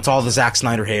Watchmen. Yeah. It's all the Zack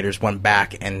Snyder haters went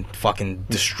back and fucking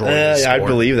destroyed. the I score.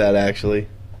 believe that actually.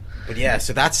 But yeah,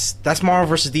 so that's Marvel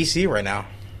versus DC right now.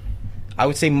 I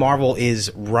would say Marvel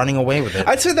is running away with it.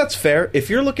 I'd say that's fair. If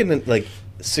you're looking at like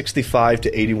 65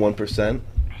 to 81%,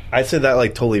 I'd say that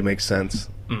like totally makes sense.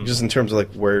 Just in terms of like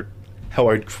how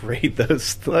I'd grade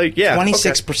those. Like, yeah,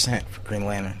 26% for Green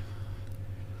Lantern.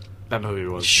 That movie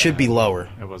was Should bad. be lower.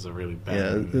 It was a really bad.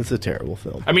 Yeah, movie. it's a terrible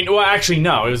film. I mean, well, actually,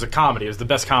 no. It was a comedy. It was the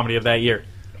best comedy of that year.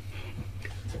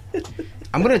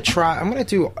 I'm gonna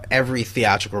do every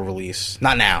theatrical release.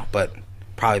 Not now, but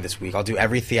probably this week. I'll do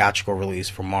every theatrical release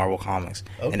for Marvel Comics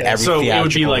and every So theatrical it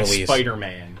would be like release.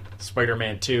 Spider-Man,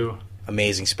 Spider-Man 2,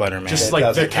 Amazing Spider-Man. just like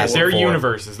Fantastic their Four.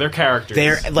 universes, their characters.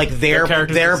 their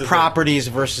characters their exist. properties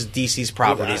versus DC's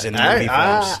properties in the movie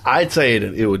films. I'd say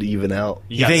it would even out.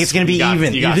 You think it's gonna be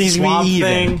even? You You got think it's gonna Swamp be even?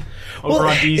 Thing over Well,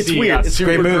 on DC. it's You weird. got It's a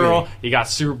great Supergirl. movie. You got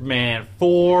Superman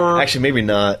 4. Actually, maybe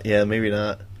not. Yeah, maybe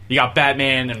not. You got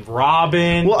Batman and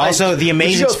Robin. Well, Also, The would you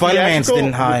Amazing go Spider-Man's theatrical?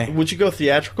 didn't high. Would you go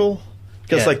theatrical?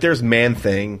 Because Yeah. like there's Man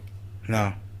Thing.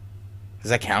 No.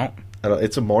 Does that count? I don't,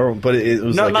 it's a Marvel, but it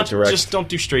was no, like not a direct. just don't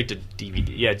do straight to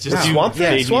DVD. Yeah, just No. do Swamp Thing-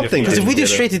 they need Swamp a Thing theater. Because if we do Get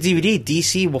it. straight to DVD,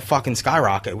 DC will fucking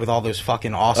skyrocket with all those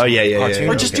fucking awesome Oh, yeah, cartoons. yeah.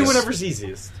 Or just do Okay. whatever's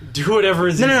easiest. Do whatever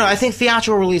is No, easiest. I think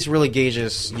theatrical release really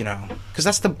gauges, because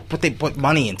that's what they put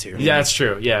money into. Yeah, that's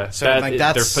true. Yeah, So, that, like, they're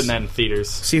that's- putting that in theaters.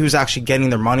 See who's actually getting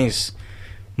their money's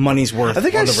worth. I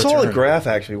think on I the saw a return. graph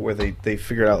actually where they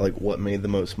figured out like what made the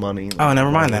most money. Oh,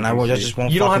 never mind then. I just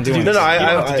won't You don't fucking have to do do it. No, no, You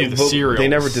don't have to do the but serials. They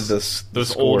never did this.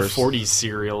 Those the old scores. 40s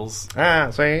serials.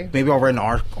 See? Maybe I'll write an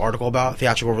article about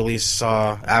theatrical release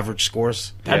average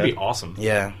scores. That'd Yeah. be awesome.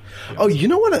 Yeah. Oh, you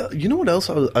know what? You know what else?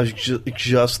 I was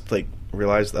just like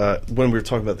realized when we were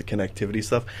talking about the connectivity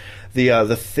stuff,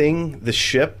 the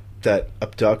ship that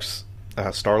abducts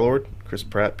Star-Lord, Chris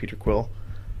Pratt, Peter Quill,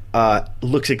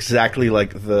 looks exactly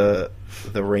like the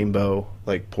rainbow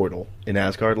like portal in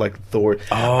Asgard, like Thor.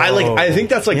 I think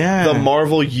that's like Yeah. the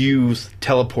Marvel use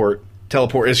teleport.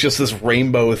 It's just this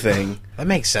rainbow thing. That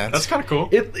makes sense. That's kind of cool.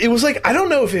 It was like, I don't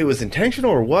know if it was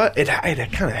intentional or what. It kind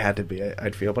of had to be.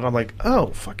 I'd feel, but I'm like, oh,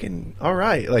 fucking all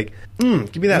right. Like,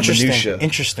 give me that interesting. minutia.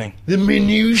 Interesting. The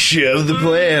minutia of the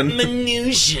plan.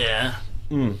 Minutia.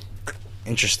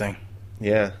 Interesting.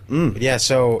 Yeah. Yeah,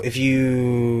 so if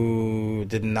you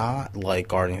did not like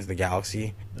Guardians of the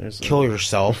Galaxy, kill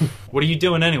yourself. What are you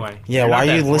doing anyway? Yeah, You're why not are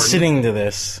that you important. listening to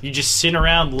this? You just sitting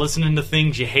around listening to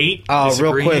things you hate. Real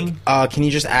disagreeing? quick, can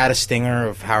you just add a stinger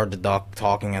of Howard the Duck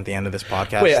talking at the end of this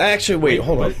podcast? Wait,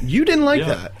 hold on. You didn't like Yeah.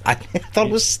 that. I thought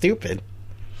it was stupid.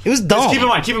 It was dumb.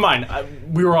 Just keep in mind,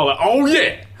 we were all like, oh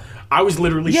yeah. I was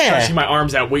literally Yeah. stretching my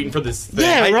arms out waiting for this thing.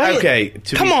 Yeah, right? Okay,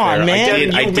 to Come be on, fair, man.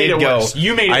 You I made did it go. worse.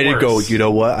 You made it I did go. worse. You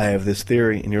know what? I have this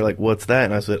theory, and you're like, "What's that?"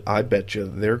 And I said, "I bet you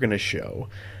they're going to show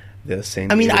the San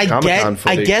I mean, Diego Comic-Con I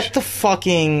footage."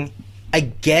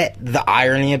 get the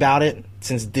irony about it,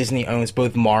 since Disney owns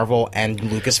both Marvel and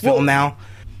Lucasfilm Well- now.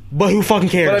 But who fucking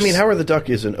cares? But I mean, Howard the Duck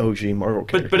is an OG Marvel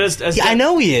character. But as Yeah, I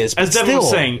know he is, but as Devin still. was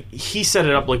saying, he set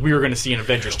it up like we were going to see an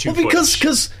Avengers 2 well, footage.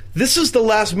 because this is the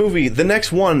last movie. The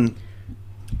next one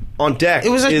on deck It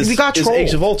was is, we got is trolled.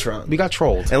 Age of Ultron. We got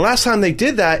trolled. And last time they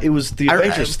did that, it was the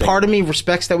Avengers thing. Part of me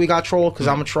respects that we got trolled because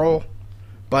I'm a troll,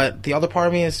 but the other part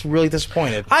of me is really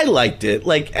disappointed. I liked it.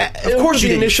 Like, Of course the you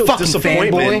did, you initial fucking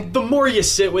disappointment. fanboy. the more you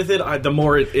sit with it, the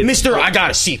more it Mister, I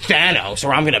gotta see Thanos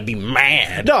or I'm gonna be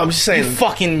mad. No, I'm just saying.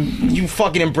 You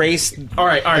fucking embrace. All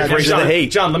right, Embrace John, the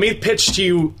hate. John, let me pitch to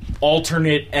you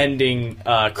alternate ending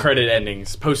credit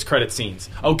endings, post-credit scenes.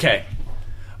 Okay.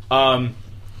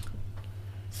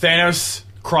 Thanos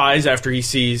cries after he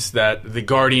sees that the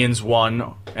Guardians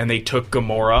won and they took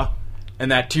Gamora,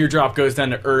 and that teardrop goes down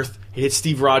to Earth. He hits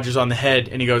Steve Rogers on the head,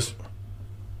 and he goes,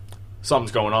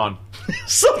 "Something's going on."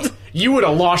 Something. You would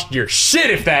have lost your shit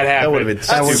if that happened. That would've been That's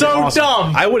stupid. so Awesome.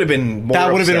 dumb. I would have been more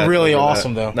That would've been upset really over that.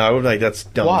 awesome, though. No, I would be like, that's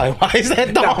dumb. Why? Why is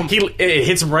that dumb? It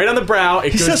hits him right on the brow.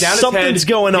 It goes says down his head. something's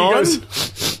going He on?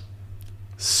 goes,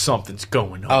 something's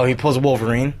going on. Oh, he pulls a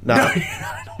Wolverine. No.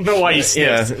 I don't know why he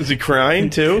Yeah. sniffs. Is he crying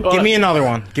too? Give me another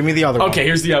one. Give me the other one. Okay,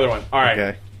 here's the other one. All right.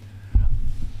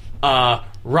 Okay.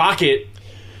 Rocket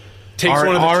takes one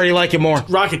of the Already like it more.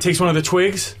 Rocket takes one of the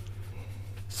twigs,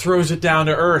 throws it down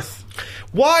to Earth.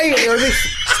 Why are they?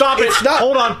 Stop it! It's not-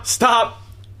 Hold on! Stop!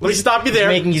 Let me stop you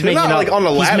there. He's They're making not, it up. like, on the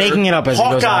He's ladder. making it up as he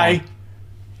goes Hawkeye on.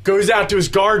 goes out to his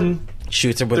garden.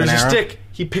 Shoots it with There's an a arrow. stick.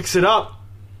 He picks it up.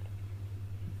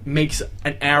 makes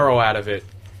an arrow out of it.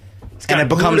 And it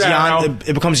becomes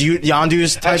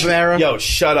Yondu's type of arrow. Yo,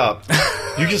 shut up!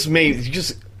 you just.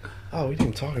 Oh, we didn't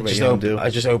even talk about Yondu. I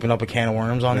just opened up a can of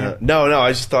worms on you. No.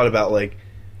 I just thought about like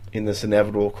in this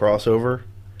inevitable crossover,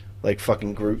 like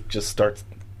fucking Groot just starts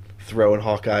throwing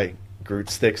Hawkeye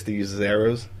Groot sticks to use as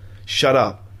arrows. Shut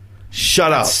up!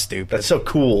 That's stupid. That's so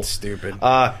cool. Stupid.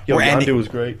 Yondu was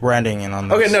great. We're ending in on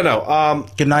this. Okay, no.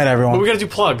 Good night, everyone. But we gotta do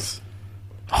plugs.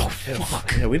 Oh,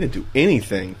 fuck. Yeah, we didn't do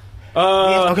anything.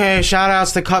 Okay,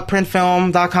 shout-outs to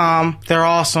cutprintfilm.com. They're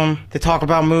awesome. They talk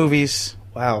about movies.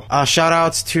 Wow.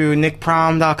 Shout-outs to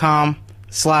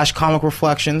nickprom.com/comic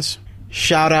reflections.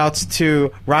 Shout-outs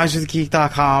to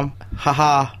rhymeswithgeek.com.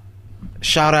 Haha.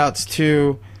 Shout-outs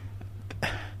to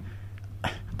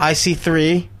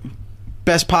IC3,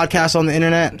 best podcast on the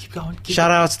internet. Keep going.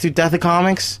 Shout-outs to Death of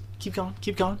Comics, Keep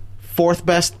going. fourth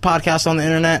best podcast on the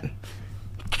internet.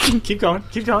 Keep going.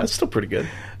 That's still pretty good.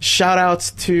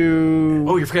 Shout-outs to...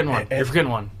 Oh, you're forgetting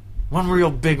one. One real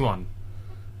big one.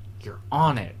 You're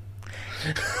on it.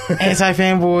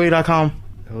 antifanboy.com.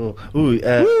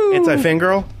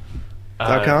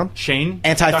 Antifangirl.com. Shane.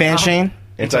 Anti-fan Shane.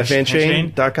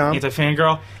 Antifanshane.com.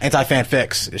 Anti-fangirl.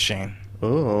 Anti-fanfix is Shane.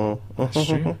 Oh.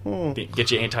 Get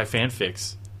your anti-fan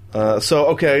fix.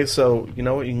 So you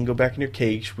know what? You can go back in your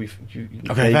cage. Okay, you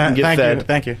can get fed.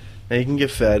 Thank you. Now you can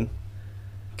get fed.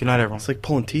 Good night, everyone. It's like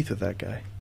pulling teeth with that guy.